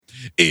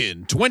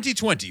In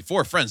 2020,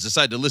 four friends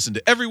decided to listen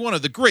to every one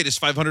of the greatest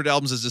 500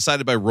 albums as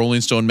decided by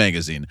Rolling Stone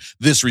magazine.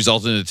 This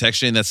resulted in a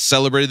text chain that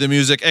celebrated the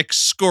music,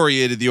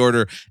 excoriated the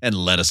order, and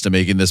led us to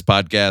making this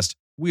podcast.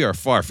 We are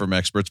far from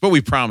experts, but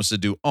we promise to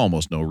do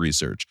almost no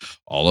research.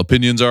 All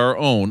opinions are our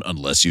own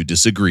unless you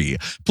disagree.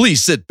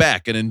 Please sit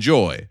back and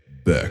enjoy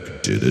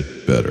Beck Did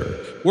It Better.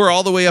 We're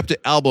all the way up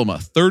to album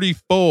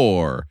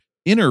 34,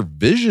 Inner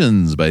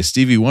Visions by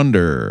Stevie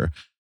Wonder.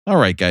 All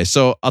right, guys,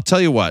 so I'll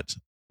tell you what.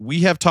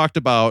 We have talked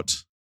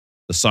about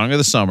the song of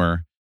the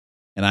summer,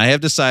 and I have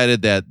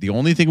decided that the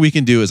only thing we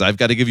can do is I've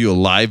got to give you a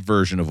live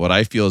version of what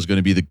I feel is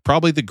going to be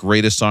probably the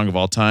greatest song of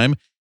all time,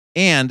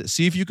 and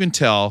see if you can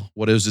tell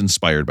what it was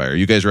inspired by. Are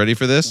you guys ready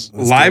for this?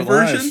 Live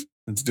version?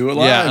 Let's do it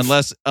live. Yeah,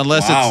 unless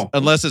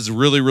it's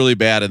really, really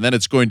bad, and then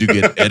it's going to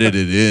get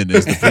edited in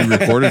as the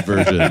pre-recorded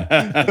version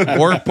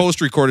or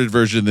post-recorded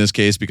version in this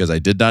case, because I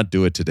did not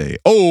do it today.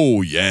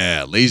 Oh,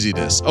 yeah,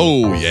 laziness.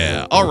 Oh,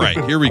 yeah. All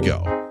right, here we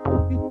go.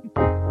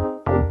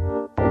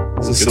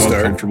 This is so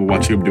uncomfortable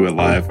watching him do it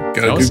live.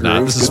 No, it's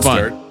not. This is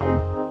fun.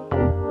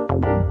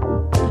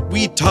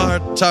 We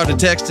started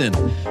texting,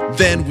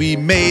 then we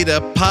made a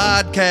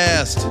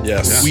podcast.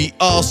 Yes. We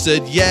all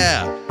said,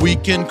 yeah, we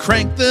can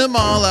crank them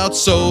all out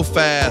so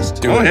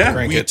fast.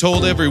 We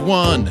told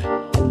everyone,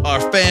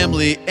 our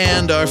family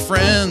and our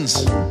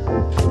friends.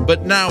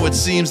 But now it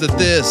seems that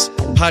this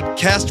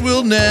podcast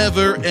will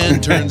never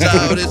end. Turns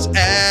out it's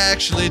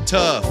actually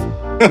tough.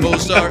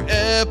 Most our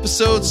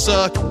episodes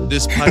suck.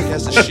 This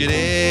podcast is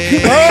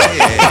shitty.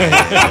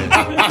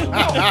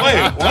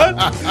 Wait, what?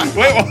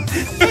 Wait, what?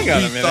 Hang on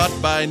a minute. We thought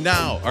by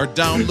now our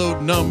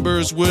download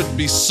numbers would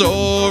be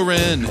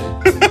soaring.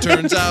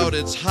 Turns out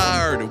it's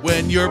hard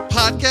when your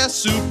podcast's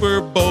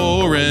super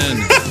boring.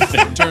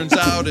 Turns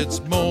out it's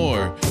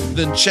more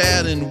than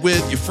chatting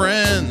with your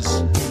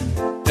friends.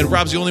 And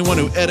Rob's the only one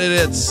who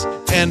edits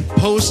and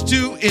posts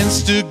to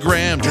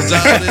Instagram. Turns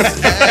out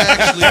it's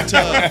actually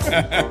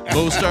tough.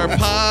 Most our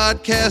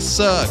podcasts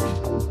suck.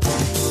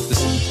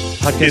 This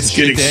podcast it's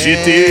getting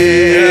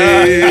shitty.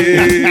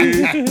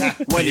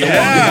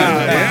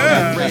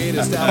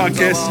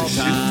 Podcast is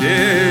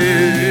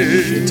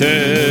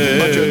shitty.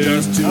 But you're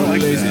just too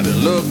lazy to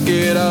look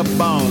it up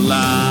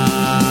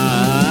online.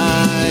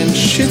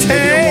 Shitty. You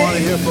don't want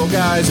to hear from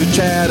guys who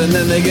chat and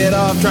then they get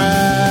off track.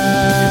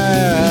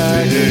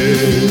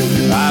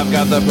 I've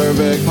got the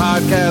perfect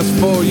podcast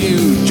for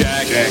you,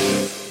 Jack.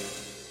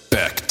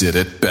 Beck Did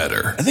It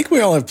Better. I think we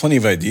all have plenty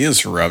of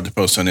ideas for Rob to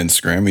post on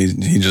Instagram.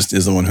 He just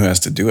is the one who has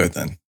to do it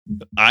then.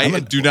 I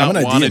do not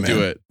want to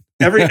do it.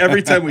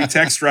 Every time we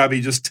text Rob, he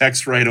just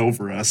texts right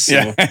over us.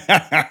 So.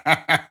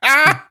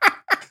 Yeah.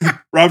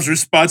 Rob's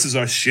responses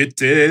are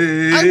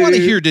shitty. I want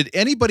to hear, did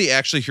anybody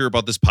actually hear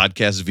about this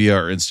podcast via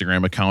our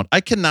Instagram account?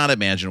 I cannot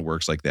imagine it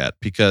works like that,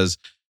 because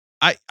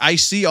I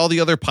see all the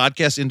other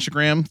podcast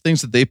Instagram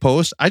things that they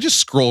post. I just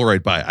scroll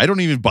right by. I don't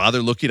even bother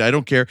looking. I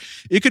don't care.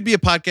 It could be a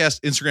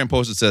podcast Instagram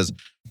post that says,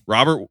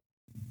 Robert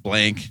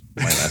blank,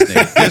 my last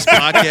name. This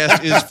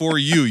podcast is for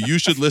you. You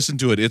should listen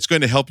to it. It's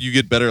going to help you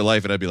get better at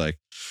life. And I'd be like,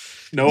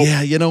 nope.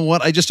 Yeah, you know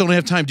what? I just don't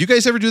have time. Do you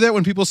guys ever do that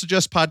when people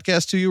suggest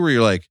podcasts to you where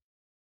you're like,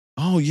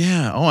 oh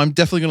yeah, I'm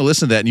definitely going to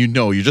listen to that, and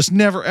you're just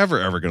never ever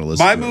going to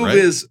listen. My move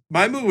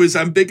is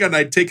I'm big on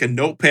I take a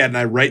notepad and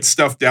I write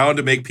stuff down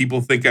to make people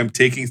think I'm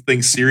taking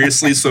things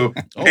seriously. So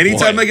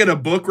anytime I get a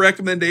book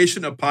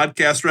recommendation, a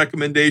podcast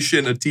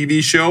recommendation, a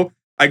TV show,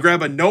 I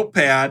grab a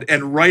notepad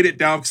and write it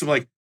down, because I'm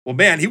like, well,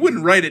 man, he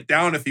wouldn't write it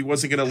down if he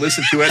wasn't going to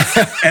listen to it.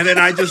 And then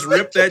I just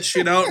rip that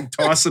shit out and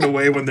toss it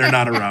away when they're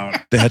not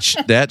around.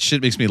 That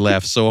shit makes me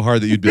laugh so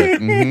hard that you'd be like,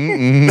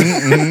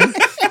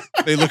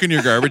 They look in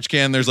your garbage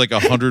can. There's like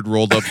 100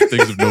 rolled up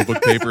things of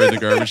notebook paper in the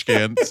garbage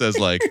can. It says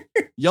like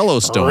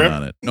Yellowstone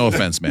on it. No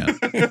offense, man.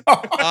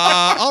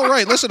 All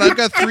right. Listen, I've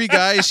got three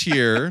guys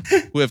here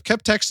who have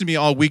kept texting me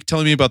all week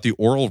telling me about the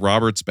Oral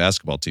Roberts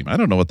basketball team. I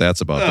don't know what that's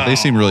about, but they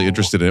seem really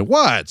interested in it.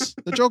 What?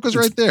 The joke is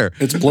right there.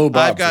 It's Blow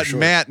Bob. I've got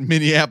Matt in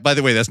Minneapolis. By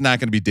the way, that's not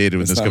going to be dated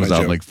when this comes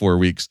out in like 4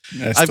 weeks.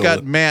 I've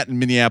got Matt in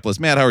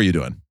Minneapolis. Matt, how are you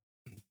doing?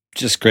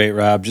 Just great,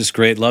 Rob. Just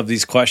great. Love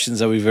these questions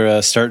that we've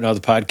starting out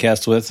the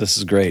podcast with. This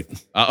is great.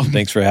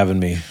 Thanks for having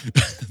me.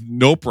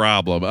 No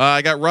problem.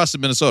 I got Russ in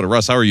Minnesota.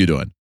 Russ, how are you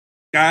doing?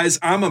 Guys,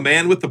 I'm a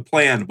man with a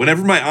plan.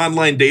 Whenever my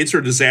online dates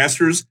are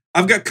disasters,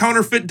 I've got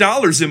counterfeit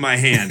dollars in my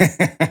hand.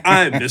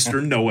 I'm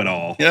Mr.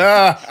 Know-It-All.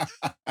 Yeah.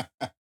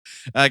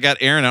 I got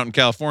Aaron out in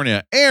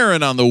California.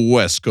 Aaron on the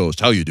West Coast.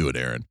 How you doing,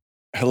 Aaron?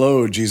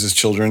 Hello, Jesus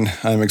children.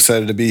 I'm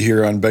excited to be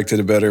here on Beck Did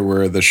It Better,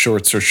 where the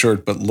shorts are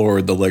short, but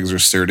Lord, the legs are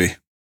sturdy.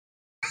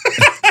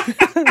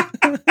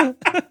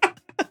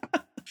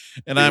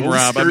 And I'm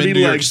Rob. I'm in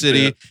New York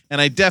City,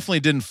 and I definitely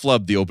didn't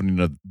flub the opening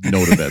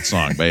note of that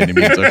song by any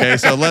means. Okay,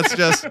 so let's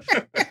just,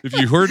 if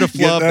you heard a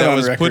flub that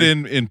was put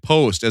in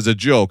post as a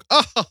joke,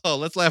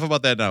 let's laugh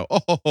about that now.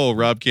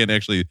 Rob can't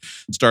actually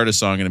start a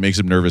song, and it makes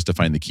him nervous to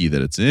find the key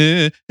that it's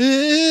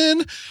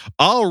in.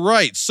 All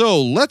right,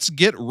 so let's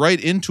get right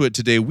into it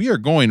today. We are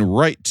going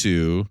right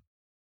to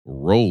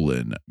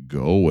Rollin'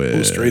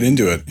 Going. Straight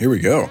into it. Here we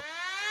go.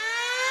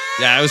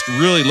 Yeah, I was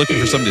really looking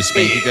for something to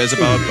spank you guys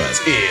about, but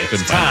I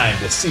couldn't find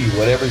to see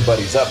what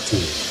everybody's up to.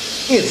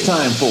 It's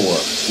time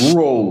for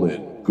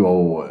Rollin'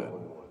 Going.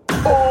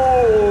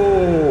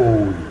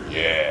 Oh,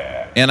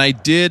 yeah. And I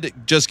did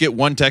just get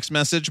one text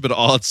message, but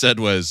all it said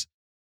was,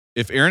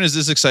 if Aaron is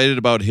this excited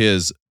about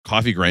his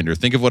coffee grinder,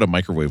 think of what a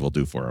microwave will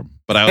do for him.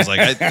 But I was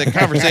like, the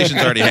conversation's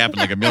already happened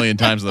like a million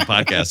times in the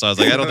podcast. So I was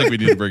like, I don't think we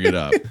need to bring it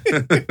up.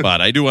 But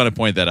I do want to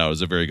point that out. It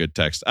was a very good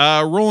text.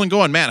 Rolling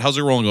going. Matt, how's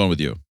it rolling going with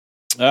you?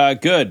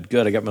 Good.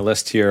 I got my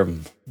list here.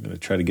 I'm going to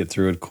try to get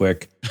through it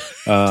quick.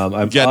 I'm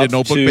you got a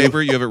notebook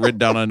paper? You have it written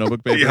down on a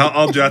notebook paper? Yeah,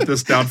 I'll jot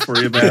this down for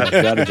you, Matt.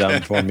 Jot it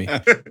down for me.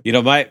 You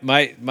know, my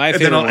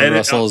favorite one,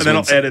 Russell, is and then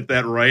I'll edit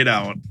that right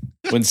out.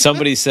 When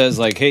somebody says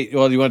like, "Hey,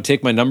 well, you want to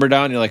take my number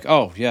down?" You're like,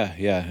 "Oh, yeah,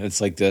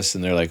 it's like this,"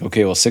 and they're like,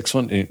 "Okay, well,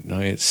 612,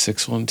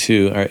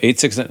 all right,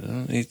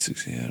 869,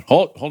 86, yeah,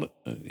 hold it,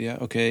 yeah,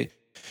 okay,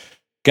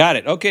 got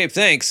it, okay,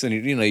 thanks," and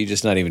you're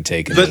just not even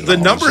taking it. The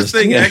number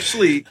thing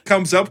actually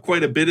comes up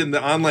quite a bit in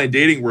the online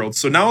dating world.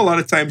 So now a lot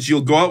of times you'll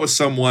go out with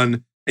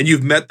someone and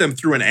you've met them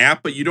through an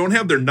app, but you don't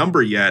have their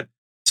number yet.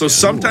 So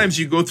sometimes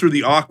you go through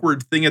the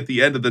awkward thing at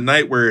the end of the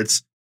night where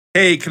it's,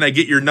 hey, can I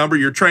get your number?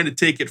 You're trying to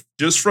take it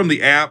just from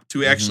the app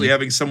to actually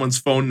having someone's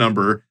phone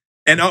number.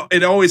 And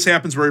it always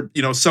happens where,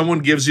 someone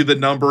gives you the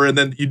number and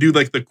then you do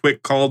like the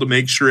quick call to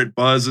make sure it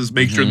buzzes,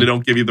 make sure they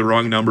don't give you the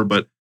wrong number.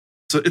 But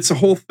so it's a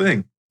whole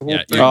thing.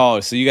 Oh,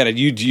 so you got to,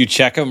 you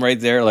check them right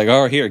there. Like,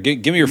 oh, here,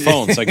 give me your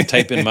phone so I can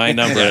type in my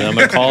number and I'm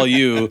going to call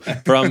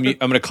I'm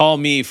going to call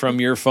me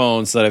from your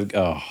phone so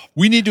that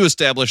we need to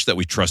establish that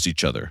we trust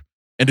each other.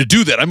 And to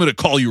do that, I'm going to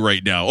call you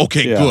right now.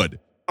 Okay, good.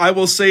 I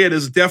will say it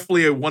is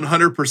definitely a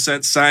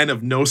 100% sign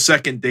of no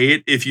second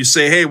date. If you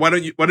say, hey, why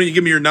don't you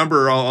give me your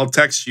number? I'll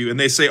text you. And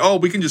they say, oh,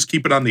 we can just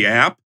keep it on the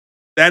app.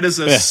 That is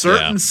a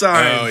certain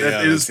sign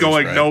that it is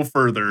going no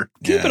further.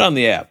 Keep it on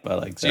the app. I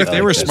like that. If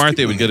they were smart,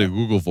 they would get a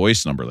Google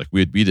Voice number like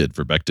we did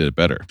for Beck Did It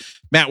Better.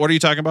 Matt, what are you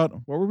talking about?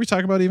 What were we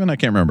talking about even? I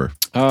can't remember.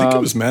 I think it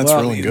was Matt's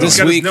rolling good.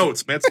 This week,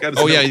 notes. Matt's got his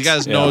notes. Yeah, he got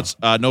his notes.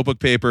 Notebook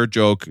paper,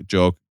 joke.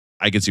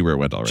 I can see where it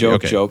went already.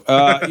 Joke.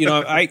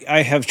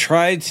 I have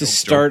tried to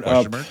start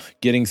up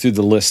getting through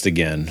the list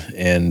again,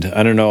 and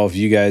I don't know if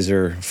you guys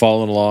are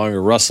following along,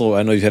 or Russell.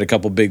 I know you've had a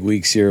couple big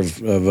weeks here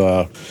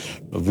of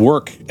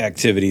work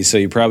activities, so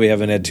you probably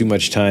haven't had too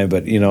much time.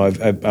 But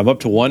I'm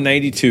up to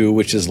 192,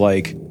 which is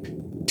like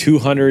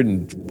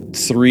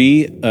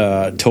 203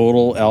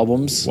 total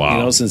albums.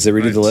 Wow. Since they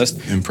redid the list.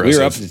 Impressive. We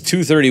were up to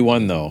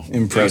 231 though.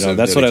 Impressive.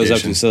 That's what I was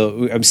up to.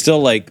 So I'm still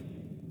like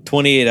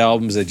 28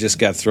 albums that just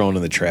got thrown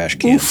in the trash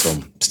can. Oof. So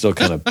I'm still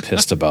kind of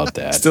pissed about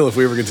that. Still, if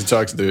we ever get to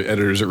talk to the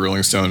editors at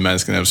Rolling Stone,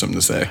 Matt's going to have something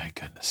to say. My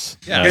goodness.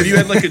 Yeah. Have you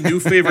had like a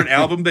new favorite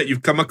album that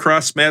you've come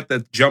across, Matt,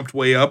 that jumped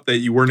way up that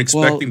you weren't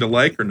expecting to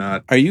like or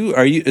not? Are you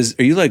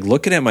like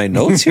looking at my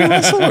notes here,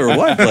 Russell, or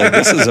what? Like,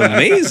 this is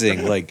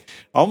amazing. Like,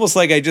 almost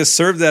like I just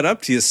served that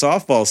up to you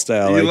softball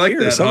style. You like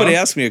here, that, somebody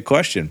asked me a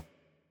question.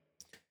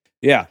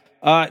 Yeah.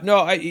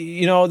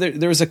 No,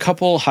 there was a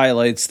couple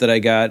highlights that I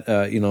got.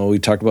 We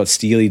talked about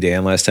Steely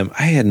Dan last time.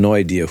 I had no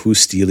idea who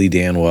Steely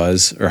Dan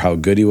was or how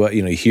good he was.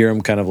 You hear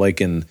him kind of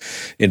like in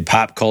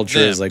pop culture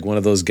as like one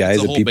of those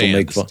guys that people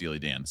make fun. Steely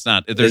Dan. It's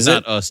not. There's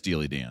not a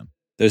Steely Dan.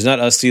 There's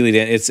not a Steely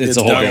Dan. It's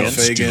a whole band.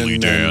 Steely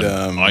Dan.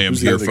 I am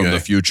here from the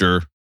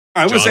future.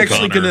 I was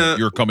actually gonna.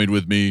 You're coming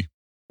with me.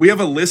 We have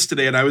a list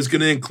today, and I was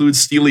going to include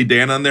Steely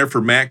Dan on there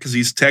for Matt because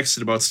he's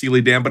texted about Steely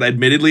Dan, but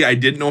admittedly, I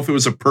didn't know if it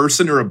was a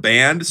person or a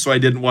band, so I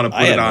didn't want to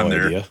put it on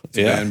there. Idea.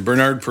 Yeah, and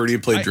Bernard Purdie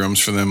played drums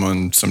for them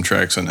on some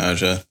tracks on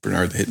Aja.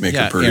 Bernard, the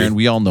hitmaker Purdie. Aaron,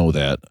 we all know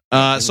that.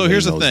 So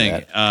here's the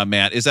thing,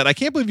 Matt, is that I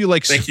can't believe you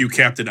like... Thank you,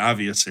 Captain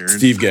Obvious, Aaron.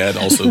 Steve Gadd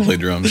also played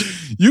drums.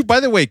 By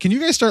the way, can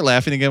you guys start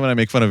laughing again when I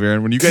make fun of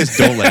Aaron? When you guys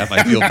don't laugh,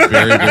 I feel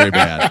very, very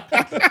bad.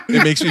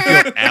 It makes me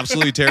feel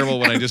absolutely terrible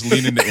when I just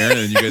lean into Aaron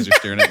and you guys are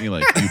staring at me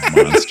like, you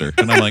monster.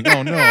 And I'm like,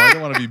 oh no, I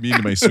don't want to be mean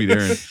to my sweet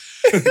Aaron.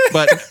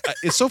 But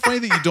it's so funny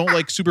that you don't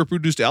like super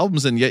produced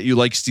albums and yet you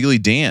like Steely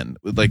Dan,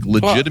 like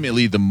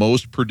legitimately the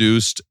most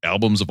produced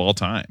albums of all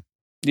time.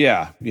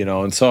 Yeah,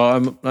 and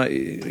so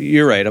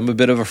you're right. I'm a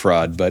bit of a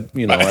fraud, but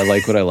I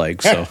like what I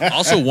like. So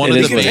also one of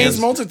the bands,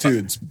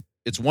 multitudes.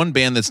 It's one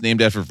band that's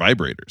named after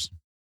vibrators.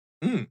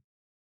 Hmm.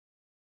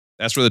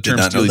 That's where the term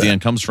Steely Dan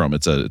comes from.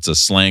 It's a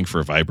slang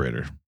for a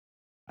vibrator.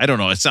 I don't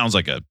know. It sounds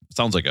like a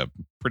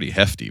pretty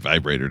hefty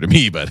vibrator to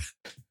me, but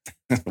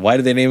why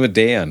did they name it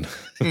Dan?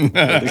 I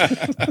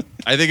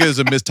think it was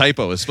a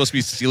mistypo. It's supposed to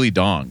be Steely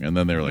Dong, and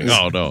then they were like,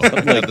 "Oh no,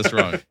 I got this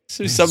wrong."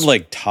 Something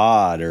like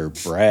Todd or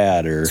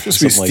Brad or it's supposed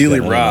to be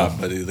Steely Rob,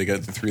 but they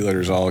got the three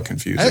letters all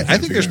confused. I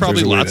think there's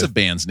probably lots of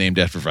bands named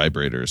after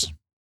vibrators.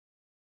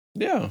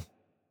 Yeah.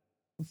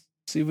 Let's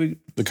see if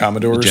the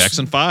Commodores, the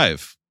Jackson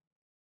 5,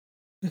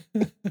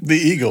 the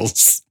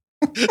Eagles.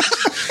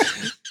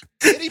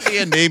 Any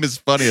band name is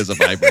funny as a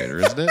vibrator,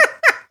 isn't it?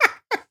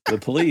 The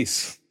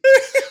Police.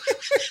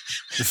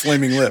 The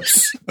Flaming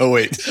Lips. Oh,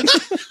 wait.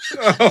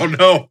 Oh,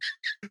 no.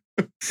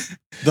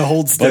 The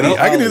hold steady.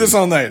 I can do this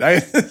all night.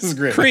 This is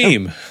great.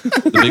 Cream.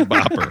 The Big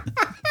Bopper.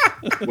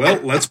 Well,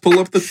 let's pull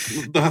up the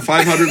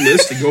 500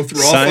 list and go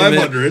through all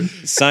 500.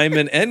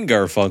 Simon and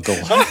Garfunkel.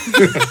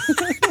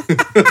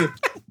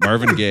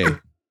 Marvin Gaye.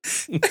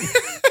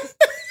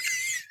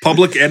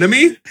 Public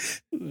Enemy?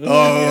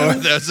 Oh,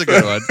 that's a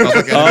good one.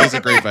 Public Enemy is a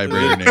great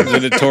vibrator name.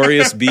 The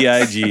Notorious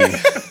B.I.G.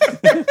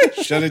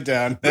 Shut it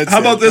down. How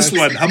about this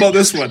one?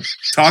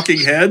 Talking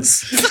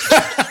Heads?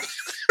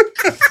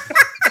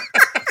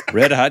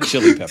 Red Hot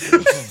Chili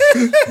Peppers.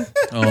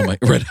 Oh my!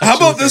 Red Hot How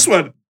about this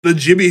one? The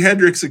Jimi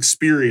Hendrix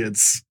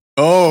Experience.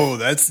 Oh,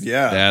 that's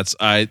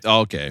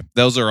okay.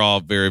 Those are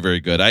all very, very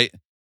good.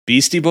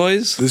 Beastie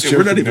Boys?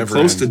 We're not even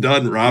close to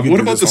done, Rob.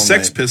 What about the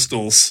Sex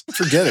Pistols?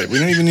 Forget it. We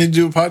don't even need to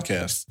do a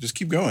podcast. Just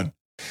keep going.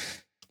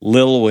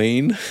 Lil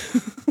Wayne.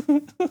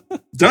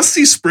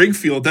 Dusty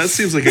Springfield. That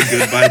seems like a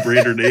good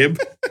vibrator name.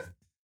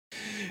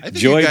 I think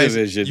Joy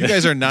Division. You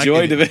guys are not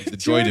Joy getting, Division. The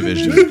Joy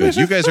Division is good.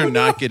 You guys are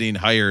not getting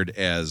hired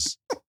as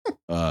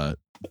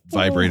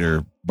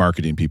vibrator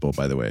marketing people,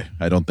 by the way.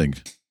 I don't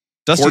think.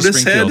 Dusty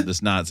Springfield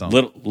does not sound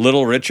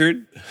Little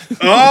Richard.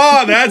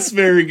 Oh, that's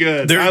very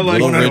good. I like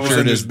Little that.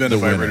 Richard has been a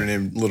vibrator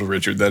named Little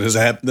Richard. That has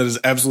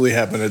absolutely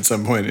happened at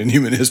some point in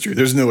human history.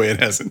 There's no way it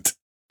hasn't.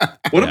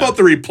 What about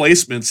the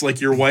replacements? Like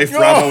your wife,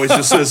 Rob, always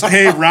just says,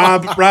 "Hey,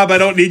 Rob, I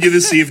don't need you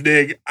this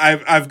evening.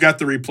 I've got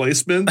the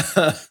replacement."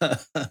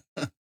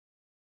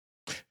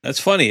 That's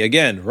funny.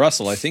 Again,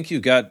 Russell, I think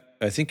you're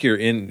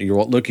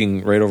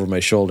looking right over my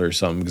shoulder or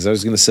something, because I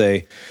was going to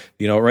say,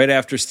 right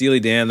after Steely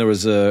Dan, there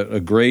was a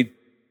great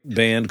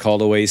band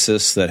called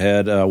Oasis that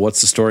had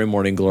What's the Story,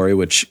 Morning Glory,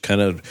 which kind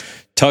of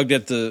tugged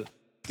at the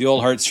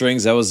old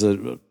heartstrings. That was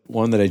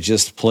one that I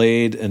just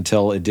played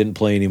until it didn't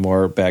play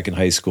anymore back in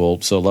high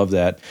school. So love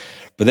that.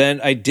 But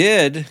then I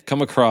did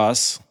come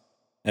across,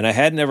 and I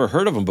had never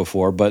heard of them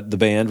before, but the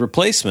band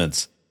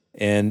Replacements.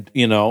 And,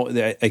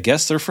 I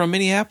guess they're from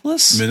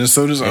Minneapolis.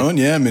 Minnesota's own,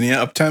 yeah. Uptown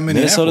Minneapolis.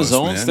 Minnesota's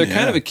own. So they're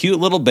kind of a cute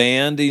little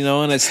band,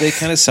 and they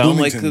kind of sound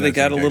like they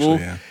got a little...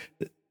 Actually, yeah.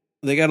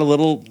 They got a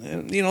little,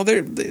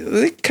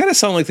 they kind of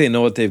sound like they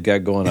know what they've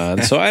got going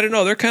on. So I don't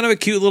know. They're kind of a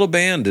cute little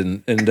band,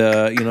 and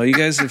you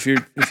guys, if you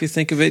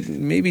think of it,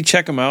 maybe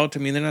check them out.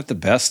 I mean, they're not the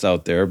best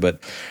out there,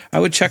 but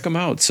I would check them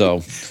out. So,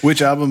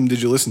 which album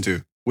did you listen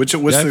to? What's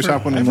their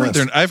top one on the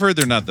list? I've heard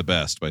they're not the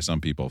best by some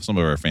people. Some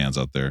of our fans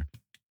out there.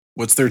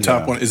 What's their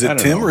top one? Is it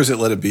Tim or is it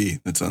Let It Be?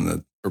 That's on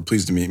the or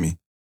Pleased to Meet Me.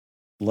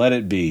 Let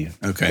It Be.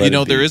 Okay.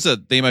 There is a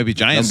They Might Be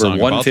Giants number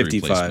song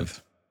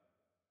 155.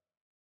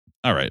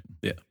 All right.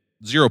 Yeah.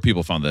 0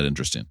 people found that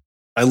interesting.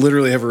 I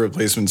literally have a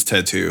Replacements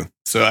tattoo.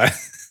 So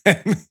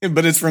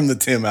but it's from the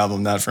Tim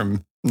album, not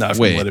from Let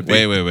It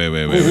Be. Wait.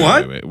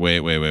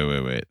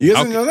 You guys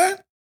didn't know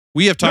that?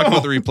 We have talked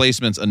about the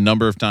Replacements a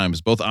number of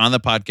times, both on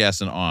the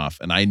podcast and off,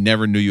 and I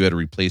never knew you had a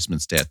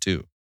Replacements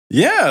tattoo.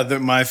 Yeah,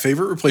 my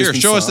favorite Replacements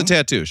Here, show song. us the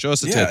tattoo. Show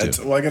us the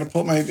tattoo. I got to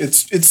pull up my.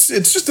 It's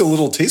just a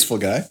little tasteful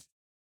guy.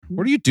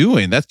 What are you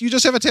doing? You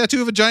just have a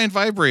tattoo of a giant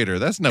vibrator.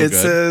 That's no good. It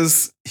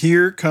says,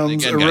 "Here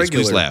comes a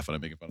regular." Please laugh when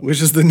I'm making fun of it.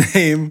 Which is the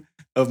name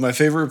of my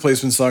favorite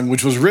Replacement song,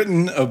 which was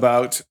written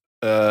about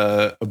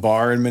a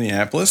bar in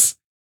Minneapolis.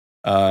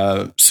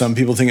 Some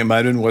people think it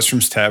might have been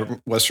Westram's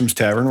Tavern,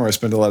 where I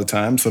spent a lot of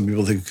time. Some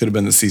people think it could have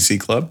been the CC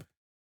Club.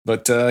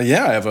 But I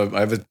have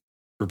a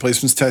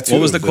Replacements tattoo.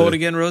 What was the quote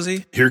again,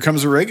 Rosie? "Here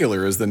comes a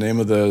regular" is the name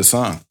of the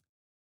song.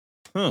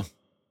 Huh.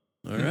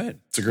 All right.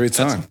 It's a great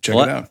song. Check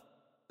it out.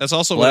 That's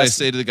also what I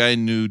say to the guy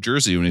in New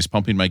Jersey when he's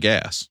pumping my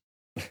gas.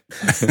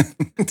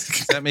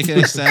 Does that make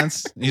any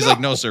sense? He's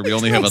like, "No, sir, we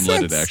only have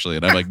unleaded, actually."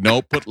 And I'm like,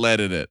 "Nope, put lead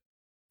in it."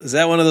 Is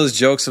that one of those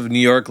jokes of New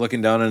York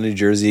looking down on New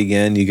Jersey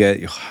again? You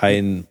got high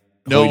and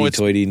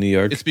hoity-toity New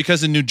York. It's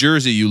because in New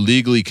Jersey, you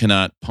legally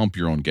cannot pump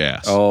your own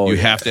gas. You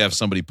have to have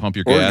somebody pump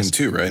your Oregon gas.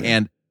 too, right?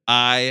 And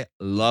I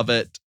love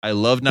it. I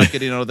love not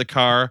getting out of the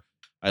car.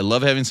 I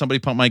love having somebody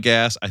pump my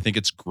gas. I think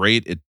it's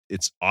great.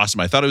 It's awesome.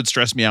 I thought it would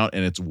stress me out,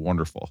 and it's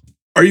wonderful.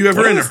 Are you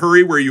ever in a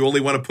hurry where you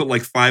only want to put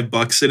like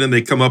 $5 in and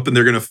they come up and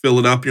they're going to fill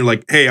it up and you're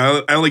like, "Hey,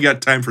 I only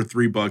got time for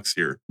 $3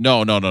 here"?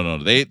 No.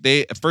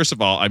 They first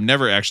of all, I'm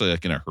never actually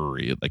like in a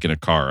hurry, like in a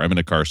car. I'm in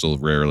a car so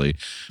rarely.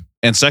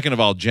 And second of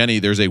all, Jenny,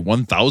 there's a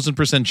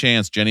 1,000%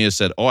 chance Jenny has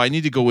said, "Oh, I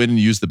need to go in and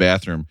use the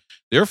bathroom,"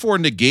 therefore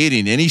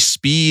negating any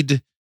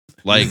speed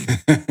like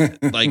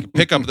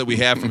pickup that we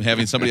have from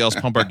having somebody else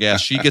pump our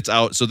gas. She gets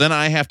out. So then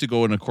I have to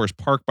go and of course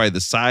park by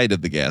the side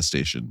of the gas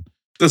station.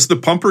 Does the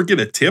pumper get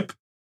a tip?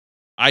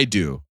 I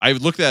do. I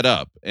looked that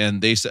up,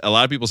 and a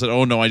lot of people said,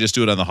 "Oh no, I just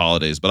do it on the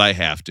holidays," but I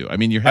have to. I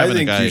mean, you're having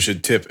a guy. You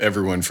should tip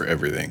everyone for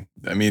everything.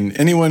 I mean,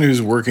 anyone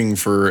who's working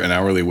for an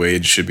hourly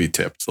wage should be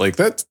tipped. Like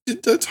that's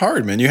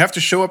hard, man. You have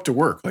to show up to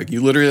work. Like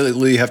you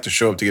literally have to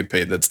show up to get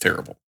paid. That's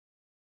terrible.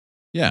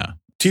 Yeah,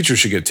 teachers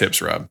should get tips,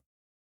 Rob.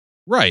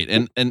 Right,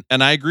 and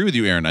I agree with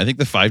you, Aaron. I think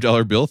the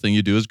 $5 bill thing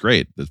you do is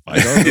great. The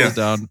 $5 bill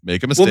down,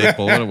 make a mistake,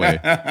 pull it away.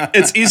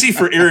 It's easy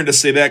for Aaron to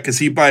say that because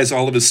he buys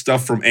all of his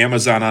stuff from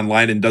Amazon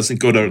online and doesn't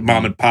go to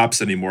mom and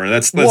pops anymore.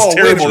 That's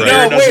terrible.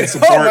 Aaron doesn't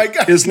support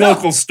his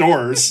local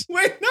stores.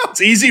 Wait, no.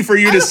 It's easy for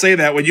you to say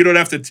that when you don't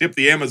have to tip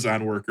the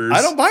Amazon workers.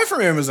 I don't buy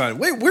from Amazon.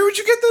 Wait, where would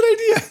you get that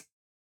idea?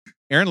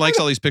 Aaron likes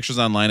all these pictures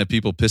online of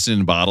people pissing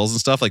in bottles and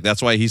stuff. Like,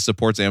 that's why he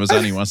supports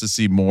Amazon. He wants to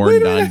see more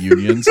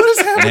non-unions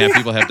and have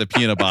people have to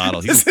pee in a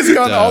bottle. This has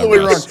gone all the way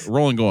wrong.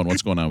 Rolling going.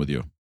 What's going on with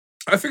you?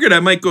 I figured I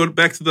might go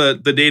back to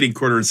the dating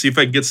corner and see if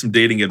I can get some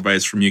dating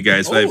advice from you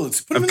guys.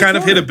 I've kind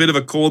of hit a bit of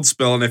a cold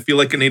spell, and I feel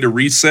like I need a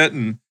reset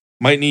and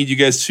might need you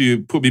guys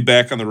to put me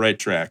back on the right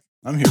track.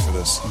 I'm here for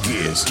this.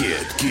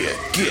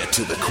 Get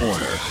to the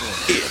corner.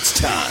 It's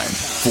time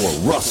for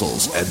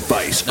Russell's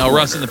Advice Now,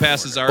 Russ, in the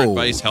past, has our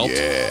advice helped?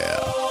 Yeah.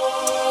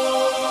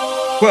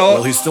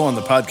 Well, he's still on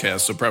the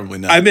podcast, so probably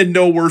not. I'm in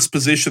no worse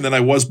position than I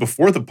was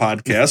before the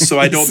podcast, so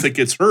I don't think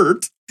it's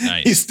hurt.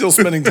 Nice. He's still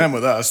spending time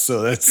with us,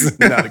 so that's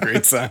not a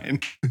great sign.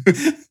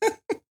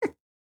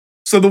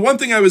 So the one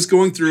thing I was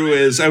going through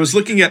is I was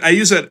looking at, I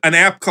use an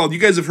app called, you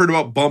guys have heard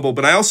about Bumble,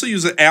 but I also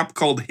use an app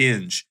called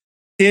Hinge.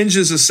 Hinge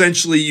is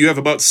essentially, you have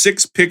about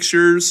 6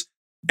 pictures,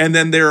 and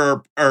then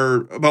there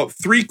are about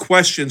 3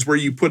 questions where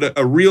you put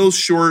a real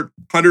short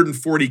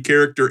 140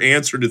 character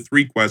answer to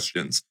 3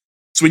 questions.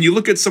 So when you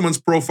look at someone's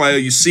profile,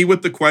 you see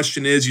what the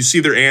question is, you see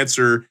their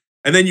answer,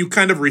 and then you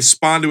kind of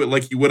respond to it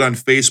like you would on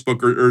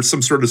Facebook or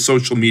some sort of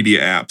social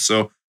media app.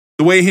 So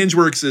the way Hinge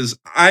works is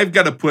I've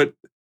got to put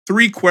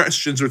 3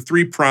 questions or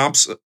 3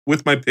 prompts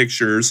with my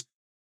pictures,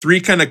 3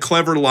 kind of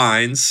clever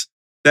lines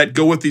that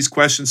go with these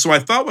questions. So I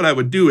thought what I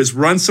would do is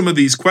run some of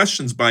these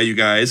questions by you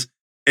guys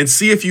and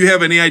see if you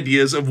have any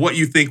ideas of what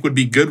you think would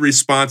be good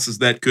responses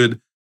that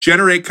could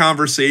generate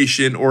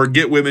conversation or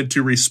get women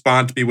to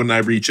respond to me when I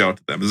reach out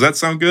to them. Does that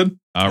sound good?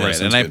 All right.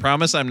 And I good.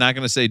 promise I'm not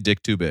going to say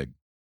dick too big.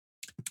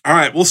 All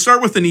right. We'll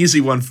start with an easy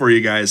one for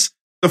you guys.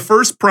 The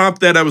first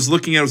prompt that I was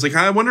looking at, I was like,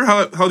 I wonder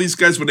how these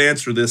guys would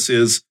answer this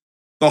is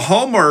the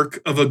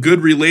hallmark of a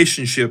good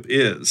relationship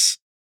is.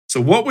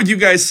 So what would you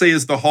guys say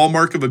is the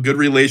hallmark of a good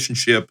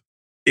relationship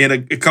in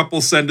a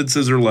couple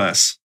sentences or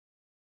less?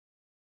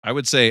 I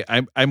would say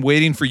I'm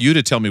waiting for you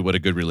to tell me what a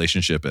good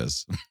relationship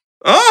is.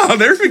 Oh,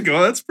 there we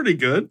go. That's pretty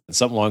good.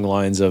 Something along the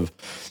lines of,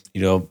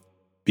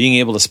 being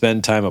able to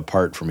spend time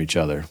apart from each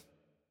other.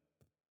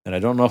 And I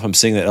don't know if I'm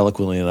saying that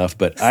eloquently enough,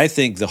 but I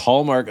think the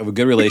hallmark of a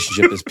good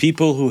relationship is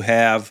people who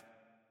have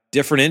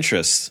different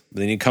interests.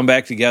 Then you come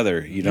back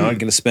together. You're not going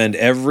to spend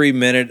every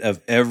minute of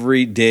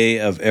every day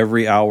of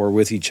every hour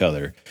with each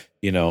other,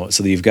 so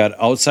that you've got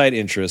outside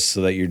interests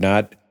so that you're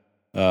not,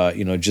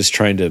 just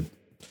trying to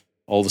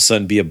all of a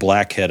sudden be a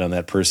blackhead on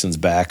that person's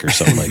back or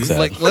something like that.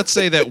 Like, let's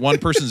say that one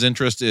person's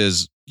interest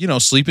is,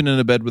 sleeping in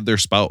a bed with their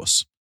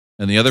spouse.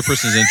 And the other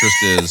person's interest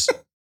is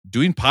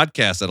doing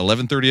podcasts at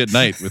 11:30 at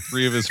night with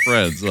 3 of his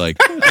friends. Like,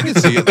 I can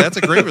see it. That's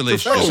a great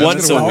relationship.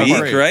 Once a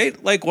week,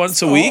 right? Like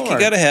once a week, you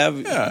got to have.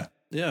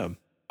 Yeah.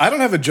 I don't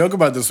have a joke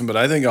about this one, but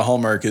I think a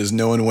hallmark is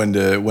knowing when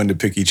to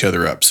pick each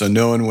other up. So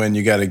knowing when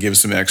you got to give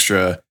some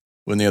extra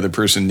when the other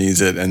person needs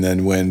it, and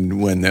then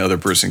when the other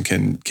person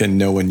can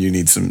know when you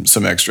need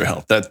some extra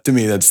help. That to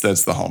me, that's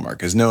the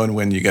hallmark, is knowing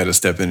when you got to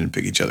step in and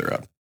pick each other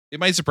up. It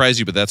might surprise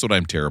you, but that's what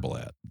I'm terrible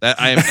at. That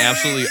I am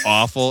absolutely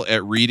awful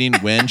at reading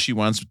when she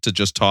wants to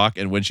just talk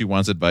and when she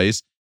wants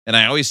advice. And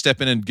I always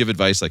step in and give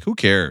advice like, who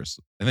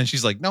cares? And then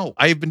she's like, no,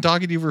 I've been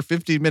talking to you for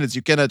 15 minutes.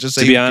 You cannot just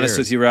say, to be honest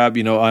with you, Rob,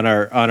 on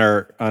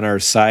our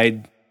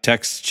side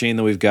text chain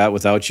that we've got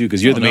without you,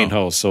 because you're the main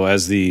host. So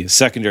as the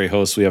secondary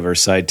host, we have our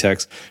side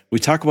text. We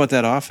talk about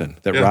that often,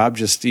 that Rob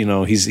just,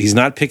 he's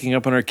not picking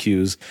up on our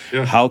cues.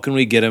 Yeah. How can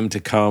we get him to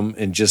come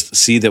and just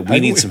see that we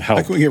need some help?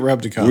 How can we get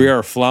Rob to come? We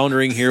are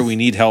floundering here. We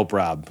need help,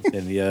 Rob.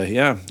 And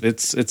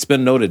it's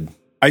been noted.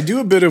 I do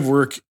a bit of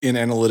work in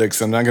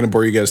analytics. I'm not going to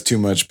bore you guys too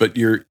much, but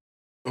here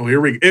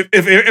we go.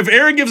 If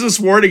Aaron gives us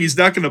warning, he's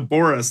not going to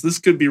bore us. This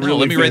could be really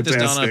let me fantastic. write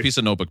this down on a piece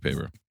of notebook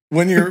paper.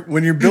 When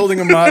you're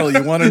building a model,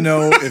 you want to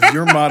know if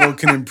your model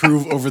can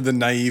improve over the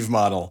naive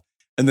model.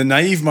 And the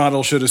naive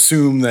model should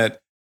assume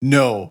that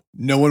no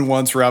one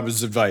wants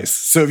Rob's advice.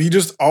 So if you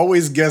just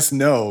always guess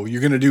no,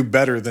 you're going to do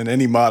better than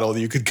any model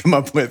that you could come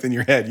up with in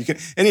your head.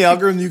 Any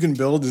algorithm you can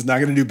build is not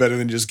going to do better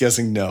than just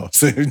guessing no.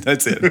 So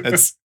that's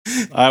it.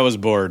 I was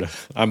bored.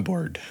 I'm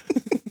bored.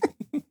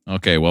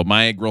 Okay, well,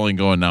 my egg rolling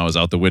going now is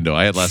out the window.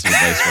 I had lots of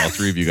advice for all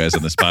 3 of you guys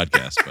on this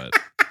podcast, but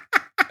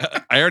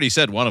I already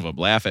said one of them.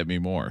 Laugh at me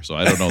more. So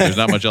I don't know. There's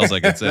not much else I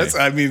can say.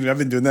 I've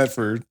been doing that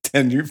for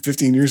 10 years,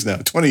 15 years now,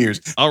 20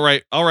 years. All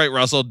right,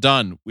 Russell,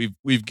 done.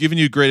 We've given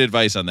you great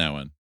advice on that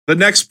one. The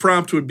next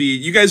prompt would be,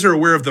 you guys are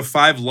aware of the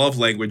 5 love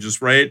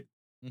languages, right?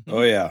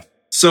 Oh, yeah.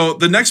 So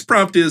the next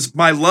prompt is,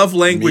 my love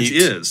language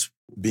is.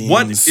 Beans,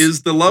 what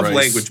is the love rice,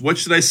 language? What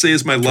should I say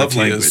is my love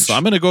language? So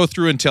I'm going to go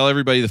through and tell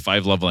everybody the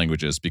 5 love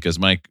languages, because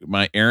my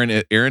Aaron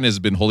has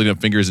been holding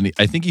up fingers, and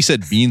I think he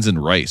said beans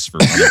and rice for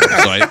one of them.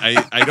 So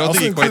I don't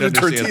think he quite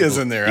understands. Tortillas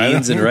in there.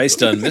 Beans and rice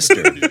done,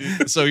 mister.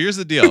 So here's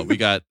the deal: we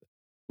got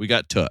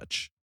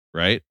touch,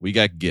 right? We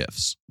got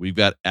gifts. We've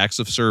got acts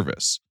of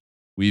service.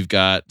 There's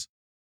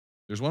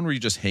one where you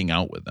just hang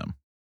out with them,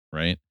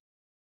 right?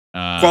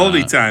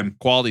 Quality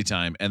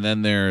time, and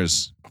then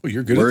there's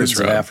you're good words at this,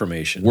 of Rob.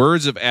 affirmation.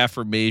 Words of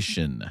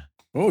affirmation.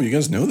 Oh, you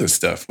guys know this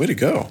stuff. Way to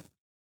go.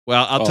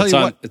 Well, I'll tell you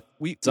what.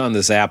 It's on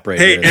this app right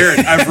here. Hey,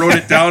 Aaron, I've wrote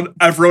it down.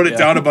 I've wrote it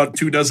down about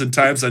 24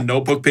 times on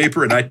notebook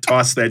paper, and I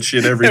toss that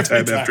shit every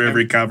time after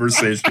every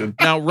conversation.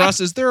 Now, Russ,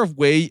 is there a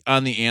way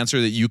on the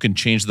answer that you can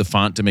change the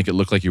font to make it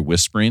look like you're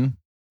whispering?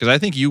 Because I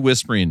think you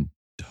whispering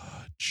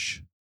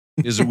touch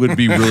would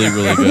be really,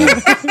 really good.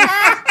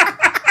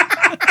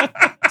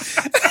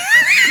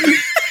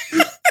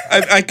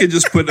 I could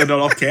just put it in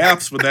all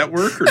caps. Would that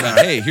work or not?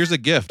 Hey, here's a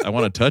gift. I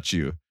want to touch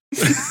you.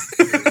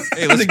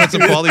 Hey, let's spend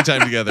some quality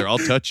time together. I'll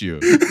touch you.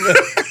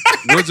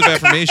 Words of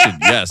affirmation.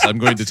 Yes, I'm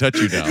going to touch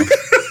you now.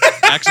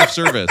 Acts of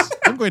service.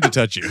 I'm going to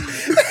touch you.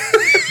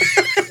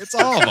 It's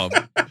all of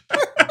them.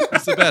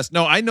 It's the best.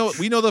 No,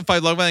 we know the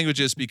 5 love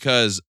languages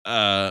because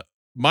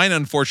mine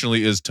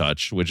unfortunately is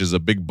touch, which is a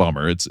big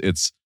bummer.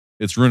 It's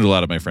ruined a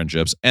lot of my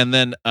friendships. And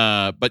then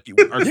but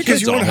our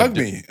kids you want to hug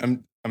me.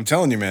 I'm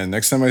telling you, man,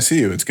 next time I see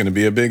you, it's going to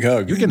be a big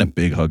hug. You're getting a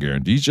big hug,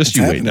 Aaron. You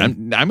wait.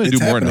 I'm going to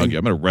do more than hug you.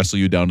 I'm going to wrestle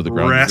you down to the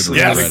ground.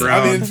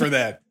 I'm in for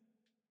that.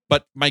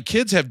 But my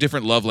kids have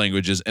different love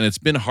languages, and it's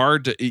been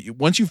hard to,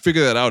 once you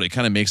figure that out, it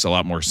kind of makes a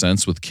lot more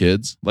sense with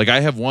kids. Like I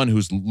have one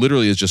who's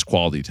literally is just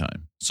quality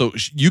time. So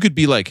you could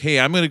be like,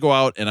 hey, I'm going to go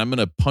out and I'm going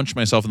to punch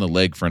myself in the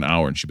leg for an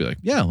hour. And she'd be like,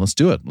 yeah, let's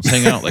do it. Let's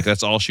hang out. Like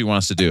that's all she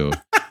wants to do.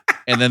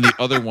 And then the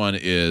other one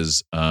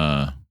is,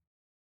 I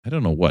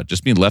don't know what,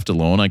 just being left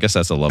alone. I guess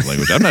that's a love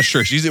language. I'm not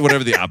sure. She's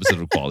whatever the opposite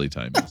of quality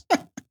time is.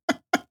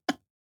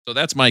 So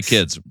that's my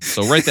kids.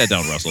 So write that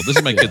down, Russell. This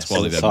is my kids'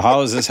 quality time. So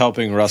how is this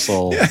helping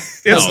Russell?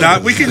 It's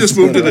not. We can just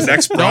move to the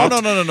next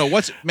prompt.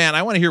 No. Man,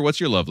 I want to hear what's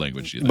your love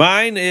language.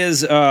 Mine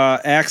is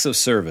acts of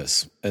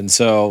service. And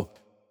so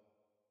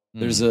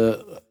there's I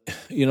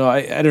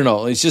don't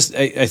know. It's just,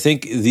 I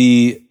think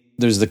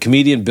there's the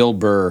comedian Bill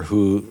Burr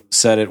who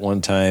said it one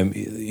time,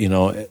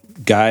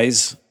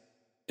 guys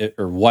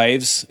or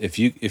wives, if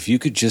you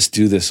could just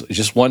do this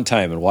just one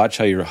time and watch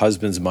how your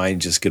husband's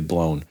mind just get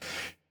blown.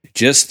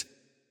 Just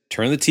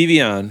turn the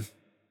TV on,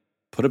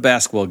 put a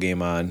basketball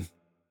game on,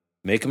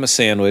 make him a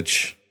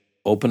sandwich,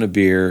 open a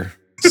beer,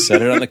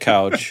 set it on the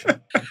couch,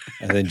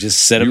 and then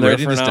just set him there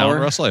for an hour.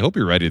 Down, Russell? I hope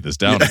you're writing this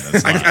down.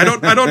 I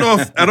don't know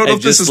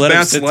if this is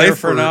Matt's life there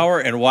for an hour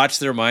and watch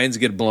their minds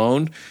get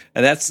blown.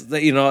 And that's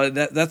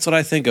that's what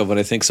I think of when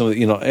I think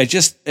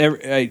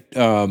I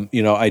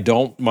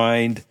don't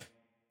mind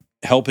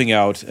helping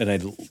out,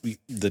 and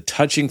the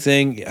touching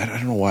thing, I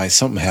don't know why,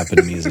 something happened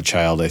to me as a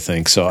child, I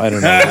think. So I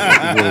don't know.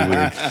 It's really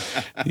weird.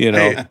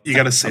 Hey, you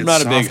got to say I'm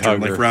not a big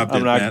hugger. Like Rob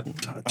did, I'm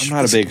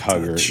not a big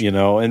hugger,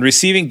 and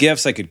receiving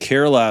gifts, I could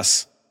care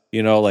less,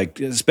 like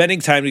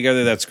spending time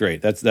together. That's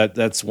great.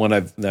 That's one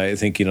I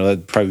think,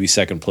 that'd probably be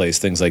second place,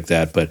 things like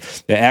that. But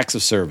the acts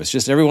of service,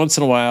 just every once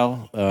in a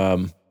while,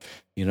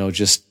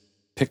 just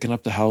picking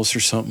up the house or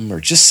something,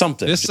 or just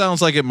something. This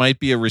sounds like it might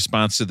be a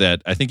response to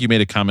that. I think you made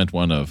a comment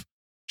of,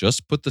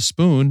 just put the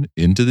spoon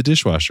into the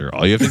dishwasher.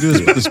 All you have to do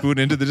is put the spoon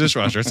into the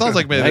dishwasher. It sounds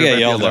like maybe there might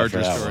be a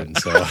larger story.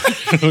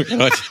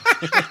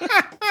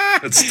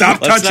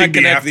 Stop touching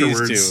me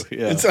afterwards.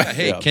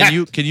 Hey,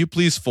 can you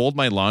please fold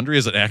my laundry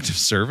as an act of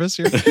service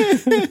here?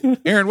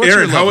 Aaron, what's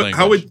your love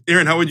language?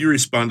 How would you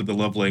respond to the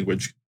love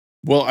language?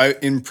 Well,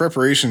 in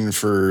preparation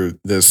for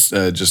this,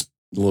 just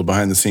a little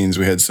behind the scenes,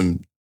 we had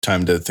some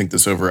time to think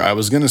this over. I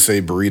was going to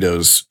say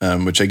burritos,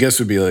 which I guess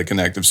would be like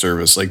an act of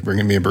service, like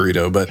bringing me a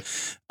burrito. But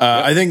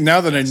I think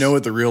now that I know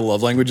what the real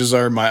love languages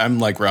are, I'm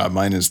like Rob.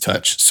 Mine is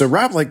touch. So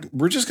Rob, like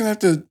we're just gonna have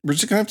to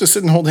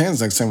sit and hold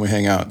hands next time we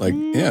hang out. Like,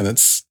 yeah,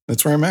 that's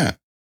where I'm at.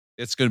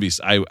 It's gonna be.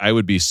 I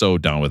would be so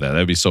down with that.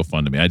 That'd be so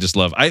fun to me. I just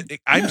love.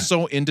 I'm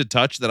so into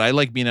touch that I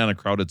like being on a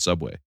crowded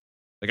subway.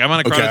 Like I'm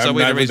on a crowded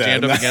subway, and everybody's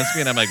jammed up against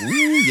me, and I'm like, "Woo,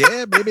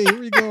 yeah, baby, here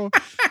we go."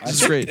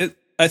 This is great.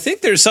 I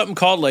think there's something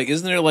called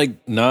isn't there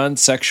like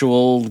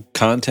non-sexual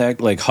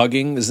contact, like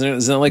hugging? Isn't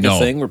that like a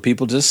thing where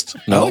people just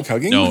I like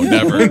hugging? No,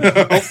 never.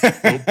 Nope.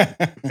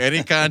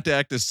 Any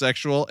contact is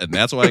sexual, and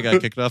that's why I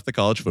got kicked off the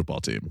college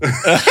football team. By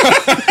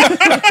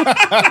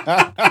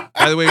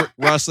the way,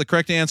 Russ, the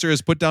correct answer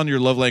is put down your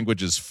love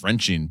language is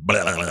Frenching.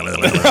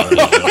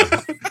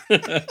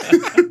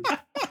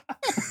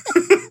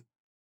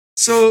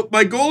 So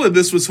my goal in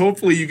this was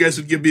hopefully you guys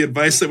would give me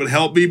advice that would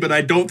help me, but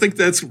I don't think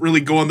that's really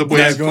going the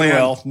way I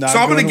planned. So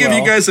I'm going to give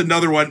you guys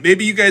another one.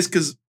 Maybe you guys,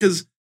 because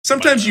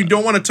sometimes you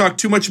don't want to talk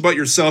too much about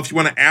yourself. You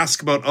want to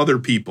ask about other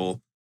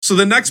people. So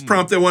the next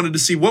prompt I wanted to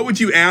see, what would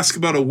you ask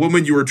about a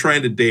woman you were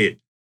trying to date?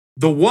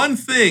 The one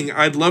thing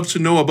I'd love to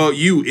know about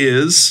you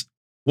is,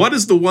 what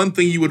is the one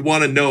thing you would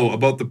want to know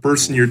about the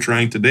person you're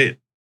trying to date?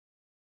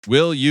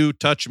 Will you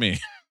touch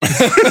me?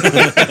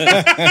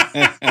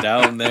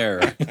 Down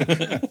there.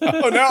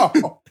 Oh no.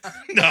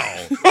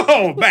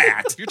 Oh,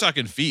 Matt. If you're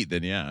talking feet,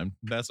 then yeah,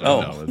 that's what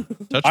I know.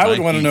 I would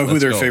want to know who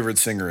their favorite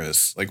singer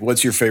is. Like,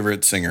 what's your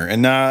favorite singer?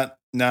 And not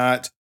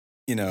in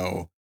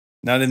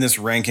this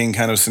ranking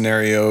kind of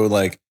scenario.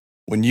 Like,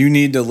 when you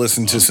need to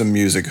listen to some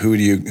music,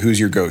 who's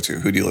your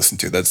go-to? Who do you listen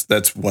to?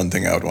 That's one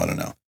thing I would want to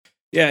know.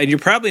 Yeah, and you're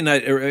probably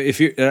not. If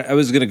you, I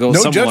was going to go.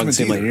 No someone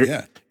judgment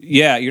either.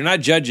 You're not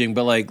judging,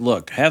 but like,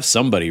 look, have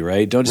somebody,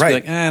 right? Don't just be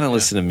like, I don't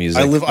listen to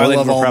music. I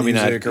love all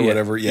music or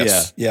whatever.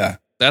 Yes, yeah.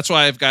 That's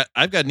why I've got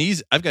an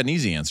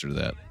easy answer to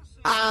that.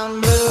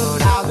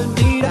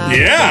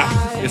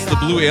 Yeah. It's the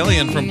blue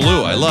alien from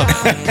Blue. I love it.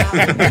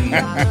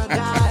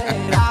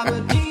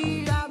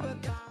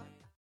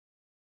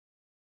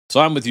 So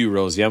I'm with you,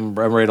 Rosie. I'm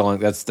right along.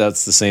 That's the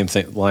same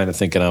line of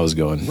thinking I was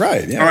going.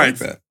 Right. Yeah. All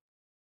right.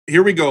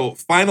 Here we go.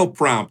 Final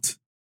prompt.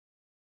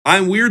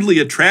 I'm weirdly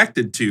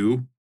attracted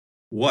to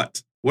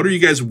what? What are you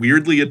guys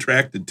weirdly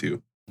attracted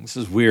to? This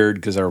is weird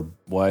because our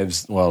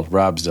wives, well,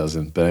 Rob's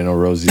doesn't, but I know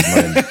Rosie's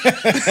mine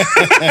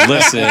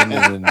listen,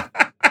 and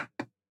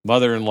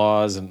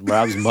mother-in-laws and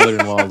Rob's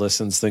mother-in-law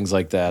listens, things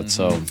like that.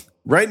 So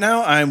right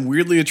now, I'm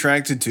weirdly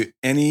attracted to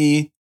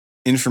any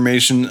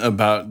information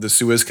about the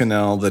Suez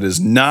Canal that is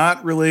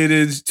not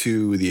related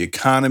to the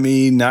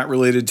economy, not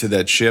related to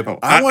that ship.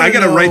 I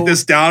got to write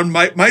this down.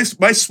 My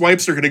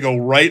swipes are going to go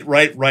right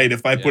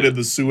if I put in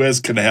the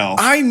Suez Canal.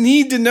 I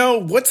need to know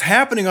what's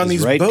happening on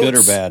these boats. Good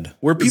or bad?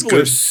 Where people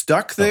are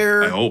stuck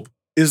there. I hope.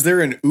 Is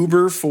there an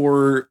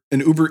Uber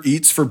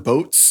Eats for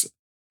boats?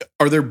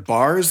 Are there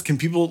bars? Can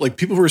people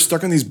who are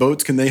stuck on these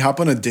boats, can they hop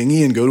on a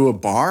dinghy and go to a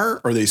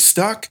bar? Are they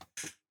stuck?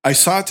 I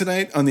saw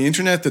tonight on the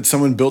internet that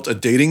someone built a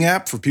dating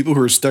app for people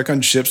who are stuck on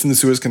ships in the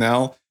Suez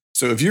Canal.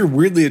 So if you're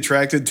weirdly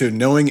attracted to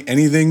knowing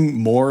anything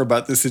more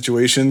about this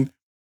situation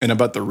and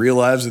about the real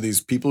lives of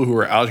these people who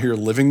are out here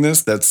living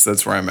this,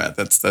 that's where I'm at.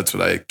 That's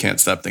what I can't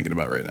stop thinking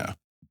about right now.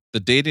 The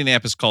dating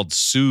app is called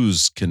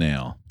Suez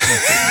Canal.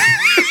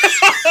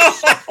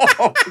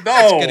 No.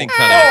 It's getting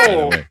cut out, by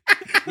the way.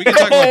 We can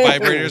talk about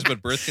vibrators,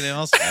 but birth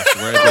canals, that's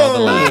where I draw the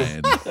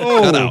line.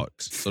 Cut out.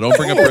 So don't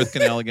bring up birth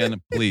canal again,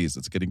 please.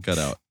 It's getting cut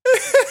out.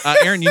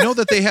 Aaron, you know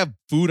that they have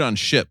food on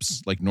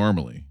ships, like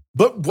normally.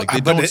 But they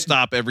don't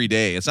stop every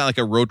day. It's not like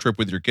a road trip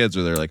with your kids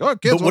where they're like, oh,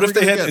 kids. But what if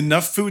they had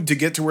enough food to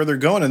get to where they're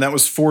going, and that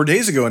was 4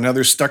 days ago, and now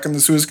they're stuck in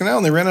the Suez Canal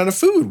and they ran out of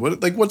food?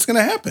 What's going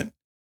to happen?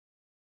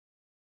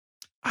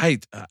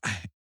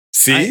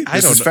 See,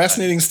 this is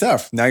fascinating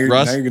stuff. Now you're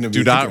going to be.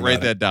 Do not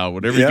write that down.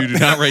 Whatever you do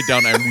not write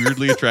down. I'm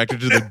weirdly attracted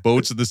to the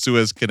boats of the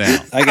Suez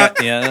Canal. I got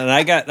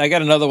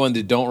another one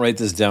that don't write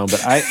this down,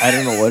 but I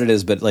don't know what it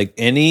is, but like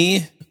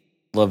any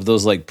of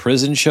those like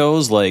prison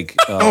shows, like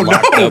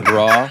Locked Up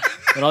Raw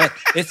and all that.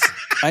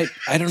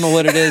 I don't know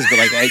what it is, but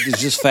like it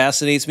just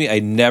fascinates me. I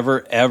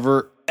never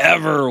ever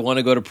want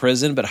to go to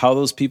prison, but how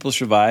those people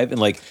survive and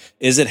like,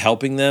 is it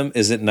helping them?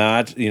 Is it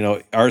not? You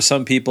know, are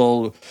some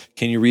people,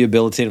 can you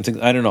rehabilitate them?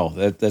 I don't know.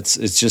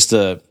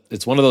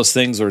 It's one of those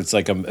things where it's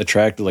like I'm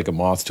attracted like a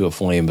moth to a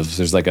flame if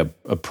there's like a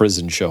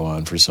prison show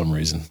on for some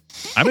reason.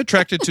 I'm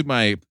attracted to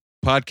my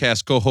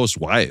podcast co-host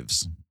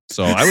wives.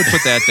 So I would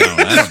put that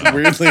down. I don't know.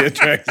 Weirdly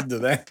attracted to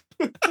that.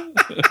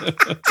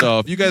 So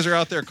if you guys are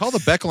out there, call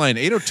the Beck line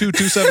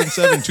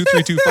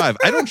 802-277-2325.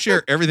 I don't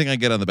share everything I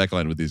get on the Beck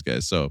line with these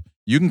guys. So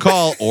you can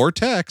call or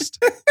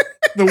text.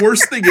 The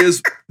worst thing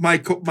is my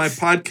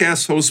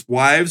podcast host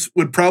wives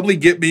would probably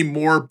get me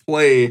more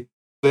play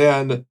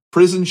than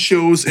prison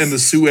shows and the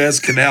Suez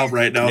Canal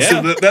right now.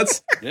 Yeah. So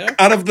that's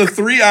out of the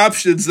three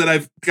options that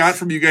I've got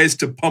from you guys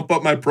to pump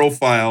up my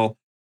profile,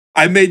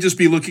 I may just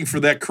be looking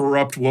for that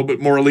corrupt woman,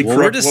 morally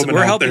corrupt woman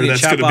out there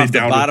that's going to be down with that. We're helping you chop off the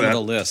bottom of the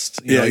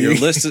list. You know, your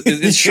list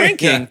is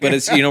shrinking, but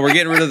it's we're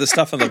getting rid of the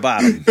stuff on the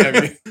bottom.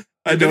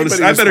 I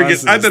noticed. I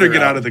better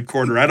get out of the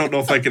corner. I don't know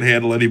if I can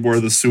handle any more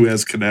of the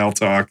Suez Canal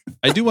talk.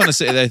 I do want to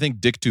say that I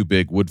think Dick Too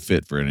Big would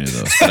fit for any of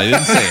those, but I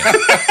didn't say it.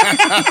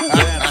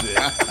 That's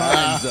it.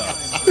 Time's up.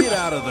 Get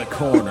out of the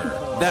corner.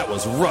 That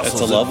was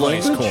Russell's That's a love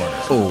Advice language? Corner.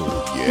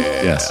 Oh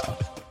yeah. Yes.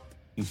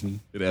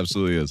 It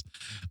absolutely is.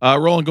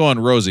 Rolling, go on.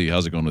 Rosie,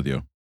 how's it going with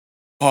you?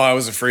 Oh, I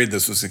was afraid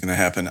this was going to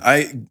happen.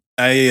 I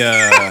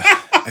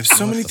have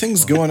so many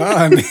things going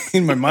on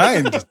in my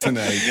mind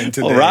tonight and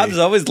today. Well, Rob's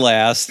always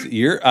last.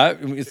 If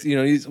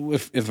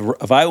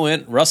I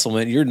went, Russell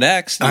went. You're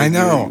next. I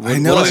know. I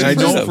know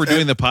if we're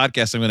doing the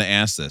podcast, I'm going to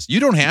ask this. You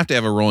don't have to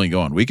have a rolling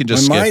going. We can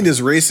just. My mind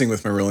is racing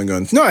with my rolling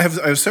going. No, I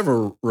have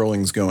several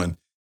rollings going.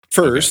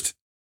 First,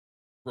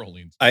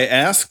 rollings. I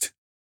asked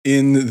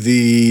in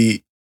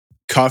the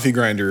coffee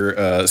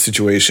grinder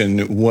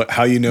situation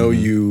how you know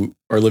you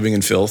are living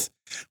in filth.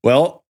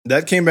 Well,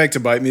 that came back to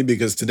bite me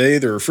because today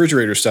the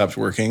refrigerator stopped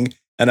working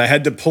and I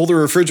had to pull the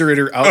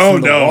refrigerator out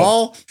from the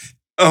wall.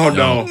 Oh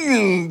no.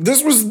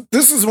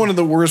 This is one of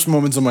the worst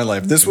moments of my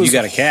life. This was you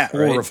got a cat,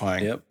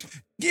 horrifying. Right? Yep.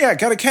 Yeah,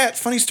 got a cat.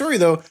 Funny story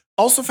though.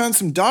 Also found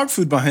some dog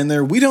food behind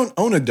there. We don't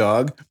own a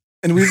dog.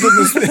 And we've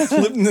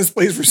lived in this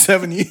place for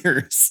 7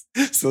 years.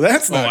 So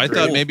that's not I great.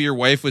 thought maybe your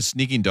wife was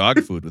sneaking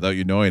dog food without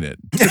you knowing it.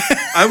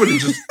 I would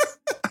have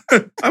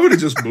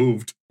just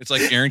moved. It's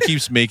like Aaron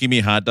keeps making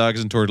me hot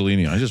dogs and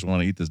tortellini. I just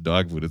want to eat this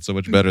dog food. It's so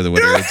much better than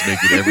what Aaron's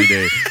making every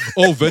day.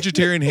 Oh,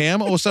 vegetarian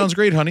ham? Oh, sounds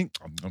great, honey.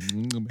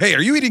 Hey,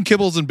 are you eating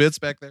kibbles and bits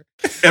back there?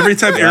 Every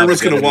time Aaron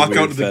was going to walk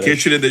out to the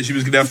kitchen and that she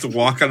was going to have to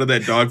walk out of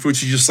that dog food,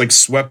 she just like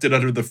swept it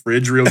under the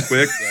fridge real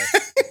quick.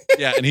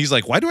 Yeah, and he's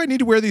like, why do I need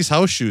to wear these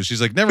house shoes?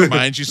 She's like, never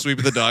mind. She's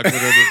sweeping the dog food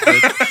under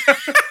the fridge.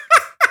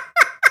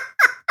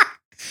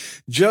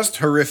 Just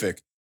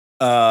horrific.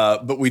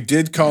 But we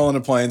did call an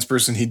appliance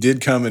person. He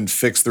did come and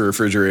fix the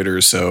refrigerator.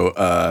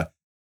 So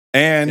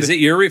And is it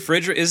your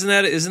refrigerator?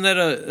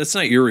 That's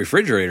not your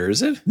refrigerator,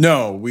 is it?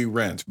 No, we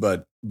rent,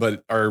 but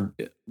our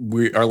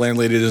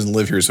landlady doesn't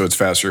live here, so it's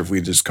faster if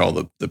we just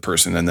call the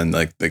person and then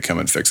like they come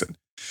and fix it.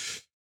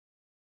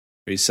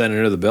 Are you sending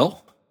her the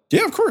bill?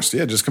 Yeah, of course.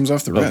 Yeah, it just comes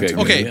off the rent.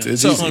 Okay.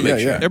 It's So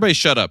easy. Yeah. Everybody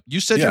shut up. You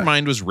said your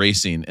mind was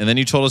racing, and then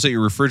you told us that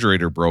your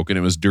refrigerator broke and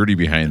it was dirty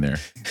behind there.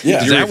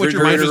 Yeah. Is that what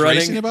your mind was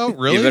racing about?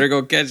 Really? You better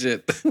go catch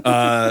it.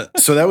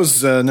 So that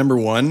was number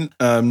one.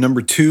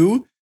 Number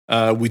two,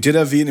 we did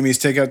have Vietnamese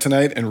takeout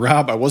tonight. And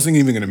Rob, I wasn't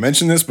even going to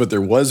mention this, but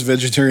there was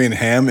vegetarian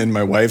ham in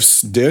my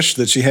wife's dish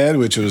that she had,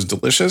 which was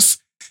delicious.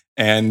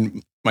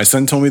 And my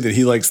son told me that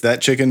he likes that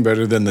chicken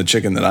better than the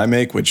chicken that I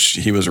make, which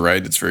he was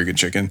right. It's very good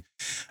chicken.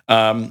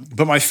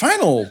 But my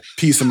final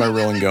piece of my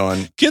rolling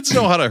going. Kids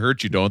know how to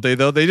hurt you, don't they,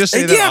 though? They just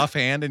say that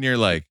offhand, and you're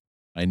like,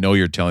 I know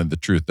you're telling the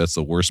truth. That's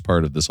the worst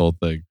part of this whole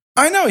thing.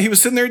 I know. He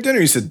was sitting there at dinner.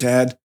 He said,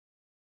 Dad,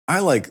 I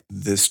like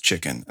this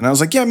chicken. And I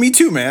was like, yeah, me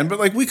too, man. But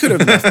like, we could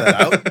have left that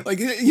out. Like,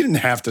 you didn't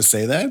have to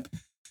say that.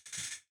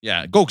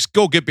 Yeah, go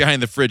get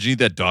behind the fridge and eat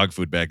that dog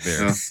food back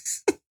there. Yeah.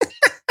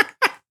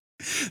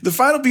 The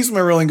final piece of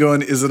my rolling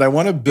going is that I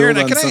want to build Aaron,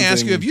 on can something. I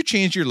ask you, have you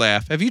changed your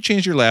laugh? Have you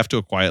changed your laugh to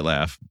a quiet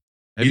laugh?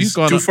 Have He's you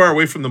gone too far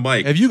away from the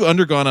mic. Have you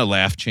undergone a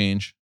laugh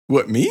change?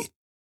 What, me?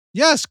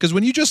 Yes, because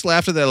when you just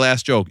laughed at that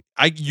last joke,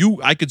 I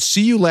could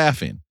see you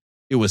laughing.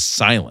 It was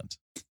silent.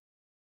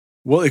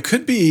 Well, it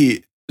could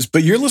be,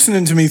 but you're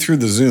listening to me through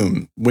the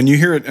Zoom. When you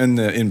hear it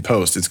in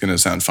post, it's going to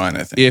sound fine,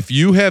 I think. If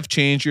you have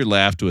changed your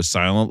laugh to a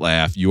silent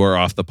laugh, you are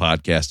off the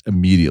podcast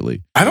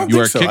immediately. I don't You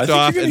think are so. kicked I think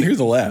off you're going to hear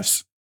the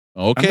laughs.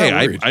 Okay, I'm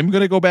not worried. I'm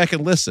going to go back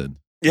and listen.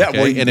 Yeah, Okay?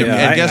 well, and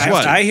guess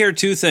what? I hear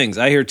two things.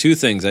 From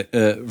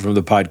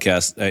the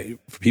podcast.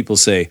 People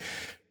say,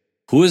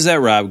 "Who is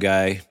that Rob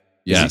guy?"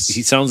 Yes.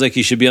 He sounds like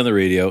he should be on the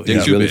radio. They're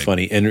He's too really big.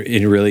 funny, and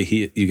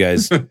really, you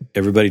guys,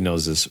 everybody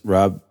knows this.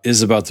 Rob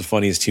is about the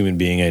funniest human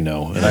being I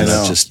know, and I I'm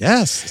know. not just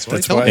Yes, that's what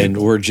That's I tell why- people. and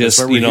we're just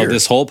That's why we're here.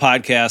 this whole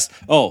podcast.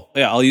 Oh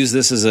yeah, I'll use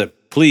this as a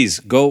please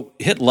go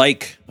hit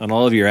like on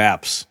all of your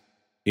apps.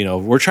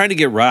 We're trying to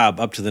get Rob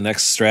up to the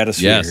next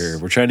stratosphere Yes. here.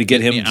 We're trying to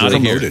get him me out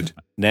of here. Promoted.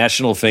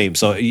 national fame.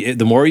 So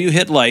the more you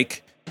hit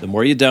like, the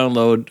more you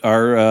download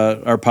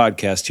our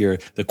podcast here,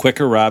 the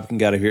quicker Rob can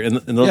get out of here,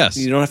 and Yes.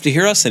 you don't have to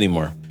hear us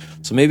anymore.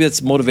 So maybe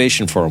it's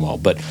motivation for them all.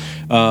 But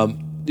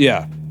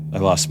yeah, I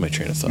lost my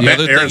train of thought. The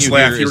other thing Aaron's you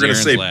laugh. hear You were is going to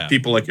Aaron's say laugh.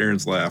 people like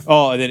Aaron's laugh.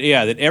 Oh, and then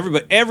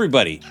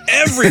everybody.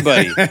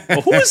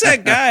 Well, who is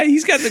that guy?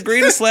 He's got the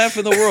greatest laugh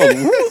in the world.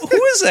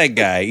 Who is that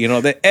guy?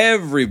 That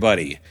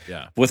everybody.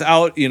 Yeah.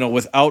 Without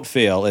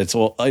fail, it's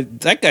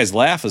that guy's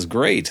laugh is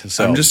great.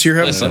 So I'm just here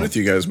having Listen. fun with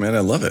you guys, man. I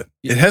love it.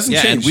 It hasn't Yeah,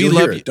 and changed. we You'll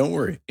love hear you. it. Don't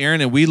worry.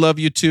 Aaron, and we love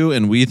you too,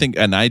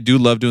 and I do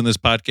love doing this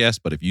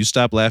podcast, but if you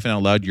stop laughing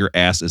out loud, your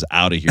ass is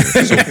out of here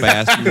so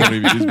fast,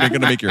 it's going to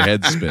make your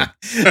head spin.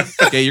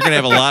 Okay, you're going to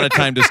have a lot of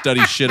time to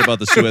study shit about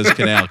the Suez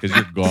Canal because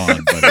you're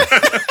gone, buddy.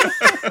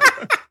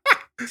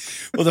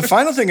 Well, the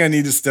final thing I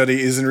need to study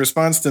is in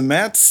response to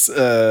Matt's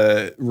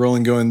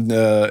rolling going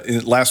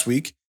last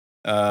week,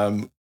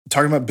 talking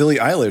about Billie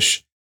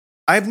Eilish.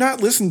 I have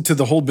not listened to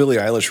the whole Billie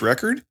Eilish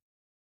record.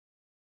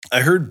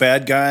 I heard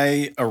Bad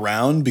Guy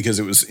around because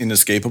it was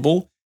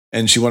inescapable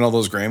and she won all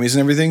those Grammys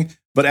and everything.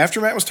 But after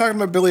Matt was talking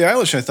about Billie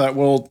Eilish, I thought,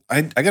 well,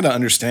 I got to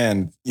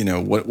understand,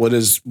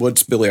 what's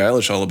Billie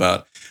Eilish all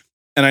about?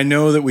 And I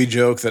know that we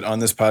joke that on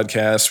this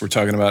podcast, we're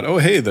talking about, oh,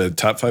 hey, the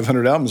top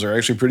 500 albums are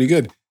actually pretty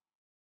good.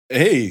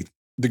 Hey,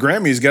 the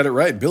Grammys got it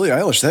right. Billie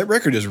Eilish, that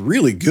record is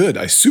really good.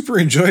 I super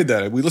enjoyed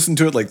that. We listened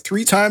to it like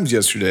 3 times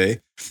yesterday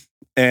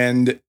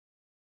and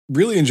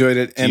really enjoyed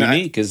it. it's And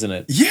unique, isn't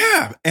it?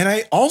 yeah. And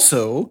I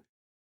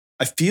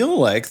feel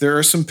like there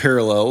are some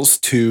parallels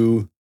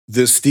to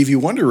this Stevie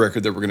Wonder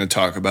record that we're going to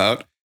talk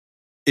about,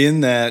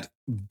 in that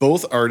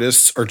both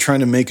artists are trying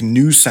to make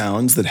new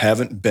sounds that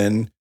haven't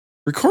been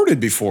recorded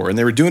before, and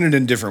they were doing it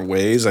in different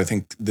ways. I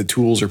think the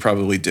tools are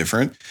probably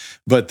different,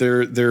 but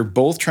they're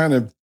both trying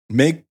to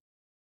make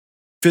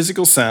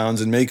physical sounds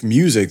and make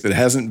music that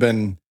hasn't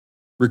been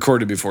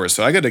recorded before.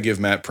 So I got to give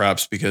Matt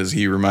props because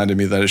he reminded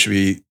me that I should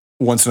be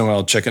once in a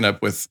while checking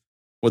up with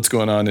what's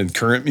going on in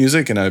current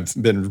music, and I've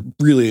been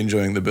really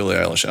enjoying the Billie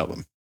Eilish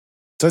album.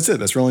 So that's it.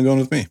 That's Rolling Going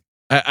with me.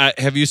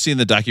 Have you seen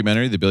the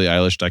documentary, the Billie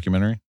Eilish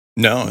documentary?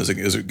 No, is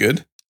it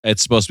good?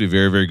 It's supposed to be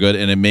very, very good,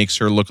 and it makes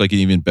her look like an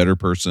even better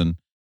person,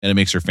 and it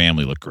makes her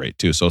family look great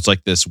too. So it's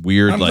like this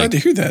weird, I'm glad to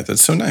hear that.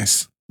 That's so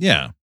nice.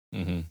 yeah.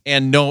 Mm-hmm.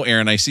 And no,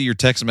 Aaron, I see your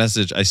text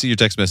message.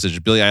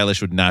 Billie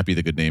Eilish would not be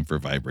the good name for a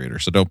vibrator.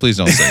 So please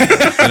don't say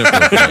that.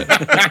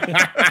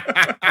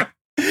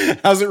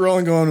 How's it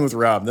rolling going with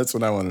Rob? That's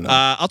what I want to know.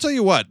 I'll tell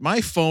you what, my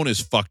phone is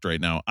fucked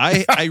right now.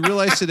 I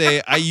realized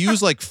today I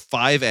use like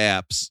 5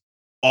 apps.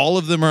 All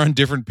of them are on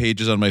different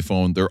pages on my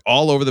phone. They're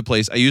all over the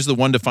place. I use the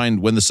one to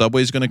find when the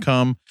subway is going to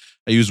come.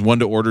 I use one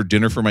to order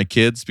dinner for my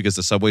kids because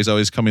the subway's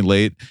always coming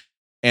late.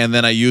 And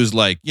then I use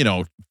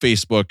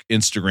Facebook,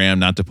 Instagram,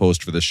 not to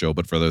post for this show,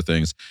 but for other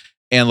things.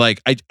 And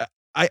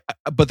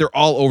but they're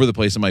all over the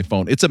place on my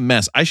phone. It's a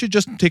mess. I should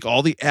just take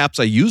all the apps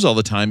I use all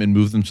the time and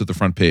move them to the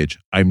front page.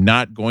 I'm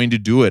not going to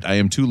do it. I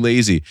am too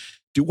lazy.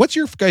 what's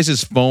your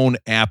guys' phone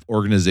app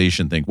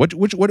organization thing? What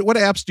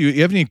apps do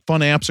you have any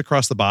fun apps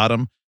across the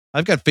bottom?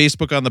 I've got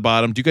Facebook on the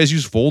bottom. Do you guys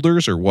use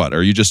folders or what? Or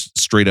are you just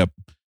straight up,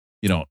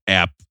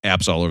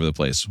 apps all over the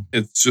place?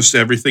 It's just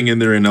everything in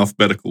there in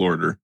alphabetical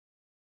order.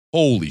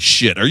 Holy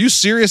shit. Are you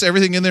serious?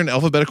 Everything in there in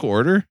alphabetical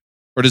order?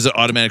 Or does it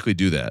automatically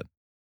do that?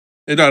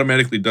 It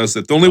automatically does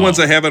that. The only ones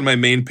I have on my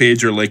main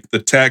page are like the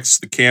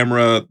text, the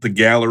camera, the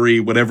gallery,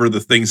 whatever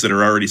the things that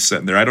are already set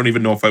in there. I don't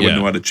even know if I would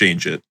know how to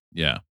change it.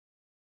 Yeah.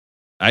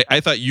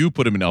 I thought you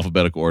put them in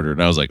alphabetical order,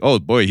 and I was like, oh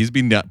boy, he's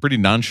being pretty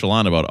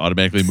nonchalant about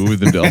automatically moving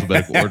them to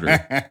alphabetical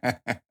order.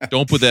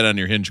 Don't put that on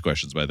your Hinge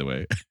questions, by the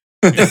way.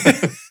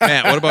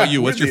 Matt, what about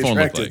you? What's your phone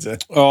look like?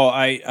 Oh,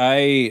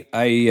 I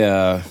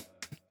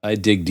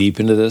dig deep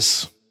into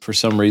this for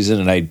some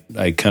reason, and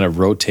I kind of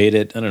rotate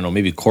it. I don't know,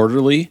 maybe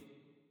quarterly.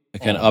 I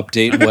kind of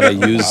update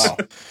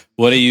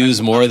what I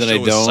use more than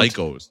I don't.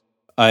 Psychos.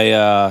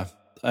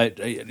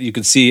 You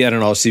can see, I don't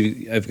know,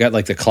 I've got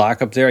like the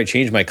clock up there. I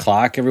change my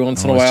clock every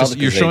once in a while.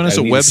 You're showing us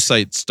a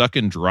website stuck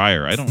in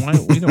dryer. We don't want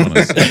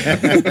to see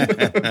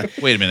that.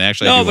 Wait a minute,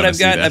 actually, no, but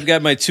I've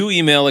got my 2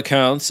 email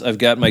accounts. I've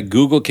got my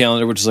Google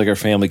Calendar, which is like our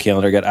family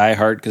calendar. I got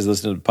iHeart because I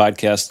listen to the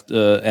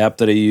podcast app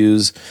that I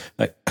use.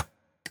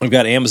 I've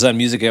got Amazon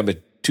Music. I have my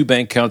 2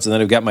 bank accounts, and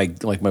then I've got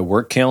my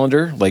work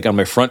calendar, like on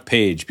my front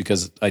page,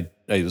 because I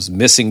was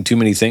missing too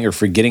many things or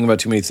forgetting about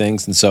too many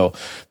things. And so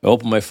I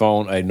open my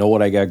phone, I know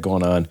what I got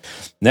going on.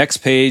 Next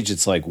page,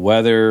 it's like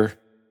weather,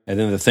 and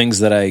then the things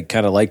that I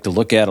kind of like to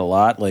look at a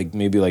lot, like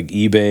maybe like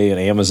eBay and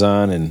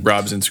Amazon and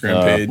Rob's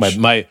Instagram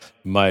page,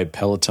 my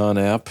Peloton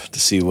app to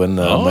see when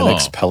my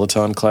next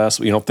Peloton class,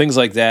 things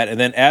like that. And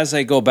then as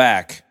I go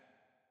back,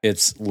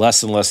 it's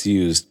less and less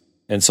used.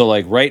 And so,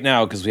 like right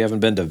now, because we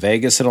haven't been to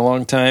Vegas in a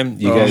long time,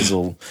 you guys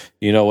will,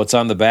 what's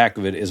on the back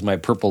of it is my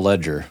Purple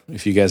Ledger.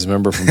 If you guys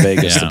remember from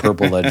Vegas, the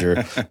Purple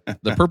Ledger.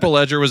 The Purple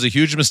Ledger was a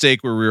huge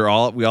mistake where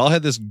we all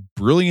had this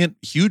brilliant,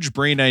 huge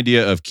brain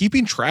idea of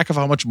keeping track of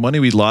how much money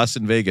we lost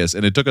in Vegas,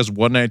 and it took us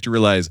one night to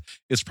realize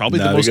it's probably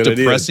the most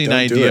depressing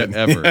idea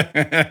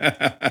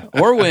ever.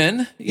 Or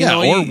win,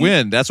 or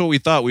win. That's what we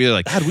thought. We were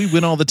like, God, we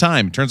win all the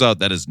time. Turns out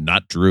that is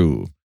not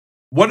true.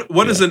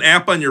 What is an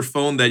app on your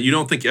phone that you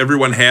don't think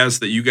everyone has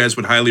that you guys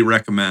would highly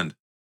recommend?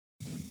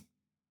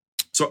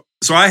 So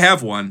I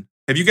have one.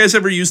 Have you guys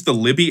ever used the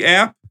Libby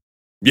app?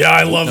 Yeah,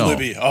 I love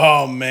Libby.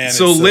 Oh man.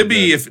 So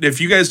Libby,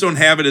 if you guys don't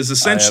have it, is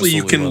essentially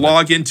you can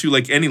log into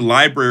like any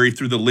library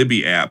through the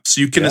Libby app. So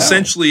you can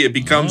essentially, it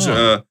becomes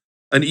an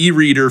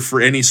e-reader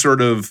for any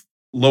sort of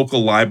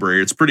local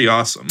library. It's pretty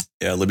awesome.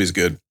 Yeah, Libby's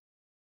good.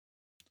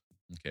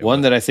 Okay,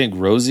 one that I think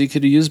Rosie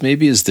could use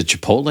maybe is the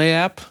Chipotle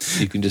app.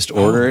 You can just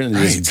order it and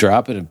just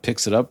drop it and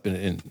picks it up.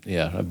 And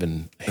I've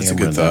been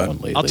hammering that one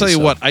lately. I'll tell you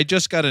what, I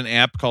just got an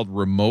app called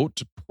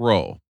Remote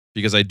Pro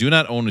because I do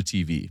not own a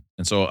TV.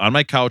 And so on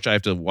my couch, I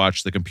have to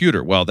watch the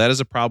computer. Well, that is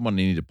a problem when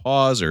I need to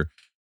pause or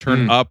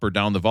turn up or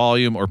down the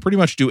volume or pretty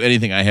much do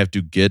anything. I have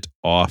to get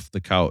off the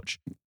couch.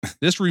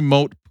 This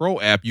Remote Pro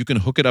app, you can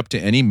hook it up to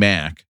any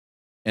Mac,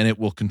 and it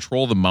will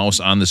control the mouse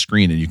on the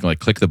screen, and you can like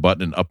click the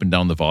button and up and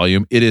down the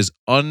volume. It is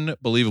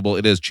unbelievable.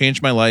 It has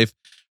changed my life.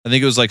 I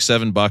think it was like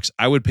 $7.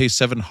 I would pay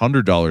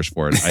 $700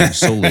 for it. I am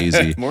so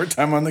lazy. More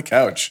time on the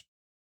couch.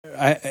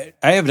 I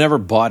have never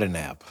bought an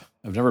app.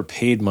 I've never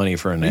paid money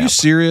for an app. Are you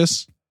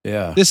serious?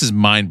 Yeah. This is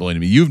mind blowing to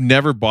me. You've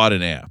never bought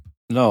an app.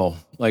 No,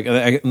 like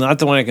not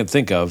the one I can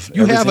think of.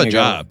 You have a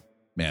job,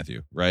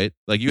 Matthew, right?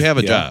 Like you have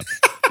a job.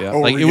 Yeah.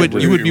 Like you would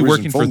be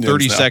working for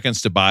 30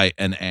 seconds to buy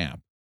an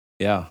app.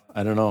 Yeah.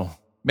 I don't know.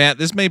 Matt,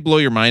 this may blow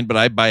your mind, but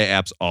I buy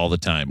apps all the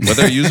time.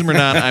 Whether I use them or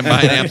not, I'm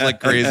buying apps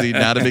like crazy.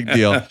 Not a big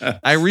deal.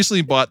 I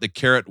recently bought the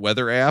Carrot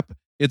Weather app.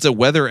 It's a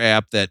weather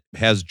app that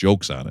has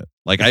jokes on it.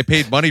 Like I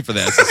paid money for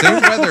that. It's the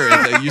same weather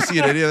that you see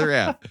in any other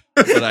app,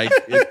 but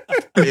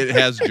it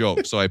has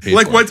jokes, so I paid.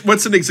 Like for it.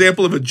 What's an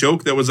example of a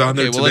joke that was on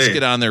there today? Well, let's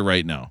get on there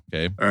right now.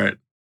 Okay. All right.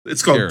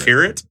 It's called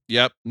Carrot.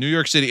 Yep, New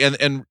York City,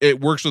 and it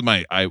works with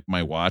my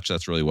watch.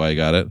 That's really why I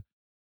got it.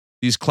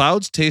 These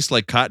clouds taste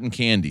like cotton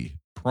candy.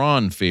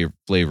 Prawn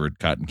flavored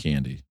cotton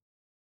candy.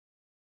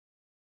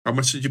 How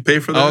much did you pay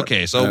for that?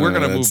 Okay, so we're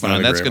going to move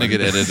on. That's going to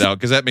get edited out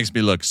because that makes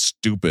me look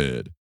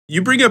stupid.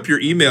 You bring up your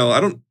email. I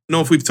don't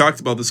know if we've talked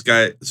about this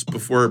guy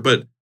before,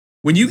 but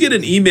when you get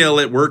an email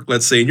at work,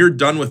 let's say, and you're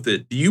done with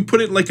it, do you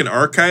put it in like an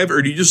archive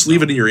or do you just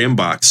leave it in your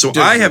inbox? So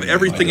I have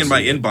everything in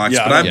my inbox,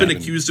 but I've been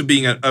accused of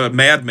being a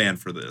madman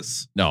for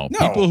this. No.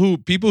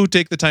 People who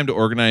take the time to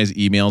organize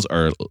emails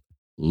are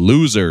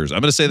losers. I'm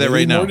going to say that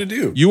right now.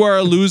 You are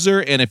a loser,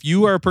 and if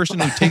you are a person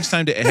who takes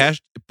time to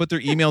put their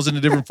emails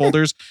into different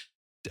folders,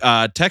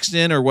 text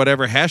in or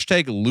whatever,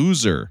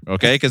 #loser,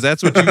 okay? Because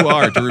that's what you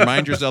are, to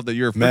remind yourself that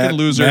you're a freaking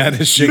loser.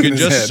 Matt is you can his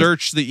just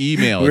head. It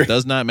email. It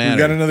does not matter. We've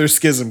got another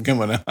schism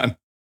coming on.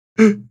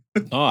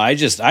 No, I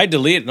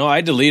delete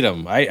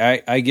them.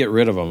 I get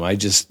rid of them.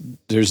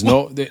 There's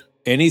no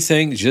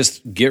anything,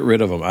 just get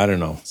rid of them. I don't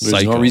know.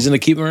 There's no reason to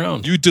keep them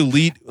around. You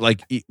delete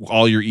like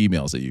all your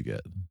emails that you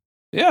get.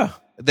 Yeah.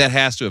 that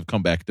has to have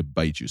come back to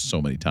bite you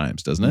so many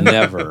times, doesn't it?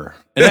 Never.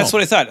 And that's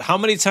what I thought. How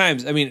many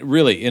times? I mean,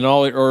 really, in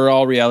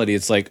all reality,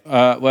 it's like,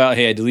 well,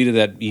 hey, I deleted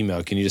that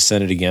email. Can you just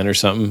send it again or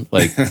something?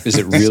 Like, is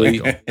it really?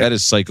 That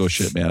is psycho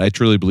shit, man. I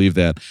truly believe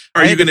that.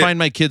 I had to find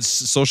my kids'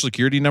 social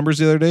security numbers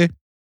the other day.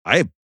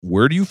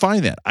 Where do you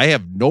find that? I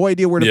have no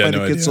idea where to find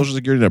a kid's social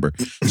security number.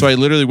 So I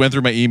literally went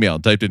through my email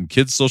and typed in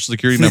kids' social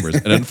security numbers.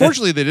 And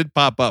unfortunately, they did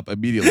pop up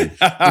immediately,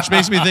 which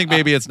makes me think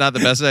maybe it's not the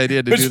best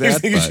idea to do that. I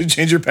think you should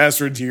change your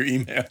password to your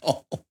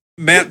email.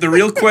 Matt, the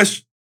real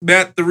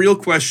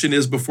question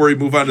is, before we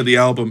move on to the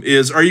album,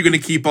 are you going to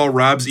keep all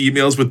Rob's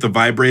emails with the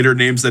vibrator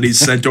names that he's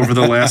sent over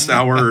the last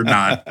hour or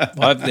not?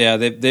 Well, yeah,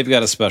 they've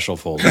got a special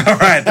folder. All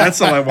right,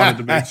 that's all I wanted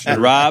to make sure.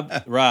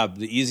 Rob,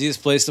 the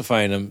easiest place to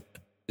find them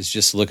is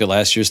just look at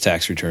last year's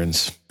tax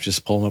returns.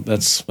 Just pull them up.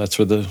 That's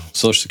where the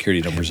social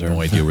security numbers are.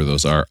 No idea where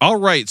those are. All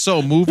right,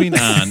 so moving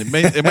on.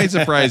 It might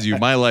surprise you.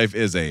 My life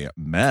is a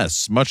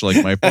mess, much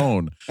like my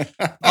phone.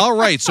 All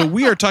right, so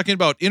we are talking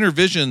about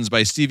Intervisions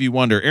by Stevie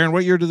Wonder. Aaron,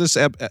 what year did this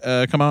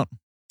come out?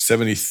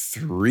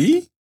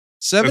 73?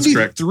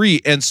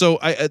 73. And so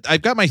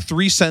I've got my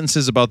 3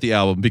 sentences about the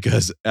album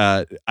because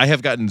I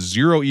have gotten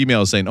 0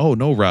 emails saying, oh,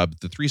 no, Rob,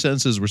 the 3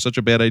 sentences were such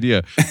a bad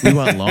idea. We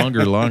want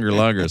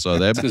longer. So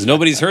that's because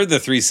nobody's heard the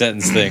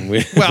 3-sentence thing. We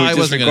I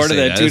just recorded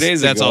that 2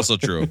 days ago. That's also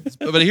true.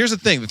 But here's the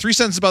thing. The 3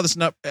 sentences about this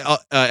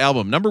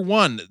album. Number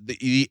 1,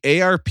 the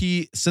ARP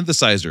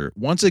synthesizer.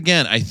 Once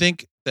again, I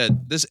think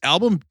that this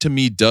album to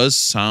me does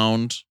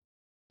sound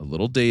a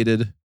little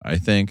dated, I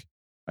think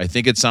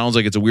it sounds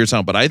like it's a weird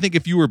sound, but I think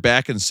if you were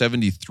back in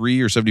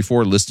 73 or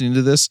 74 listening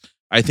to this,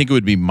 I think it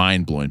would be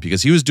mind-blowing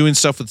because he was doing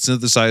stuff with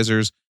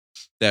synthesizers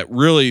that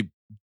really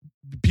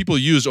people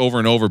used over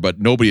and over, but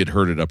nobody had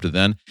heard it up to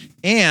then.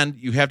 And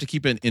you have to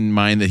keep it in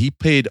mind that he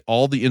played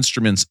all the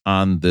instruments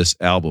on this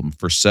album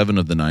for 7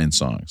 of the 9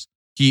 songs.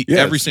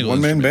 Every single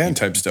one-man band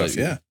type stuff,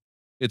 yeah.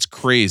 It's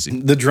crazy.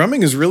 The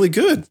drumming is really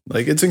good.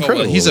 Like, it's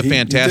incredible. He's a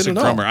fantastic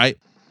drummer.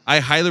 I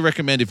highly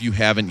recommend, if you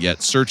haven't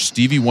yet, search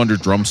Stevie Wonder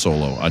drum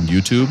solo on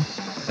YouTube.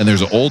 And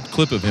there's an old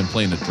clip of him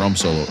playing a drum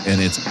solo,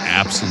 and it's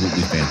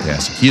absolutely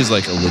fantastic. He is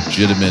like a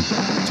legitimate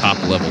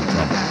top-level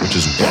drummer, which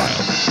is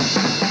wild.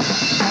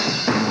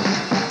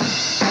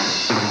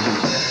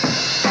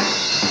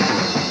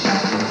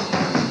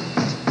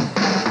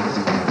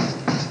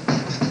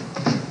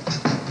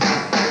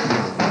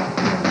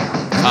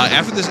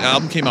 After this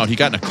album came out, he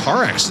got in a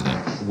car accident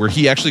where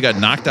he actually got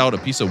knocked out. A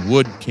piece of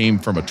wood came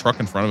from a truck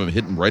in front of him,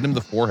 hit him right in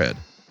the forehead,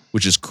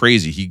 which is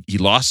crazy. He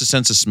lost his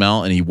sense of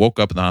smell, and he woke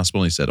up in the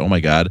hospital and he said, oh my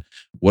God,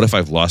 what if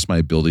I've lost my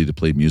ability to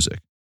play music?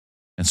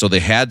 And so they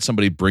had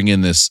somebody bring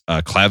in this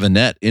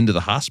clavinet into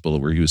the hospital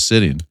where he was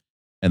sitting.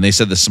 And they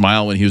said the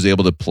smile when he was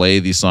able to play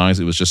these songs,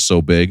 it was just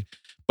so big.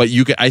 But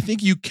I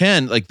think you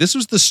can, like, this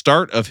was the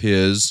start of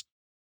his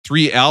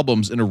 3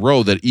 albums in a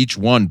row that each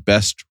won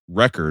Best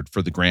Record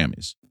for the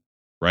Grammys.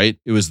 Right?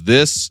 It was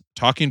this,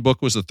 Talking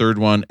Book was the 3rd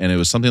one, and it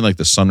was something like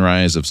The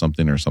Sunrise of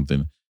something or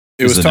something.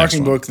 It was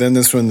Talking Book, then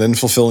this one, then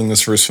Fulfilling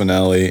This First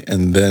Finale,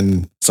 and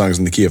then Songs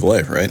in the Key of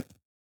Life, right?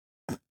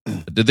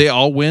 Did they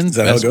all win? Is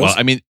that how it goes? Well,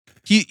 I mean,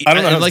 I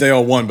don't know if they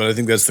all won, but I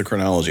think that's the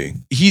chronology.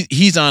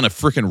 He's on a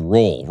freaking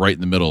roll right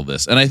in the middle of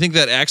this. And I think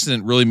that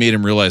accident really made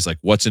him realize like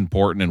what's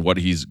important and what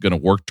he's going to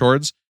work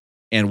towards.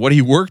 And what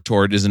he worked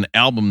toward is an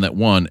album that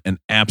won an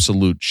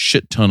absolute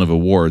shit ton of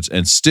awards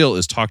and still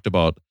is talked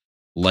about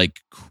like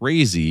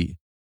crazy.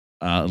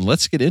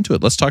 Let's get into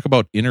it. Let's talk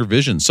about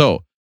Intervision.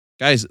 So,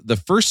 guys, the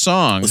first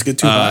song. Let's get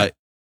too high.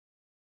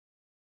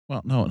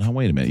 Well, no,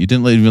 wait a minute. You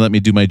didn't even let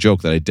me do my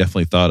joke that I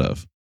definitely thought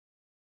of.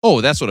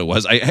 Oh, that's what it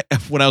was.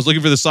 When I was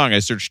looking for the song, I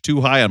searched Too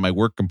High on my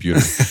work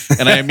computer,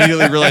 and I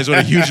immediately realized what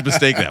a huge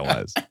mistake that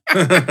was.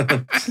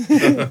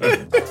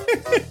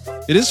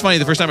 It is funny.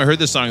 The first time I heard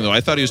this song, though, I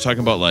thought he was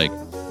talking about like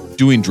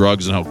doing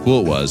drugs and how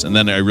cool it was, and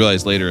then I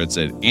realized later it's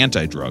an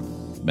anti-drug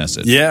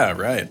message. Yeah,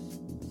 right.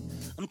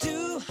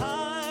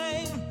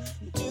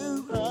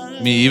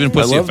 I mean, he even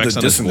puts the effects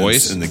on his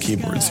voice in the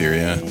keyboards here.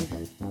 Yeah,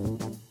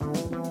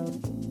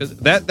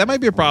 that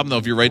might be a problem though.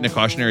 If you're writing a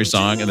cautionary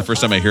song, and the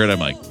first time I hear it, I'm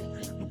like,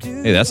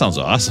 "Hey, that sounds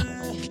awesome."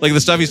 Like the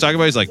stuff he's talking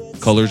about, he's like,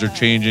 "Colors are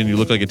changing. You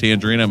look like a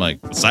tangerine." I'm like,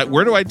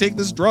 "Where do I take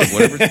this drug?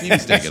 Whatever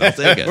Steve's taking, I'll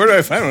take it." Where do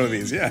I find one of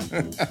these? Yeah.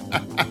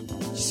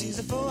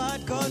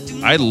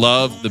 I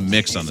love the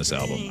mix on this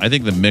album. I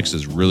think the mix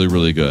is really,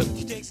 really good.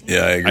 Yeah,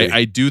 I agree.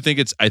 I do think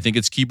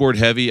it's keyboard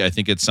heavy. I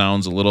think it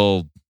sounds a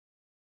little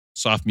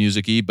soft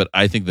music-y, but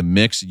I think the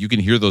mix, you can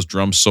hear those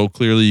drums so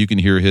clearly. You can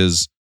hear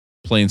his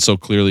playing so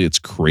clearly. It's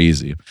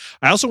crazy.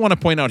 I also want to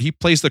point out he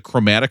plays the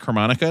chromatic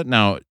harmonica.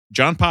 Now,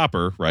 John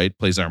Popper, right,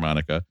 plays the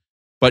harmonica,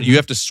 but you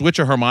have to switch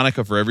a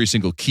harmonica for every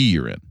single key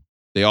you're in.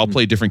 They all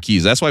play different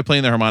keys. That's why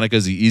playing the harmonica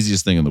is the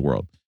easiest thing in the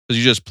world. Because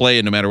you just play,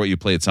 and no matter what you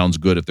play, it sounds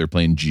good if they're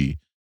playing G.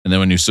 And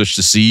then when you switch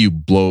to C, you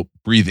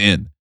breathe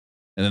in.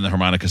 And then the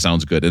harmonica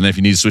sounds good. And then if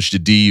you need to switch to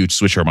D, you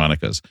switch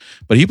harmonicas.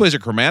 But he plays a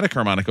chromatic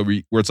harmonica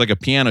where it's like a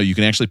piano. You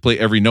can actually play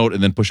every note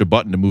and then push a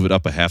button to move it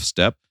up a half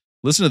step.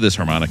 Listen to this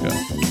harmonica.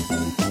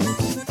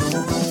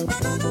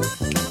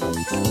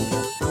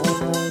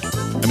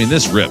 I mean,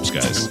 this rips,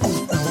 guys.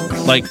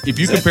 Like, if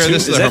you compare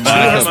this to the That's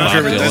harmonica of my Bob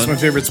favorite. That's my Dylan,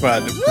 favorite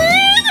spot.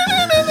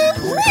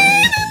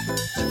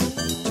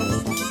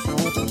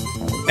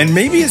 And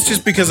maybe it's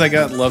just because I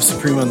got Love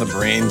Supreme on the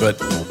brain,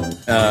 but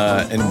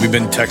and we've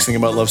been texting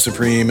about Love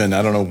Supreme, and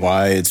I don't know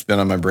why it's been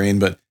on my brain,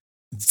 but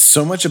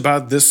so much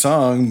about this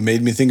song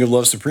made me think of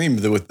Love Supreme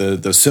with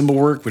the cymbal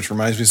work, which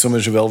reminds me so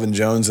much of Elvin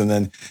Jones. And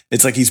then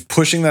it's like he's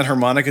pushing that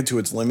harmonica to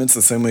its limits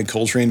the same way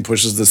Coltrane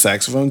pushes the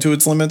saxophone to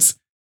its limits.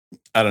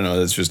 I don't know.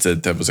 That's just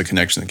that was a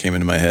connection that came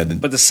into my head.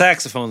 But the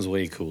saxophone's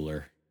way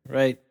cooler,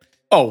 right?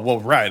 Oh, well,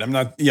 right. I'm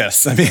not.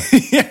 Yes. I mean,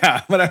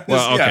 yeah. But I was,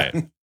 well, okay.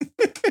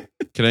 Yeah.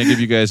 Can I give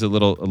you guys a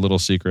little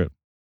secret?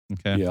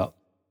 Okay. Yeah.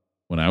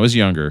 When I was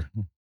younger,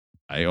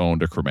 I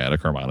owned a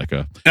chromatic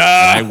harmonica. And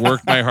I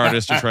worked my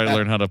hardest to try to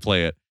learn how to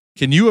play it.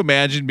 Can you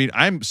imagine me?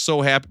 I'm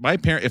so happy.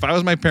 If I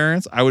was my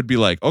parents, I would be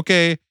like,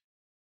 okay,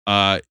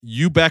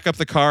 you back up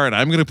the car and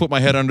I'm going to put my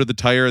head under the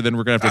tire. And then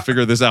we're going to have to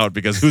figure this out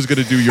because who's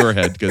going to do your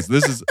head? Because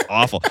this is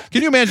awful.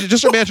 Can you imagine?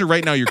 Just imagine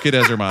right now your kid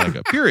has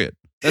harmonica, period.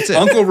 That's it.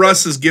 Uncle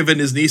Russ has given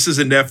his nieces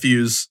and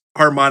nephews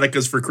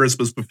harmonicas for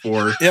Christmas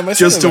before, Yeah, my son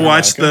just has to a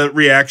watch harmonica. the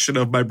reaction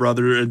of my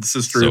brother and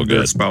sister So and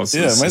their good. spouses.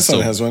 Yeah, my son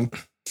So- has one.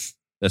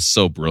 That's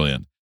so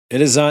brilliant. That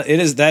is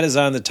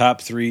on the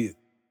top 3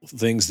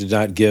 things to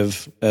not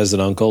give as an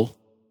uncle.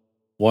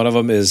 One of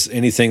them is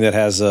anything that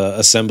has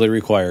assembly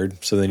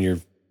required. So then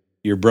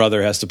your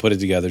brother has to put it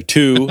together.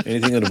 2,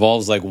 anything that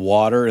involves like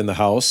water in the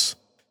house.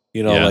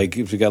 You know, Yeah. like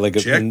if you got like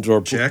an Check,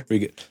 indoor check. pool.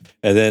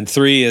 And then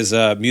 3 is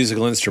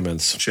musical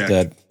instruments.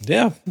 Check.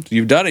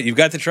 You've done it. You've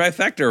got the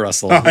trifecta,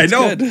 Russell. I That's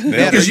know, good.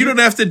 because you don't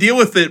have to deal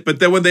with it, but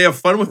then when they have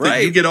fun with it, you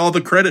Right. get all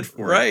the credit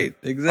for it. Right,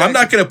 exactly. I'm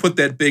not going to put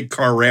that big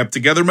car ramp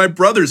together. My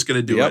brother's going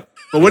to do Yep. it.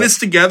 But when it's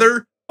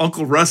together,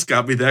 Uncle Russ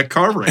got me that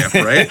car ramp,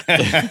 right?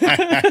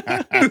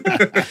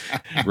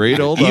 Great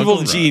old Evil Uncle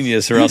Russ.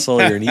 genius,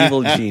 Russell. You're an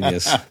evil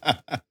genius.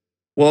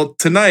 Well,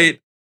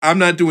 tonight I'm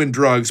not doing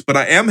drugs, but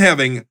I am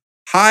having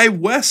High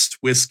West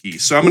whiskey.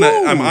 So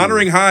I'm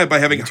honoring High by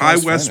having High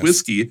Utah's West finest.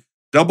 whiskey,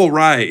 double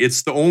rye.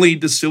 It's the only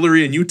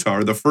distillery in Utah,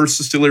 or the first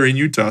distillery in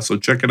Utah. So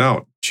check it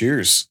out.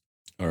 Cheers.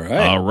 All right.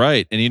 All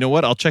right. And you know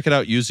what? I'll check it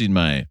out using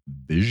my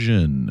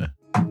vision.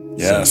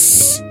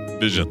 Yes.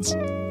 Visions.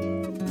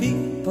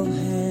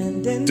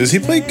 Does he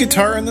play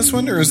guitar in this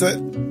one, or is that?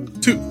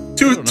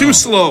 Too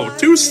slow.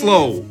 Too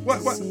slow. What?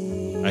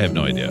 I have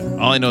no idea.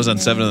 All I know is on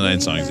 7 of the 9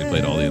 songs he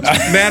played all the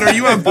instruments. Matt, are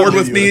you on board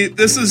with me?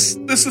 This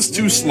is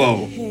too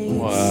slow.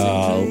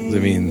 Well, I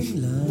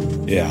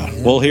mean, yeah,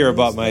 we'll hear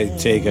about my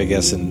take, I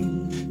guess,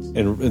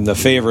 in the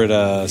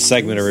favorite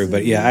segment of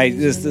everybody. Yeah,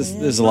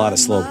 there's a lot of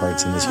slow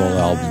parts in this whole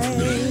album for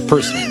me,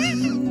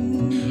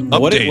 personally.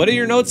 What do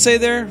your notes say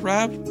there,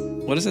 Rob?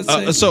 What does it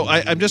say? So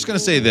I'm just going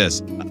to say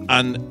this.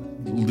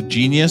 On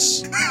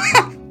Genius,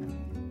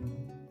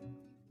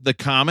 the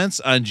comments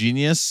on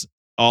Genius,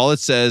 all it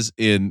says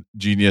in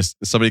Genius,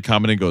 somebody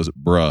commenting goes,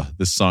 bruh,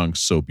 this song's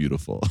so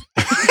beautiful.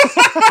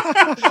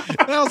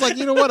 And I was like,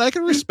 you know what? I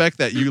can respect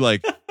that.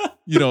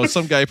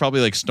 Some guy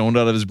probably like stoned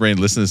out of his brain,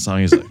 listen to this song.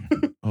 He's like,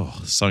 oh,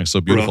 this song is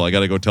so beautiful. Bruh. I got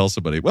to go tell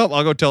somebody. Well,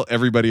 I'll go tell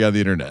everybody on the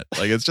internet.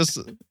 Like, it's just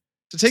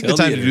to take Tell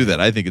the time the to do that.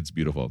 I think it's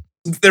beautiful.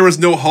 There was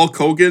no Hulk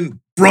Hogan.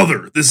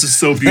 Brother, this is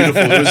so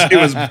beautiful.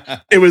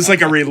 It was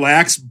like a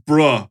relaxed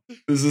bruh.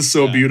 This is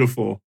so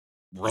beautiful.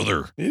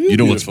 Brother, It is you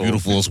know what's beautiful.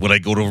 beautiful is when I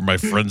go over my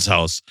friend's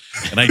house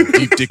and I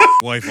deep dick my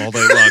wife all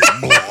day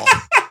long.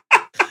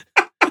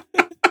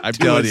 I'm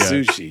telling you,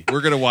 sushi.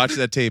 we're gonna watch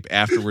that tape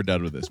after we're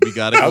done with this. We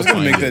got to. I was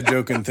going to make that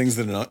joke in things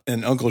that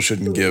an uncle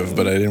shouldn't give,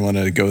 but I didn't want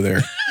to go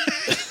there.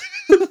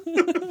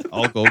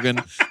 Hulk Hogan,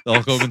 the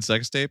Hulk Hogan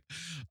sex tape.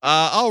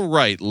 All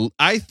right,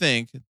 I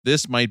think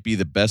this might be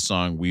the best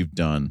song we've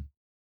done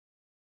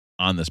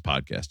on this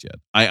podcast yet.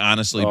 I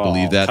honestly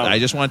believe that. come I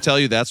just want to tell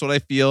you that's what I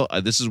feel.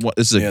 This is a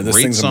This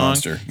great thing's song. a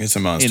monster. It's a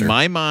monster. In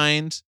my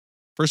mind,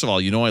 first of all,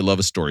 I love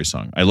a story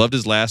song. I loved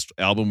his last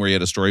album where he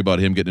had a story about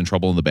him getting in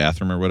trouble in the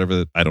bathroom or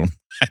whatever.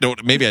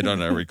 Maybe I don't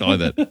recall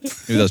that. Maybe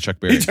that was Chuck Are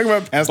Berry. you talking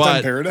about Pastime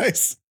But-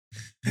 Paradise?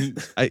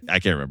 I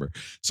can't remember.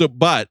 So,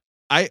 but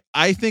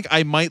I think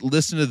I might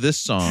listen to this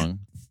song.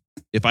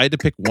 If I had to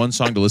pick one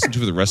song to listen to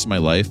for the rest of my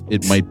life,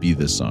 it might be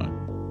this song.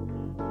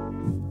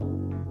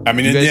 I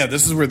mean, You guys-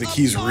 this is where the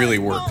keys really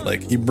work.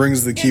 Like, he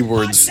brings the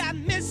keyboards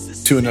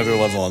to another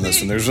level on this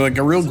one. There's like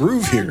a real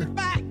groove here.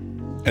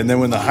 And then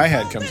when the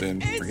hi-hat comes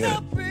in,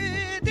 forget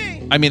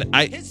it. I mean,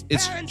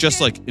 it's just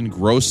like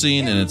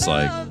engrossing, and it's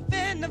like,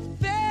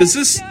 Does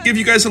this give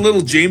you guys a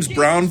little James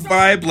Brown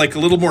vibe, like a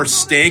little more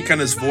stank on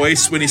his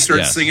voice when he starts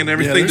Yes. singing and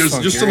everything? Yeah, there's there's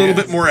funk just here, a little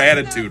yeah. bit more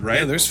attitude, right?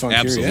 Yeah, there's funk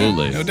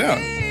Absolutely. here. Yeah, no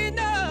doubt.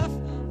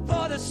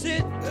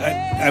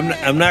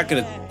 I'm not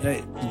going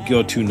to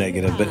go too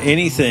negative, but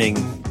anything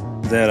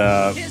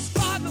that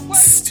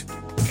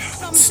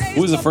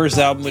who was the first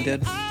album we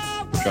did?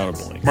 Drawing a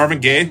blank. Marvin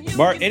Gaye.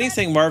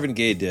 Anything Marvin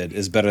Gaye did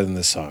is better than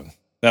this song.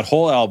 That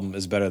whole album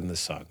is better than this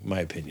song, in my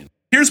opinion.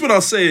 Here's what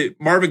I'll say.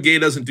 Marvin Gaye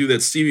doesn't do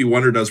that Stevie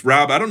Wonder does.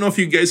 Rob, I don't know if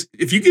you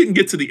can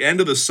get to the end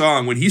of the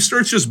song when he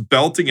starts just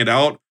belting it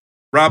out.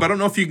 Rob, I don't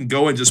know if you can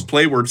go and just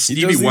play where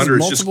Stevie Wonder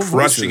is just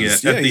crushing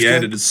it at the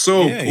end. It is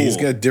so cool. He's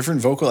got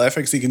different vocal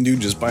effects he can do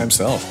just by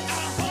himself.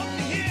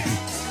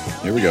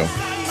 Here we go.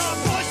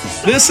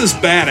 This is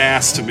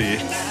badass to me.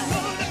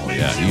 Oh,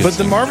 yeah. But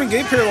the Marvin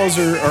Gaye parallels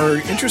are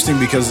interesting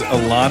because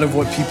a lot of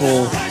what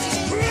people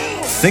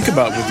think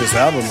about with this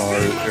album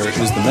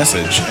is the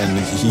message. And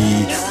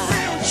he,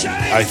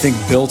 I think,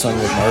 built on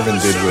what Marvin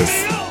did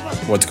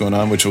with What's Going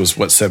On, which was,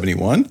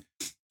 71?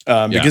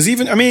 Because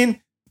even, I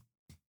mean,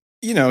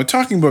 you know,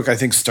 Talking Book, I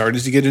think,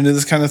 started to get into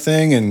this kind of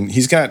thing. And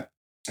he's got,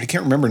 I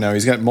can't remember now,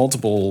 he's got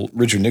multiple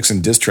Richard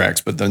Nixon diss tracks,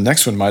 but the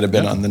next one might have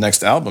been on the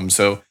next album.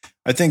 So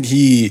I think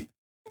he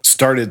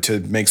started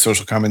to make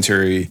social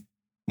commentary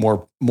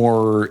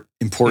more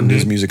important in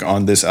his music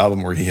on this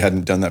album where he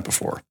hadn't done that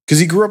before. Because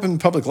he grew up in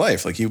public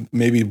life. Like, he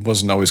maybe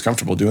wasn't always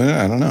comfortable doing it.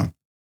 I don't know.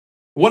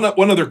 One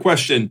other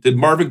question. Did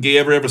Marvin Gaye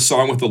ever have a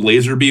song with a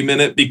laser beam in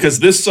it?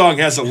 Because this song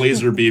has a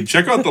laser beam.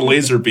 Check out the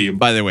laser beam.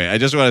 By the way, I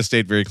just want to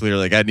state very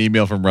clearly, I got an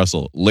email from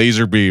Russell.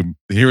 Laser beam.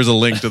 Here's a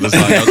link to the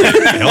song. I was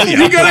like, hell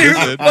yeah. You gotta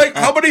hear, like,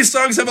 how many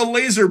songs have a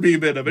laser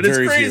beam in them? And it's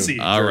crazy.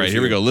 All right,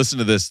 here we go. Listen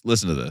to this.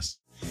 Listen to this.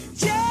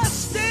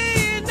 Just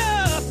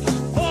enough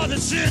for the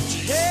city.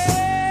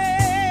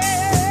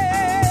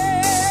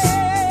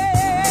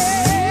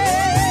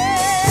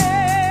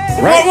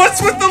 Right. Well,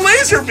 what's with the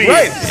laser beam?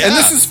 Right. Yeah. And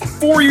this is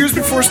 4 years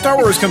before Star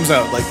Wars comes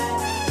out. Like,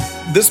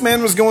 this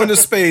man was going to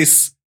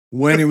space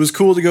when it was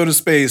cool to go to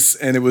space,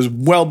 and it was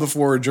well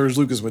before George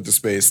Lucas went to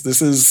space.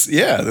 This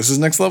is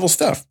next level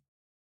stuff.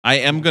 I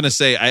am going to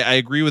say, I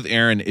agree with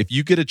Aaron. If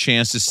you get a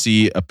chance to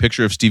see a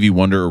picture of Stevie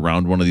Wonder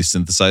around one of these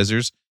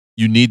synthesizers,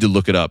 you need to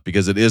look it up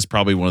because it is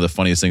probably one of the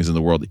funniest things in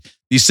the world.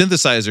 These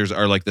synthesizers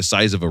are like the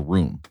size of a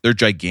room. They're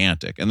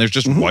gigantic, and there's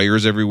just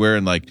wires everywhere.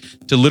 And like,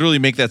 to literally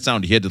make that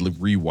sound, he had to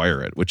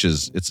rewire it, which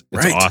is it's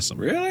awesome.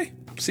 Really?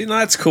 See, no,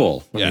 that's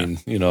cool. I mean,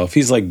 you know, if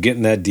he's like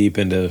getting that deep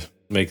into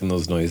making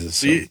those noises.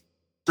 See,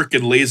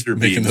 freaking laser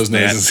beams, making those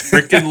noises.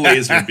 Freaking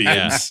laser beams.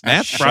 Yeah.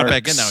 Matt's brought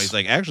back in now. He's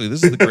like, actually,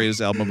 this is the greatest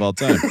album of all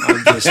time.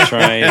 I'm just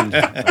trying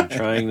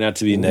not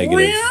to be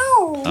negative.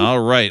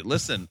 All right,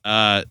 listen.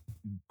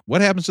 What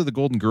happens to the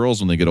Golden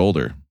Girls when they get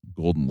older?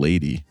 Golden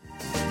Lady.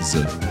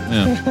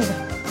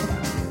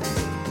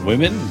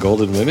 Women?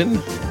 Golden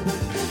women?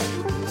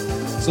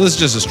 So this is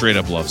just a straight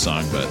up love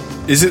song, but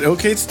is it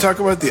okay to talk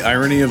about the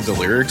irony of the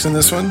lyrics in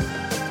this one?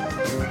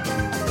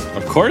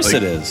 Of course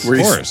it is. Of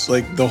course.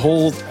 Like the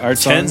whole our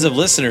song, tens of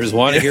listeners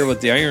want to hear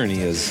what the irony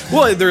is.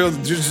 Well, there's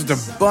just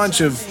a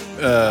bunch of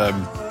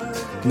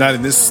not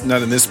in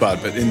this spot,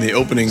 but in the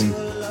opening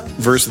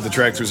verse of the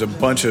track, there's a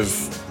bunch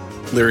of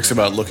lyrics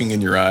about looking in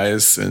your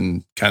eyes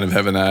and kind of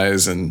heaven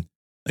eyes, and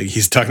like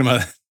he's talking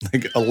about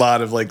like a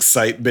lot of like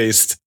sight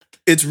based.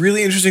 It's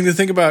really interesting to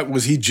think about.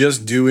 Was he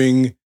just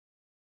doing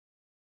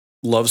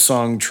love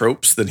song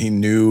tropes that he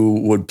knew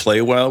would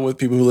play well with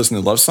people who listen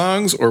to love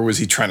songs, or was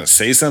he trying to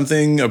say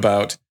something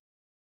about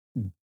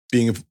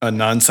being a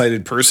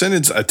non-sighted person?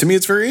 It's to me,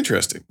 it's very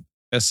interesting.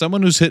 As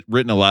someone who's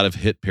written a lot of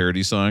hit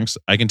parody songs,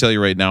 I can tell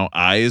you right now,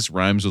 eyes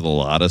rhymes with a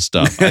lot of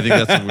stuff. I think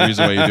that's the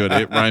reason why you do it.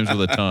 It rhymes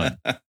with a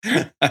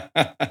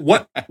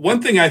ton.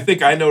 One thing I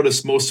think I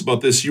noticed most about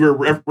this, you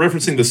were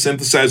referencing the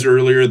synthesizer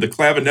earlier, the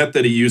clavinet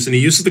that he used, and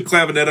he uses the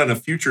clavinet on a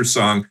Future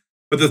song.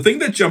 But the thing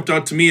that jumped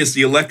out to me is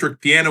the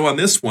electric piano on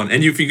this one.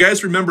 And if you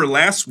guys remember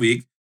last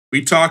week,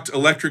 we talked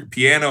electric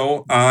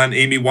piano on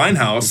Amy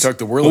Winehouse. We talked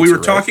the Wurlitzer. We were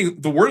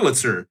talking the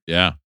Wurlitzer.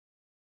 Yeah.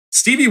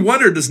 Stevie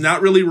Wonder does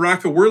not really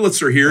rock a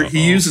Wurlitzer here.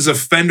 He uses a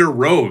Fender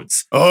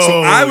Rhodes. Oh,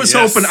 so I was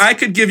hoping I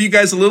could give you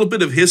guys a little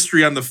bit of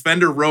history on the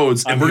Fender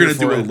Rhodes, and we're going to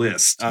do a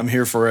list. I'm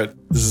here for it.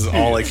 This is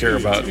all I care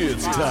about.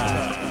 It's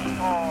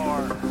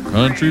time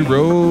Country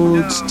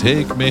roads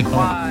take me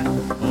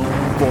home.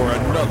 for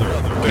another.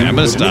 I'm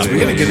going to stop. We're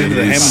going to get into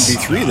the Hammond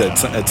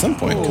B3 at some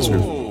point.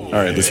 All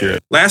right, let's hear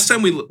it. Last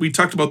time we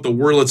talked about the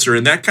Wurlitzer,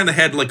 and that kind of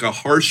had like a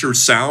harsher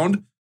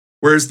sound.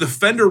 Whereas the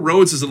Fender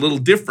Rhodes is a little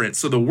different.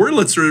 So the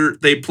Wurlitzer,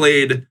 they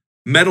played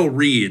metal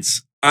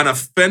reeds. On a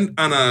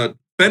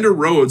Fender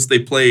Rhodes, they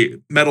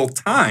play metal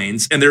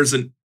tines, and there's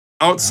an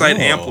outside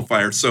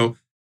amplifier. So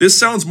this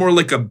sounds more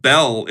like a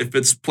bell if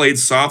it's played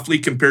softly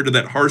compared to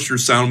that harsher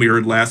sound we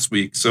heard last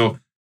week. So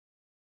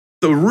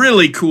the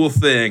really cool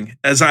thing,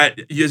 as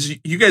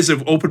you guys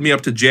have opened me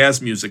up to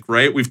jazz music,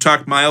 right? We've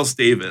talked Miles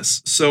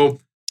Davis. So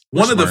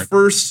one of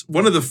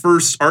the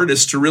first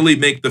artists to really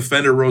make the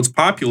Fender Rhodes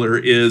popular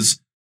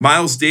is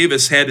Miles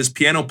Davis had his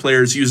piano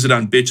players use it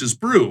on Bitches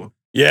Brew.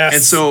 Yes.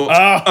 And so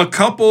a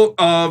couple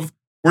of,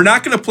 we're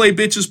not going to play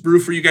Bitches Brew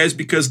for you guys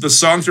because the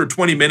songs are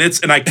 20 minutes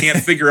and I can't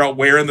figure out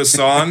where in the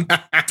song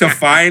to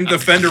find the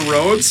Fender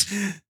Rhodes.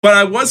 But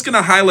I was going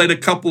to highlight a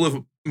couple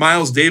of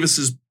Miles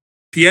Davis's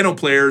piano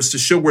players to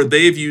show where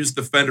they've used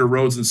the Fender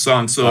Rhodes in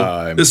songs.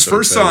 So this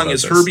first song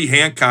is Herbie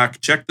Hancock.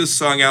 Check this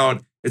song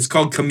out. It's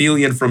called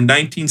Chameleon from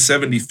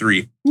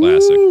 1973.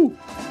 Classic. Woo!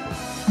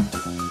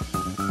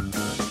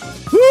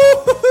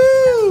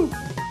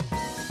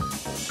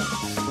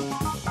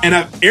 And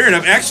Aaron,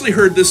 I've actually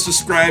heard this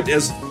described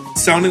as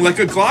sounding like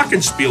a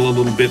glockenspiel a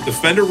little bit. The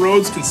Fender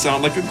Rhodes can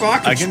sound like a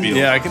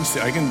glockenspiel. I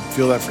can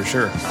feel that for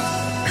sure.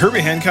 Herbie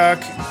Hancock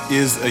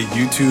is a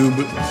YouTube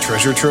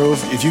treasure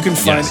trove. If you can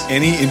find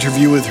any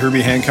interview with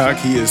Herbie Hancock,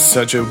 he is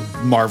such a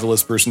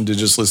marvelous person to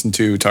just listen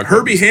to.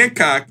 Herbie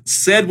Hancock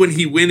said when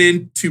he went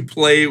in to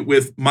play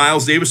with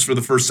Miles Davis for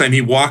the first time,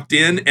 he walked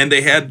in and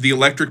they had the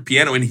electric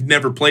piano and he'd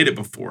never played it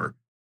before.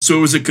 So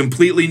it was a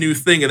completely new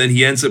thing. And then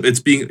it ends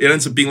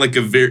up being like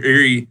a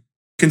very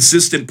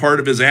consistent part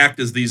of his act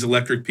is these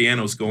electric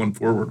pianos going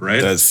forward,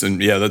 right? That's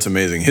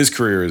amazing. His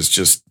career is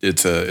just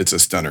it's a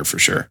stunner for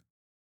sure.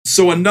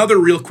 So another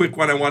real quick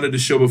one I wanted to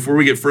show before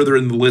we get further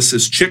in the list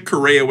is Chick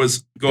Corea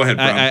was. Go ahead,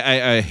 Brown.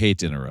 I hate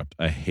to interrupt.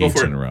 I hate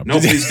to interrupt. No,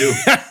 please do.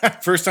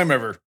 First time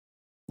ever.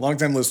 Long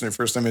time listener,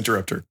 first time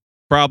interrupter.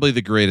 Probably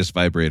the greatest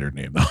vibrator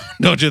name, though.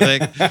 Don't you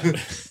think?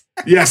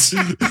 Yes.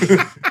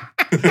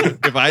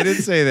 If I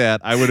didn't say that,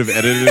 I would have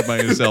edited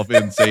myself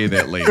in saying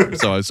that later.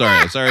 So I'm sorry.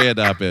 I'm sorry I had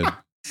to hop in.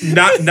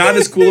 Not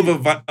as cool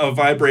of a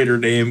vibrator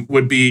name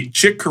would be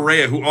Chick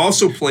Corea, who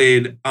also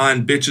played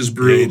on Bitches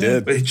Brew. Yeah, he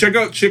did. But check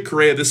out Chick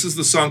Corea. This is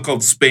the song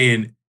called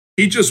Spain.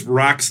 He just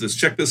rocks this.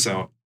 Check this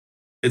out.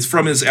 It's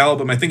from his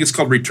album. I think it's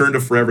called Return to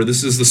Forever.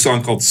 This is the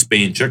song called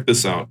Spain. Check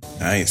this out.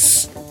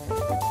 Nice.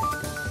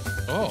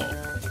 Oh.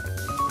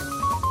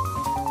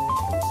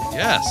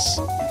 Yes.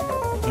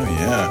 Oh,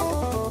 yeah.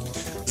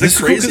 Is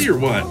that crazy or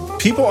what?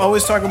 People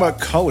always talk about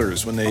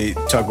colors when they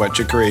talk about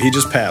Chick Corea. He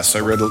just passed. I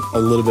read a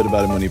little bit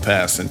about him when he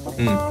passed. And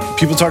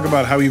people talk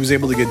about how he was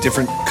able to get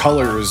different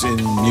colors in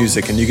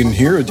music. And you can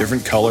hear a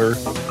different color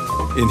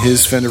in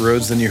his Fender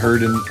Rhodes than you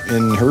heard in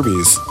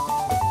Herbie's.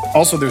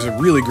 Also, there's a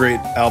really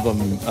great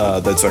album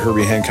that's a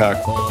Herbie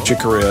Hancock, Chick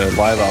Corea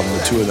live album,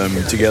 the two of them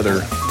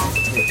together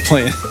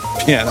playing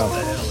piano.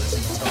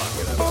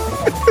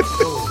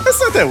 That's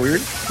not that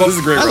weird. This is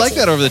a great I Russell. like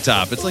that over the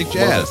top. It's like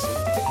jazz.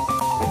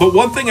 But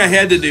one thing I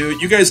had to do,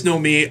 you guys know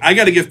me, I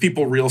got to give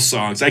people real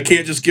songs. I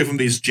can't just give them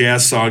these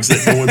jazz songs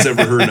that no one's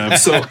ever heard of.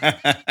 So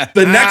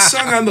the next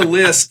song on the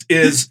list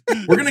is,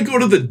 we're going to go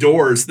to The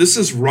Doors. This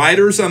is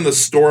Riders on the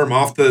Storm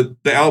off the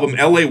album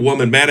LA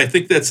Woman. Matt, I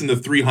think that's in the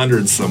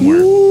 300s somewhere.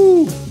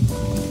 Woo.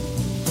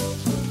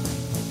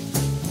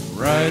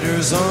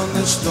 Riders on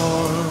the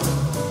Storm.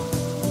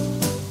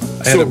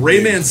 So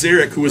Ray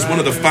Manzarek, who was one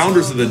of the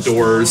founders of The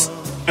Doors,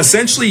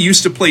 essentially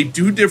used to play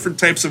two different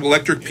types of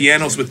electric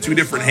pianos with two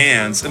different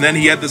hands, and then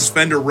he had this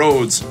Fender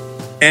Rhodes.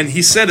 And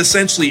he said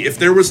essentially, if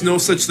there was no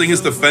such thing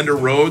as the Fender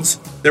Rhodes,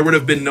 there would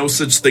have been no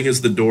such thing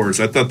as The Doors.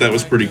 I thought that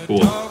was pretty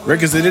cool. Right,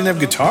 because they didn't have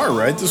guitar,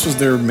 right? This was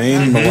their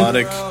main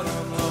melodic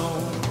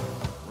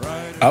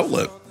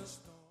outlet.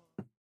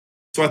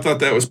 So I thought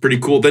that was pretty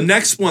cool. The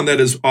next one that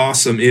is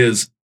awesome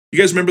is, you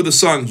guys remember the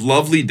song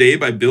Lovely Day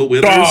by Bill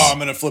Withers? Oh, I'm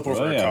going to flip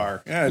over a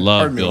car. Yeah,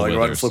 Love Bill Withers. I'm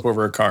going to flip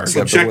over a car.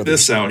 So check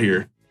this out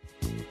here.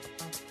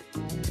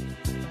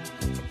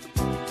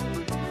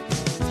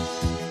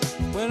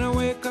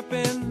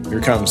 Here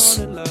comes.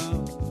 Yeah?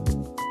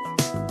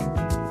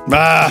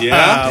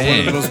 One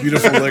of the most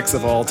beautiful licks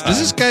of all time.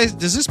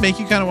 Does this make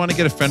you kind of want to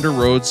get a Fender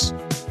Rhodes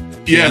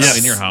Yes.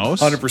 in your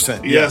house?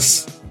 100%.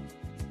 Yes.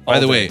 By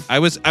the way, I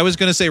was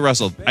going to say,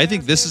 Russell, I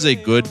think this is a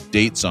good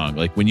date song.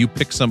 Like when you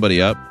pick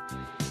somebody up,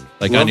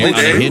 like on a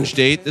Hinge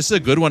date, this is a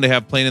good one to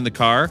have playing in the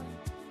car.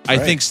 I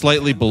think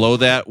slightly below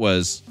that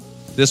was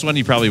this one.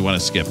 You probably want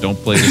to skip. Don't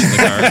play this in the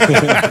car.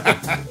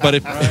 But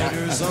if,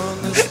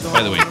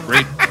 by the way,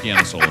 great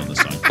piano solo in this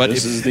song. But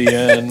This is the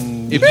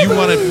end. if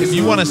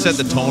you want to set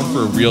the tone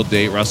for a real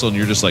date, Russell, and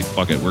you're just like,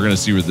 fuck it, we're gonna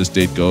see where this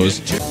date goes.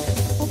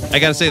 I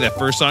gotta say, that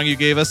first song you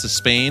gave us, the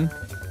Spain,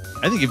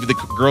 I think if the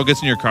girl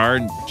gets in your car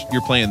and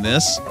you're playing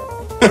this,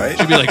 Right?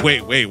 she'd be like,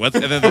 wait, what?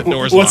 And then the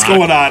doors What's lock.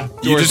 going on?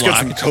 You Doors just got lock,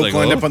 some and she's coke like,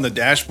 lined oh. up on the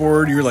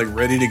dashboard. You're like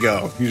ready to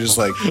go. You're just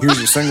like, here's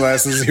your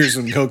sunglasses. Here's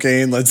some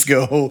cocaine. Let's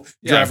go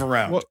drive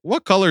around.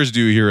 What colors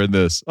do you hear in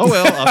this? Oh,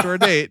 well, after a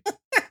date.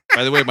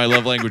 By the way, my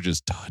love language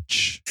is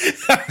touch.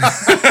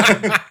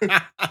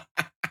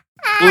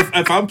 Well,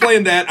 if I'm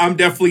playing that, I'm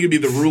definitely going to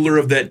be the ruler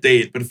of that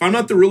date. But if I'm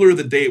not the ruler of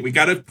the date, we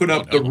got to put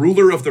up the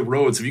ruler of the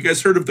roads. Have you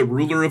guys heard of the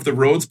ruler of the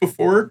roads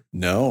before?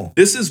 No.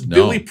 This is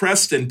Billy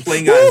Preston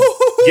playing on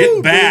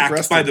Get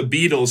Back by the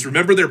Beatles.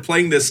 Remember, they're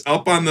playing this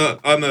up on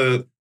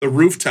the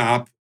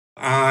rooftop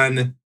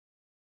on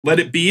Let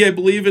It Be, I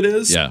believe it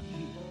is. Yeah.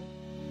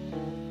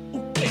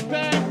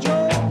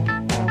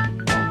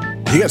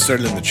 He got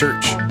started in the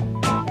church.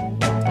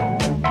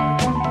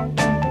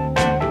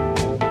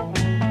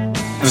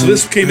 So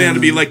this came out to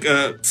be like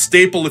a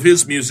staple of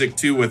his music,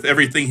 too, with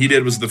everything he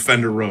did was the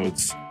Fender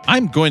Rhodes.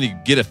 I'm going to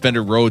get a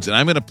Fender Rhodes, and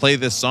I'm going to play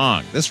this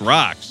song. This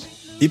rocks.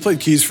 He played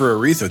keys for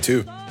Aretha,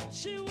 too.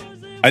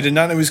 I did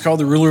not know he was called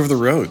the ruler of the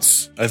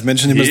roads. I've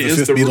mentioned him as the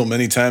fifth Beatle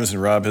many times,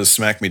 and Rob has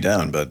smacked me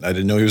down, but I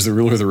didn't know he was the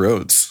ruler of the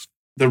roads.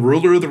 The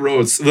ruler of the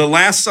roads. The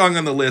last song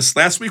on the list.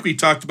 Last week we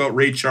talked about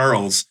Ray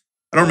Charles.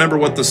 I don't remember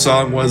what the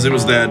song was. It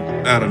was that,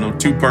 I don't know,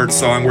 2-part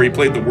song where he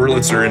played the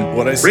Wurlitzer.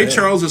 And Ray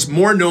Charles is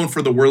more known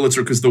for the Wurlitzer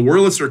because the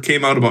Wurlitzer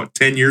came out about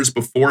 10 years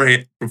before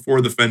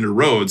the Fender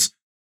Rhodes.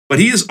 But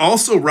he has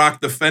also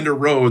rocked the Fender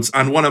Rhodes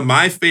on one of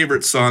my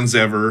favorite songs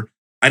ever,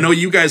 I know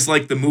you guys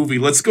like the movie.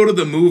 Let's go to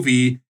the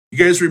movie. You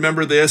guys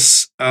remember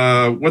this?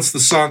 What's the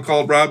song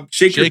called, Rob?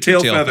 Shake Your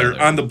Tail Feather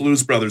on the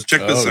Blues Brothers.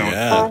 Check this out.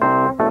 Yeah.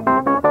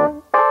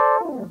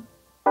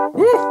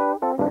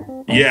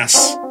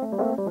 Yes.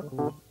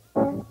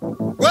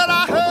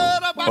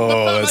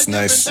 Oh, that's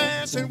nice.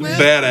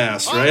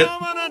 Badass, right?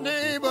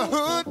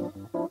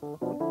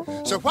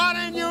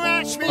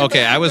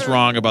 Okay, I was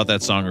wrong about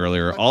that song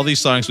earlier. All these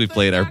songs we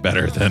played are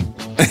better than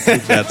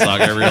that song.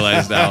 I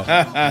realize now.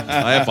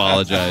 I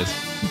apologize.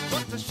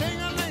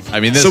 I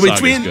mean, this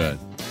song is good.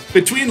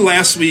 Between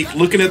last week,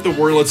 looking at the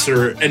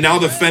Wurlitzer, and now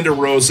the Fender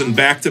Rosen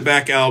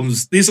back-to-back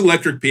albums, these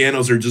electric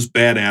pianos are just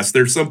badass.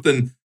 There's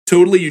something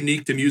totally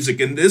unique to music,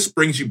 and this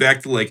brings you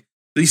back to like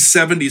these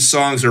 70s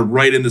songs are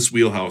right in this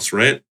wheelhouse,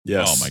 right?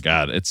 Yes. Oh my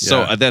God, it's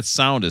so that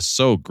sound is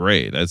so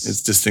great.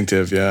 It's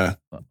distinctive, yeah.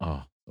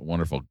 Oh,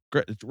 wonderful,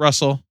 great.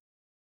 Russell.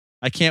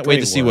 I can't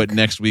wait to see what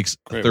next week's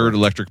third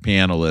electric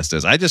piano list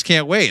is. I just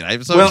can't wait.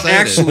 I'm so excited.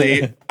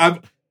 Actually,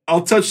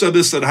 I'll touch on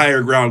this at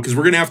Higher Ground because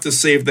we're going to have to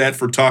save that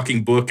for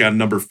Talking Book on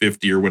number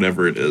 50 or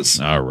whatever it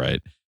is. All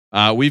right.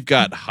 We've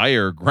got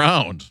Higher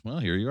Ground. Well,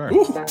 here you are.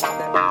 Ooh.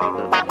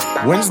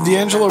 When's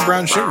D'Angelo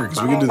Brown Sugar?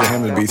 Because we can do the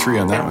Hammond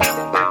B3 on that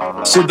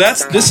one. So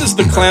this is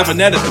the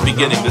clavinet at the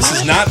beginning. This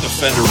is not the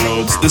Fender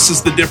Rhodes. This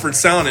is the different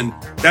sound, and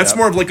that's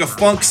more of like a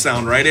funk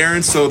sound, right,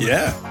 Aaron? So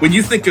when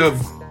you think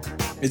of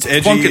it's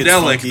edgy,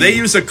 funkadelic, they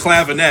use a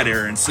clavinet,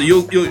 Aaron. So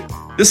you'll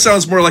this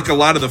sounds more like a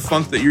lot of the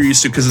funk that you're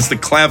used to because it's the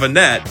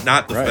clavinet,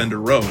 not the Fender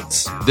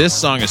Rhodes. This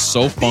song is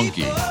so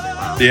funky.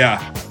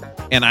 Yeah.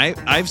 And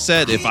I've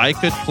said if I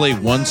could play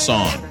one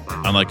song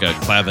on like a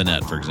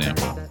clavinet, for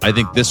example, I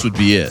think this would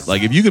be it.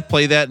 Like if you could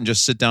play that and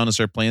just sit down and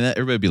start playing that,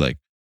 everybody would be like,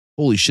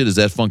 holy shit, is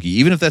that funky?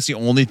 Even if that's the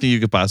only thing you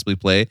could possibly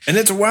play. And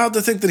it's wild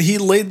to think that he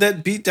laid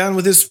that beat down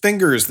with his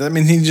fingers. I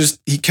mean, he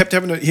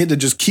had to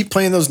just keep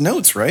playing those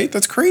notes, right?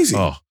 That's crazy.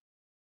 Oh,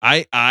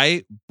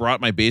 I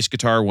brought my bass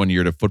guitar one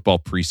year to football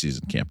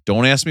preseason camp.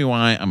 Don't ask me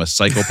why. I'm a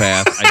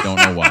psychopath. I don't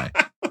know why.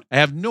 I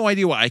have no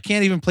idea why. I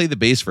can't even play the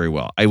bass very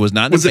well. I was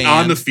not in Was a it band.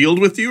 on the field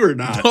with you or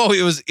not? No,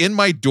 it was in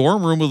my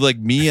dorm room with like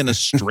me and a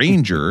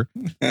stranger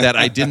that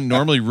I didn't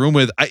normally room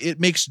with. It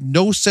makes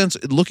no sense.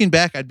 Looking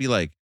back, I'd be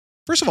like,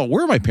 first of all,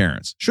 where are my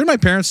parents? Shouldn't my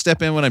parents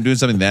step in when I'm doing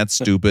something that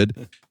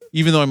stupid?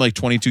 Even though I'm like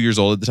 22 years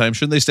old at the time,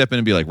 shouldn't they step in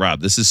and be like, Rob,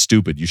 this is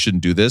stupid. You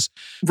shouldn't do this.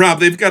 Rob,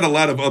 they've got a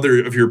lot of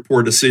other of your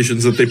poor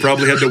decisions that they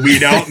probably had to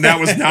weed out, and that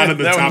was not in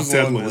the top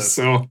 10 list.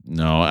 So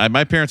no,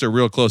 my parents are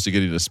real close to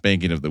getting a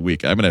spanking of the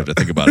week. I'm going to have to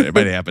think about it. It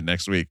might happen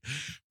next week.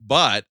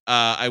 But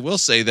I will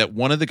say that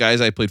one of the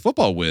guys I played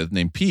football with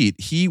named Pete,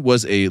 he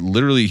was a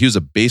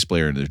bass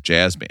player in a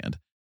jazz band.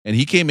 And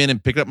he came in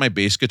and picked up my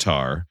bass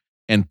guitar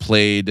and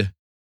played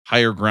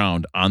Higher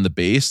Ground on the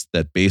bass,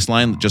 that bass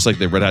line, just like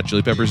the Red Hot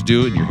Chili Peppers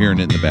do, and you're hearing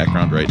it in the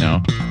background right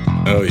now.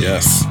 Oh,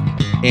 yes.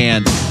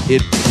 And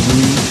it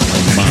blew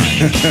my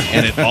mind.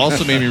 And it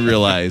also made me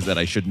realize that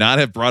I should not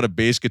have brought a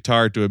bass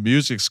guitar to a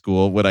music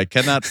school when I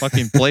cannot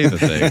fucking play the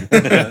thing.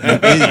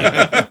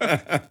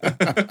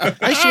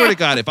 I swear to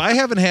God, if I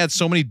haven't had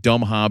so many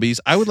dumb hobbies,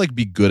 I would like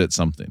be good at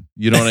something.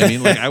 You know what I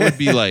mean? Like I would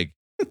be like,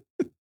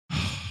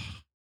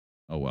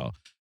 oh, well.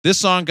 This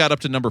song got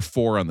up to number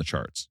 4 on the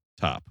charts.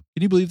 Top.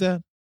 Can you believe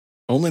that?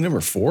 Only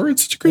number 4?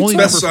 It's such a great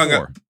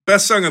song.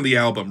 Best song on the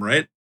album,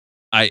 right?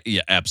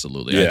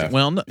 Absolutely. Yeah.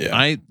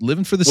 I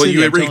living for the city.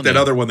 Well, you ranked that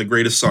other one the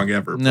greatest song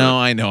ever. No,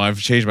 I know. I've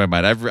changed my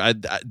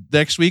mind.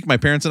 Next week, my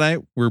parents and I,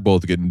 we're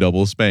both getting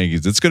double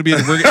spankings. It's gonna be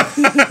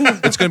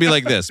it's gonna be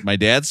like this. My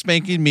dad's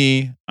spanking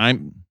me.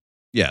 I'm.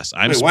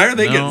 Why are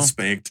they getting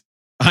spanked?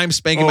 I'm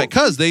spanking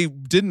because they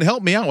didn't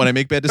help me out when I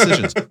make bad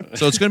decisions.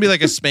 So it's going to be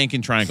like a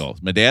spanking triangle.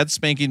 My dad's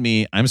spanking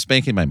me. I'm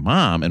spanking my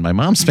mom, and my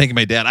mom's spanking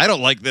my dad. I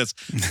don't like this.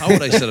 How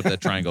would I set up that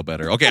triangle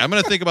better? Okay, I'm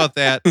going to think about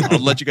that. I'll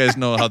let you guys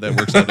know how that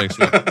works out next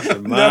week.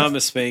 Your mom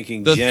is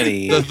spanking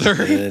Jenny. The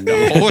third.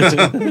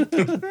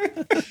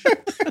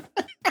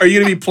 Are you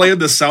going to be playing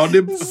the sound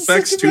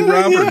effects too,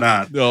 Rob, or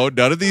not? No,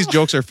 none of these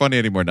jokes are funny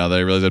anymore now that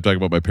I realize I'm talking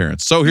about my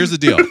parents. So here's the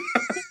deal.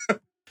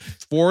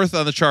 4th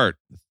on the chart.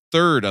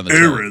 3rd on the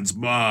chart. Aaron's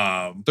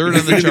mom. 3rd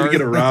on the chart.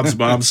 Get a Rob's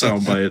mom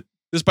soundbite.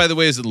 This, by the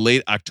way, is in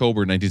late October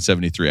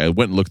 1973. I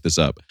went and looked this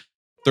up.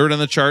 3rd on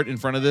the chart in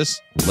front of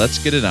this.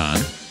 Let's Get It On.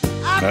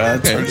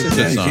 That's a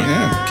good song.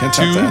 Can't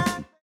top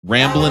that.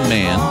 Ramblin'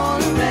 Man.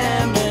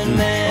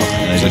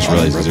 And I just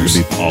realized they're going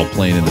to be all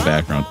playing in the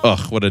background.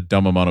 Ugh, what a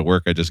dumb amount of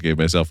work I just gave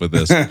myself with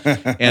this.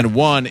 And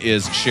 1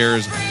 is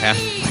Cher's Half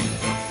Breed.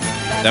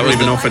 I don't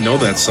even know if I know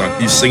that song.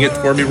 Can you sing it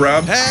for me,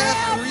 Rob?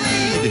 Half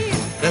Breed.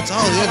 That's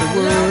all the other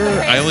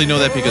word. I only know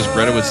that because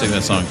Greta would sing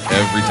that song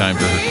every time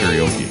for her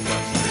karaoke.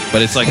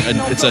 But it's like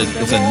it's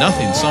a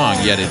nothing song,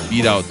 yet it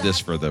beat out this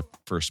for the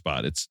first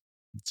spot. It's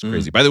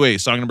crazy. By the way,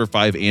 song number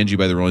 5, Angie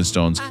by the Rolling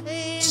Stones.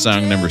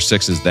 Song number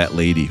 6 is That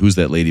Lady. Who's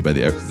That Lady by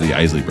the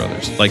Isley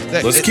Brothers. Like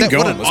that, let's keep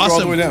going. Let's go all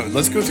the way down.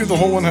 Let's go through the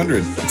whole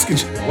 100.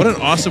 What an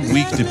awesome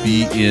week to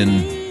be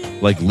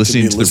in, like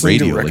listening to the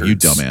radio, like you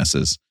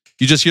dumbasses.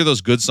 You just hear those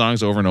good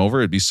songs over and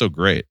over. It'd be so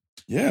great.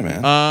 Yeah,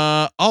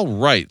 man. All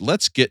right,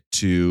 let's get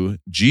to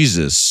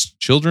Jesus,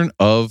 Children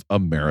of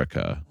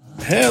America.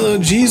 Hello,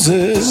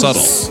 Jesus.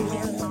 Subtle.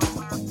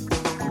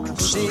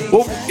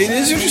 Well, it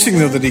is interesting,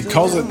 though, that he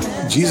calls it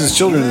Jesus'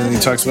 children, and he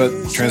talks about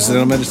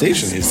transcendental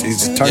meditation.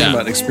 He's talking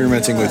about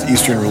experimenting with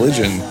Eastern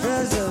religion.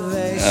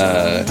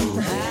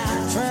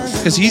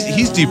 Because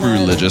he's deeply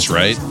religious,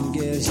 right?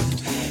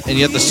 And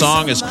yet the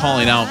song is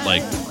calling out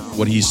like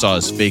what he saw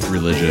as fake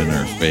religion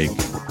or fake.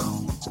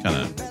 It's kind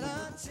of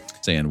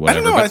saying whatever.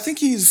 I don't know. I think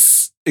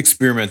he's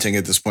experimenting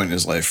at this point in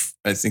his life.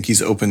 I think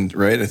he's open,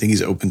 right? I think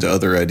he's open to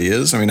other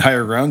ideas. I mean,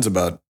 Higher Ground's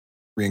about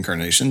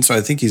reincarnation, so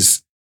I think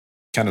he's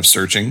kind of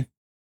searching.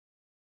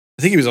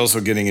 I think he was also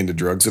getting into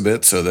drugs a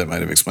bit, so that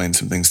might have explained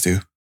some things too.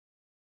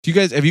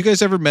 Have you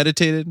guys ever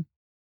meditated? Do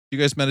you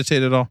guys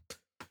meditate at all?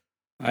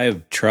 I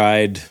have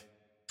tried.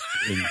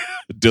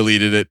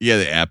 Deleted it. Yeah,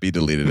 the app. He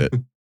deleted it.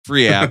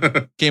 Free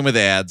app. Came with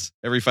ads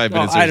every 5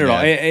 minutes. I don't know.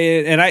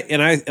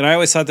 And I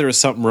always thought there was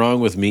something wrong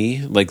with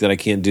me, like that I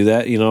can't do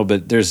that,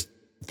 but there's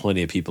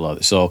plenty of people out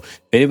there. So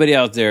if anybody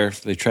out there,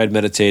 if they tried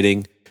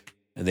meditating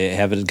and they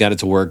haven't got it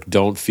to work,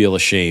 don't feel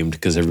ashamed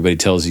because everybody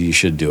tells you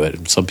should do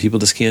it. Some people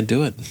just can't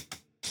do it.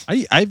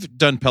 I've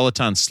done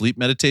Peloton sleep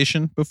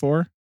meditation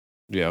before.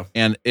 Yeah.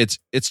 And it's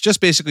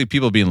just basically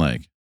people being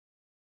like,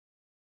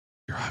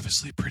 you're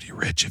obviously pretty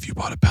rich if you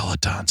bought a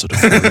Peloton, so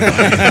don't worry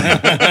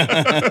about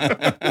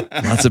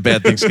it. Lots of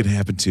bad things can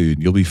happen to you,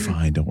 and you'll be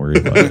fine. Don't worry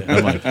about it.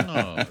 I'm like,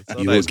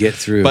 you will get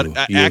through. But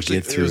actually,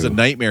 it was a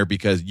nightmare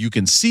because you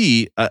can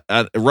see,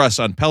 Russ,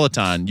 on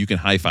Peloton, you can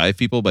high-five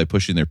people by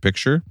pushing their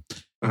picture.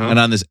 Uh-huh. And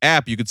on this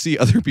app, you could see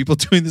other people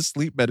doing the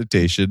sleep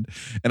meditation.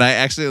 And I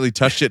accidentally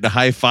touched it and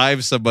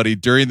high-fived somebody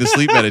during the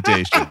sleep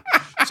meditation.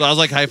 So I was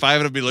like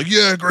high-fiving and be like,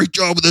 yeah, great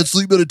job with that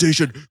sleep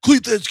meditation.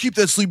 Keep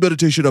that sleep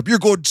meditation up. You're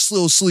going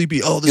so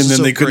sleepy. Oh, this is so great. And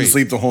then they couldn't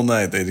sleep the whole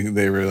night.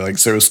 They were like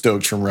so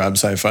stoked from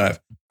Rob's high five.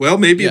 Well,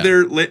 maybe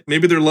their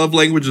love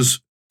language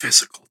is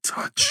physical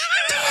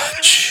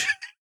touch.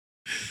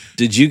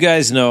 Did you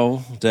guys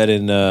know that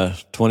in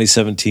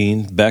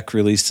 2017, Beck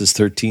released his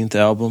 13th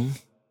album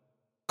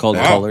called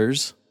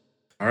Colors?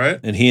 All right.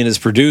 And he and his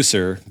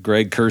producer,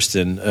 Greg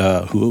Kurstin,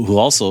 who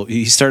also,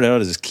 he started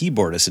out as a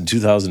keyboardist in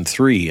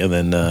 2003 and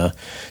then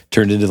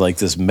turned into like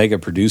this mega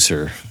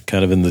producer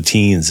kind of in the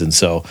teens. And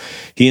so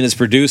he and his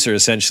producer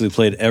essentially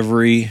played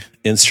every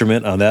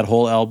instrument on that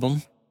whole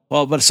album.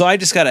 Well, but so I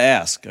just got to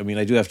ask. I mean,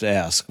 I do have to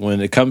ask. When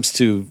it comes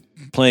to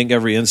playing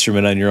every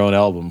instrument on your own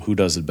album, who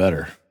does it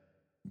better?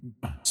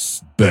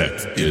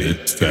 Beck did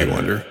it. Stevie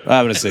Wonder.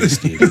 I'm going to say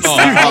Stevie.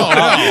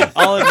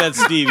 I'll admit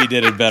Stevie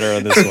did it better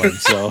on this one.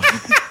 So,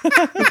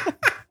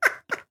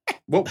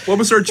 what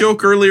was our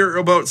joke earlier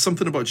about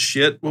something about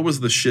shit? What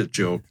was the shit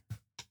joke?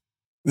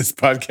 This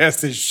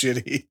podcast is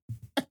shitty.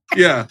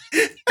 Yeah.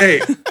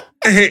 Hey,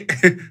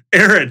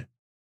 Aaron,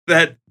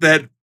 that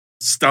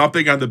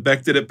stomping on the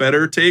Beck did it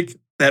better take,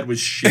 that was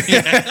shit.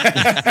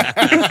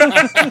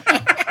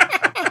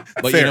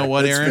 But you know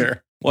what, Aaron?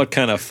 Fair. What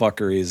kind of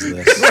fuckery is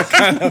this?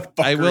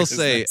 I will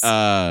say,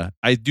 I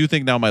do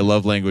think now my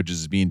love language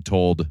is being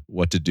told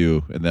what to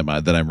do, and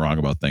that I'm wrong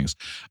about things.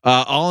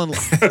 So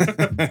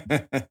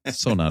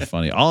not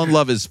funny. All in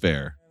love is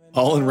fair.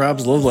 All in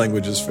Rob's love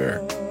language is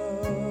fair.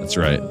 That's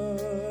right.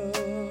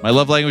 My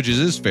love language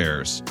is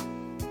fairs.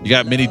 You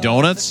got mini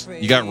donuts.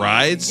 You got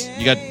rides.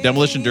 You got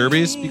demolition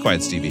derbies. Be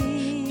quiet,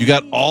 Stevie. You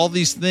got all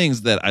these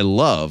things that I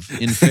love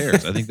in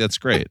fairs. I think that's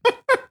great.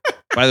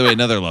 By the way,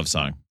 another love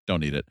song. Don't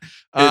need it.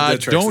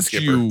 Don't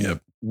you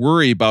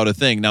worry about a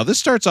thing. Now, this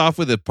starts off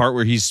with a part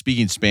where he's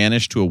speaking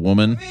Spanish to a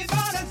woman.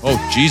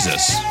 Oh,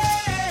 Jesus.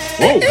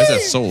 Whoa. Why is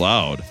that so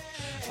loud?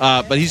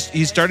 But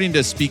he's starting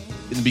to speak,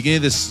 in the beginning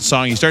of this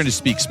song, he's starting to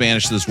speak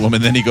Spanish to this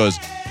woman. Then he goes,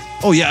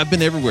 oh, yeah, I've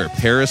been everywhere.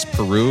 Paris,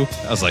 Peru.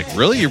 I was like,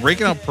 really? You're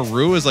breaking out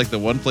Peru as like the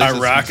one place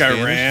Iraq,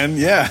 Iran.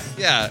 Yeah.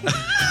 Yeah.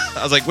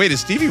 I was like, wait,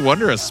 is Stevie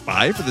Wonder a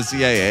spy for the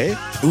CIA?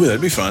 Ooh,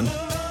 that'd be fun.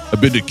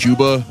 I've been to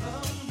Cuba.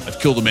 I've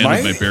killed a man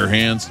with my bare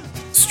hands.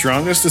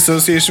 Strongest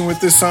association with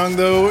this song,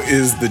 though,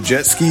 is the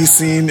jet ski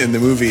scene in the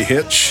movie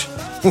Hitch,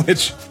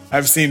 which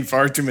I've seen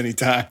far too many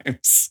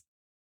times.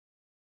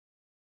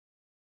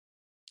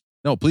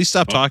 No, please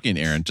stop talking,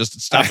 Aaron.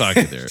 Just stop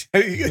talking there.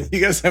 You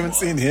guys haven't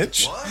seen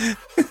Hitch?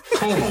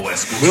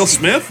 Will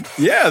Smith?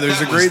 Yeah,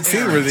 there's a great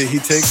scene where he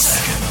takes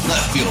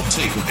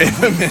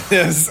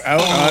Mendes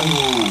out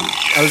on...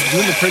 I was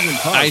doing the pregnant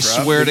pause, I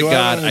swear to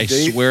God,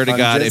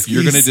 if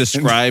you're going to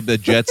describe the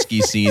jet ski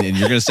scene and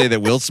you're going to say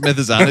that Will Smith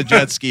is on a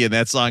jet ski and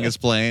that song is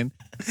playing,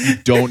 you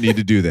don't need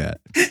to do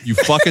that. You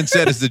fucking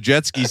said it's the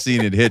jet ski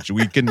scene in Hitch.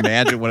 We can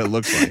imagine what it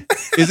looks like.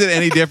 Is it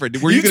any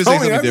different? Were you going to say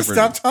something different?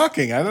 Stop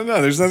talking. I don't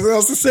know. There's nothing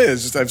else to say.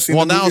 It's just I've seen.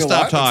 Well, now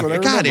stop talking.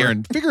 God,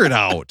 Aaron, figure it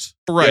out.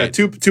 Right.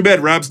 Yeah, too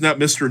bad Rob's not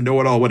Mr.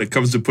 Know-It-All when it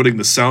comes to putting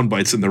the sound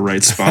bites in the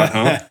right spot,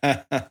 huh?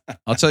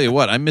 I'll tell you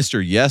what. I'm Mr.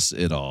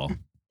 Yes-It-All.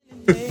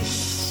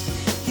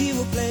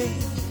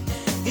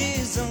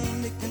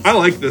 I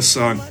like this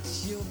song.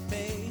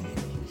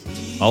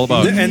 All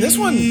about and this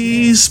one.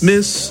 He's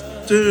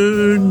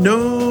Mr.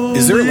 No.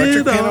 Is there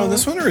electric piano on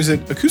this one, or is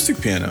it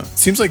acoustic piano? It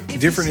seems like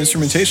different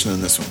instrumentation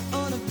on this one.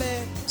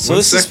 So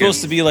this is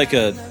supposed to be like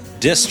a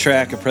diss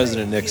track of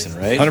President Nixon,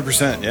 right?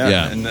 100%.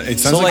 Yeah. And it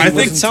sounds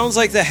it sounds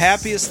like the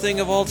happiest thing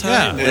of all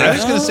time. Yeah. I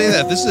was going to say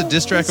that. This is a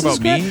diss track about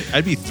me.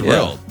 I'd be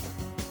thrilled.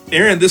 Yeah.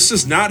 Aaron, this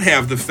does not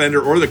have the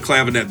Fender or the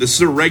clavinet. This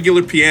is a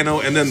regular piano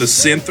and then the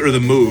synth or the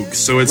Moog.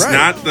 So it's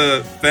not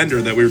the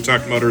Fender that we were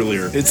talking about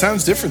earlier. It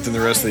sounds different than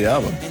the rest of the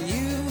album.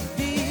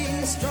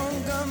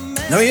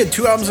 No, he had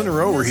 2 albums in a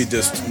row where he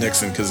dissed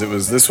Nixon, because it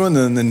was this one,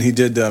 and then he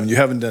did You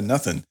Haven't Done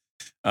Nothing,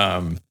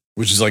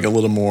 which is like a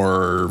little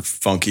more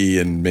funky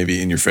and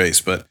maybe in your face.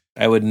 But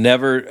I would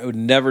never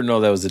know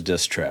that was a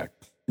diss track.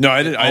 No,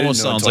 I didn't. It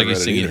almost sounds like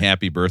he's singing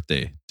 "Happy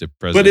Birthday" to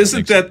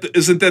President. But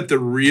isn't that the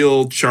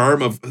real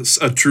charm of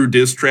a true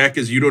diss track?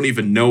 Is you don't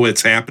even know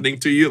it's happening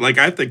to you. Like,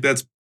 I think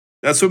that's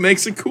what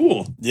makes it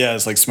cool. Yeah,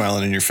 it's like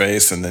smiling in your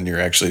face, and then you're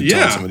actually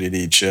telling somebody to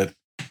eat shit.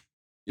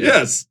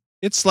 Yes.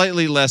 It's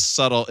slightly less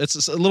subtle.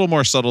 It's a little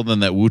more subtle than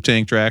that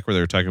Wu-Tang track where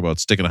they were talking about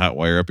sticking a hot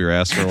wire up your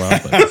ass for a while.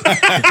 But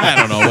I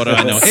don't know. What do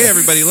I know? Hey,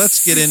 everybody,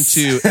 let's get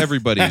into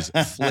everybody's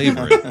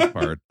favorite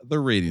part, the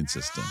rating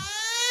system.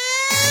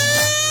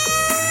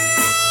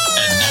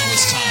 And now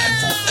it's time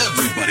for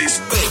everybody's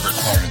favorite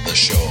part of the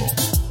show,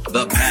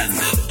 the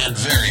patented and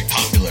very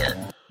popular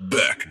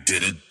Beck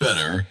Did It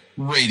Better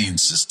rating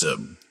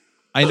system.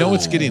 I know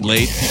it's getting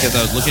late because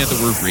I was looking at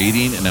the word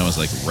rating and I was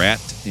like,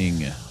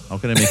 ratting. How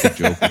can I make a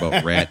joke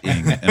about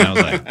ratting? And I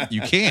was like,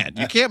 you can't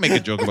make a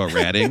joke about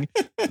ratting.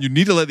 You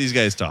need to let these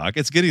guys talk.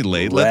 It's getting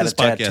late. Let this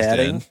podcast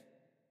end.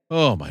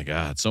 Oh my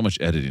God. So much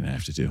editing I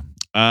have to do.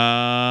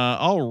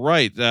 All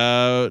right.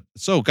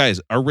 So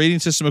guys, our rating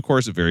system, of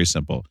course, is very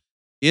simple.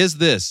 Is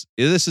this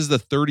is the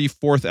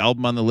 34th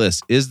album on the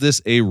list? Is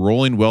this a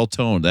rolling well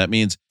toned? That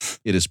means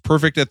it is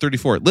perfect at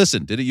 34.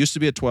 Listen, did it used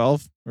to be at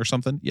 12 or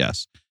something?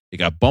 Yes. It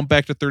got bumped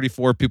back to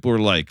 34. People were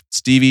like,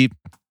 Stevie,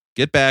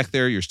 get back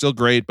there. You're still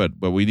great, but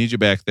we need you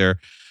back there.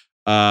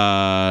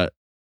 That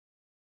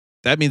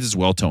means it's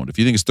well toned. If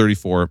you think it's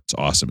 34, it's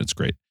awesome. It's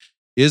great.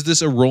 Is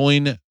this a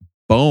rolling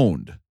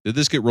boned? Did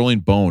this get rolling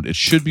boned? It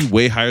should be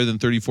way higher than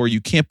 34. You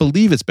can't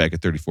believe it's back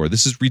at 34.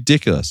 This is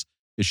ridiculous.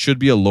 It should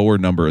be a lower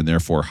number and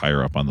therefore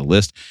higher up on the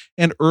list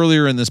and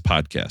earlier in this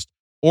podcast.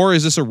 Or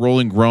is this a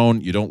rolling groan?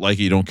 You don't like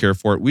it. You don't care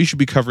for it. We should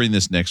be covering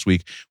this next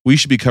week. We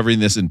should be covering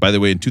this, and by the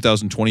way, in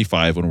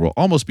 2025, when we'll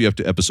almost be up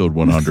to episode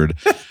 100.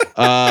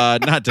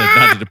 Not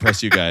to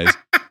depress you guys,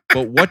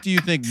 but what do you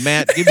think,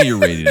 Matt? Give me your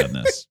rating on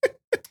this.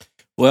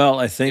 Well,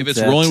 I think if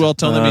it's rolling well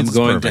toned, that means I'm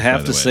going it's perfect, to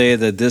have to say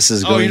that this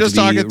is going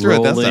to be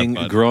rolling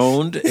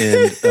groaned,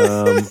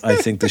 and I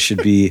think this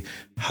should be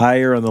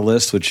higher on the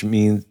list, which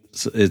means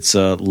it's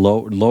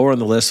lower on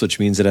the list, which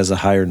means it has a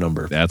higher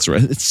number. That's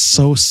right. It's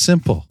so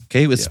simple.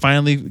 Okay, it's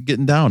finally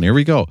getting down. Here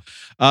we go.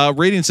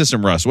 Rating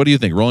system, Russ. What do you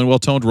think? Rolling well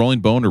toned, rolling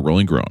boned, or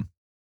rolling groan?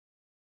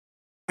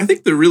 I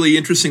think the really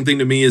interesting thing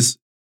to me is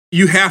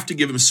you have to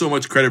give him so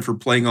much credit for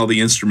playing all the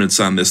instruments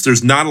on this.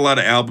 There's not a lot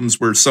of albums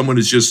where someone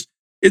is just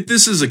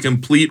this is a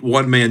complete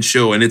one-man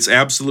show, and it's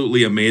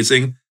absolutely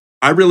amazing.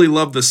 I really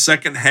love the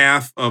second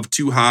half of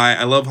Too High.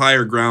 I love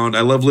Higher Ground.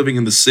 I love Living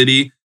in the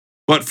City.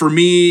 But for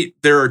me,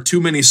 there are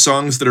too many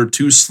songs that are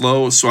too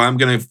slow, so I'm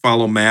going to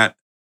follow Matt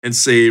and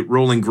say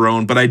Rolling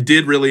Groan. But I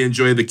did really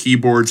enjoy the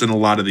keyboards and a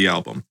lot of the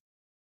album.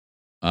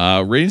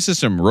 Rating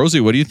system, Rosie,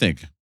 what do you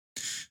think?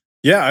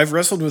 Yeah, I've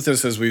wrestled with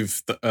this as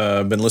we've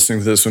been listening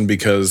to this one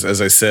because,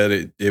 as I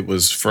said, it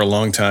was for a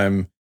long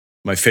time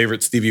my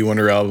favorite Stevie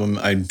Wonder album.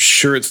 I'm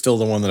sure it's still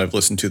the one that I've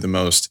listened to the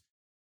most.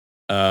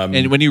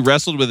 And when you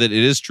wrestled with it,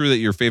 it is true that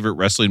your favorite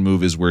wrestling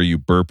move is where you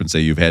burp and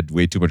say you've had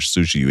way too much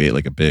sushi. You ate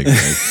like a pig.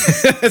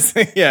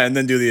 Right? Yeah, and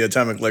then do the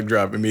atomic leg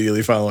drop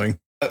immediately following.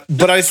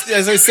 But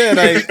as I said,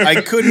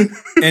 I couldn't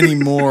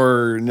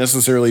anymore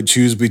necessarily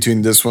choose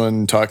between this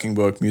one, Talking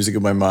Book, Music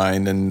of My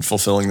Mind, and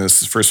fulfilling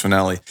this first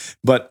finale.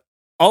 But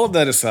all of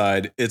that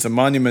aside, it's a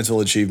monumental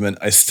achievement.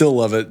 I still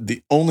love it.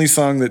 The only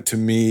song that to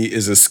me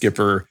is a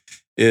skipper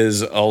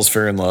is All's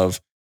Fair in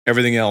Love.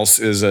 Everything else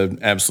is an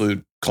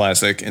absolute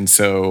classic. And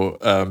so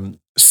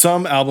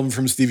some album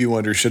from Stevie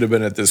Wonder should have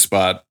been at this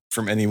spot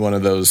from any one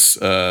of those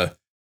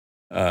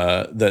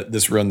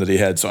this run that he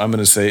had. So I'm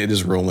going to say it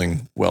is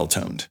rolling well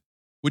toned.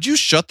 Would you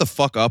shut the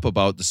fuck up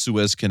about the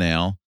Suez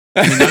Canal?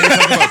 I mean, now you're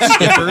talking about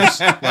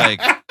skippers.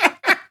 Like,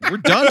 we're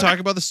done talking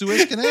about the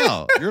Suez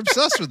Canal. You're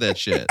obsessed with that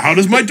shit. How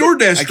does my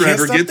DoorDash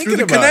driver get through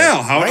the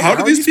canal? How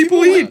do these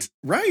people eat?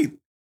 Right.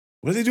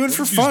 What are they doing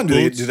for fun?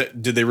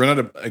 Did they run out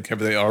of? Like, have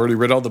they already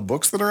read all the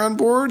books that are on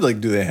board? Like,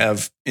 do they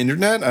have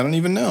internet? I don't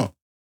even know.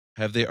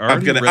 Have they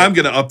already? I'm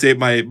gonna update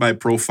my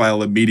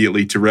profile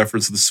immediately to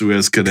reference the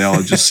Suez Canal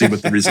and just see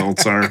what the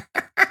results are.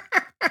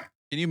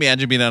 Can you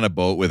imagine being on a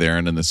boat with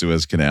Aaron in the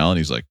Suez Canal and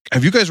he's like,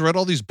 "Have you guys read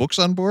all these books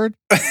on board?"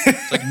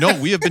 It's like, "No,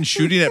 we have been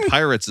shooting at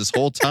pirates this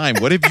whole time.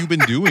 What have you been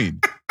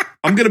doing?"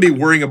 I'm going to be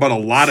worrying about a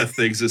lot of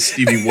things, as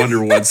Stevie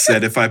Wonder once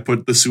said, if I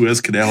put the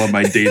Suez Canal in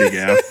my dating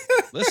app.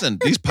 Listen,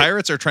 these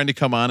pirates are trying to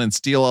come on and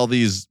steal all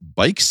these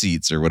bike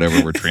seats or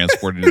whatever we're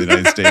transporting to the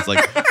United States,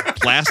 like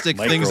plastic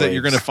things that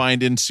you're going to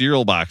find in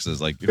cereal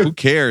boxes. Like, who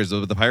cares?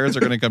 The pirates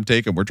are going to come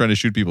take them. We're trying to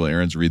shoot people.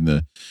 Aaron's reading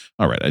the...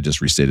 All right, I just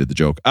restated the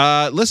joke.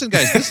 Listen,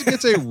 guys, this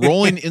gets a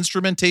rolling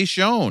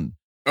instrumentation.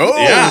 Oh,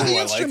 Yeah. I like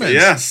Instruments. it.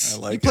 Yes. I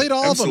like He played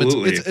all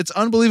Absolutely. of them. It's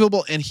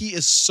unbelievable, and he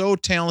is so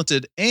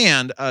talented.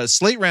 And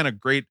Slate ran a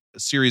great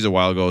series a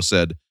while ago.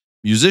 Said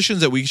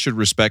musicians that we should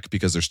respect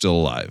because they're still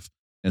alive.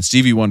 And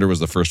Stevie Wonder was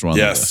the first one. On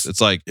the Yes. list.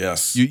 It's like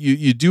Yes.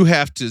 you do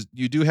have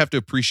to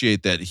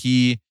appreciate that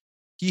he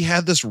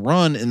had this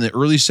run in the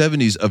early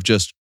 70s of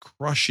just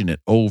crushing it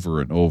over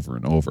and over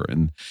and over.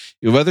 And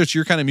whether it's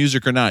your kind of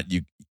music or not,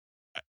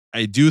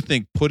 I do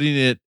think putting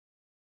it,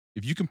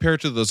 if you compare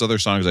it to those other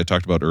songs I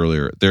talked about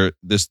earlier, the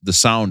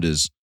sound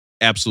is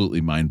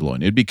absolutely mind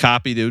blowing. It'd be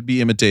copied, it would be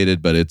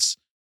imitated, but it's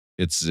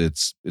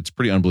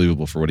pretty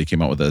unbelievable for what he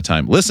came out with at the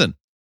time. Listen,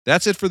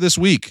 that's it for this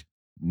week.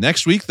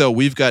 Next week, though,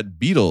 we've got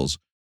Beatles,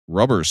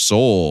 Rubber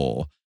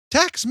Soul,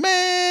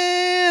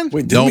 Taxman.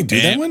 Wait, didn't we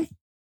do that one?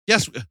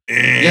 Yes,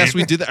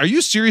 we did that. Are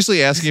you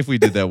seriously asking if we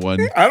did that one?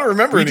 I don't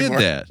remember We anymore.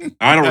 did that.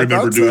 I don't I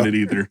remember thought doing so. it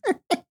either.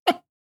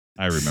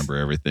 I remember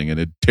everything, and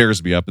it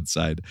tears me up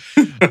inside.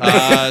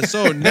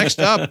 So next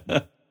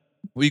up,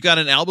 we've got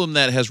an album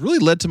that has really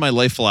led to my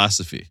life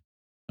philosophy.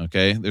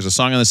 Okay, there's a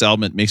song on this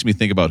album that makes me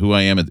think about who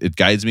I am. It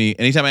guides me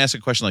anytime I ask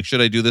a question like,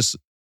 should I do this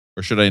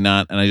or should I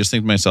not? And I just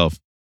think to myself,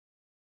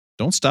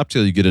 don't stop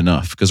till you get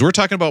enough, because we're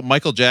talking about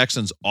Michael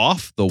Jackson's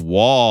Off the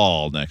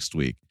Wall next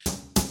week.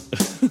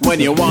 When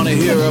you want to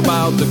hear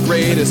about the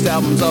greatest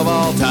albums of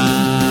all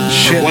time.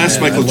 The last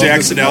man, I Michael love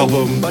Jackson this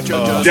album But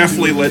you're just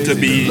definitely too led to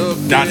lazy me look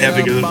not it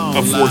having up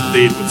a fourth online.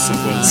 date with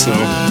someone. So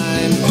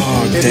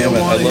Oh, If damn you it.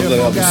 I wanna love hear that from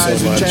album guys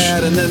so who much.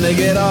 chat and then they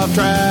get off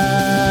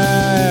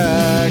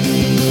track.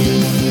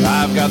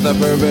 I've got the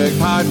perfect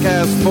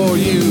podcast for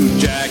you,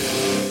 Jack.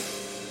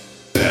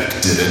 Beck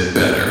did it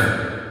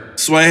better.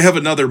 So I have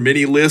another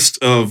mini list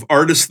of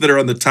artists that are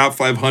on the top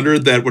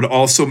 500 that would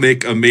also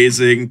make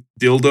amazing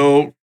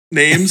dildo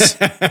names.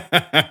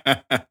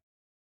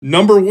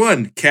 Number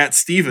 1, Cat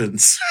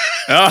Stevens.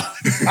 Oh.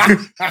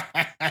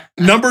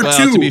 Number Well,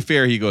 2, to be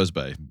fair, he goes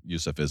by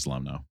Yusuf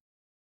Islam now.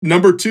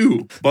 Number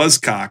 2,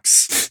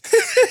 Buzzcocks.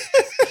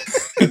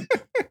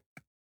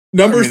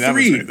 Number I mean, that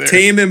was 3, right there.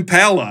 Tame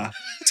Impala.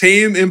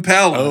 Tame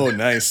Impala. Oh,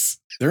 nice.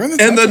 They're on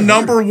the And top the 100.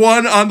 number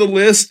 1 on the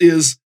list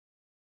is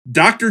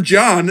Dr.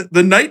 John,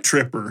 the Night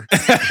Tripper.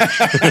 It's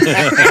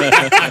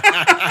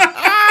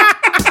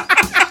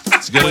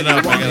good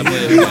enough. I gotta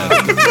play it again.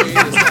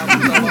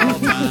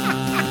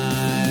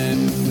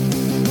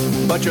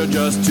 But you're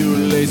just too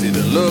lazy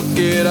to look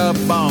it up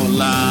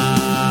online.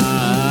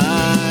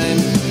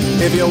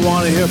 If you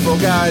want to hear from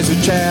guys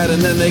who chat and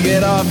then they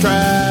get off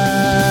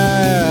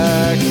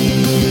track,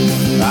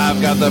 I've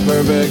got the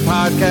perfect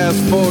podcast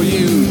for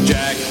you,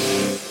 Jack.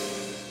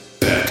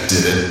 Beck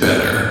did it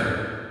better.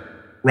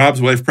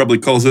 Rob's wife probably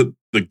calls it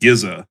the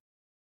Giza.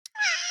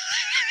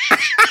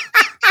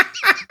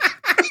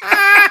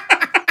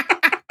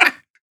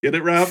 Get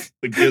it, Rob?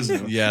 The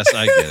Giza. Yes,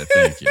 I get it.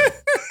 Thank you.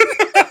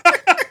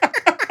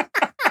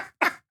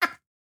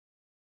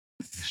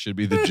 Should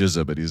be the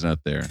Jizza, but he's not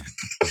there.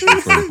 He's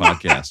recording a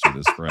podcast with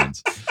his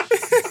friends,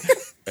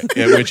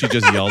 at which he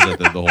just yells at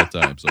them the whole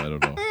time. So I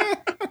don't know.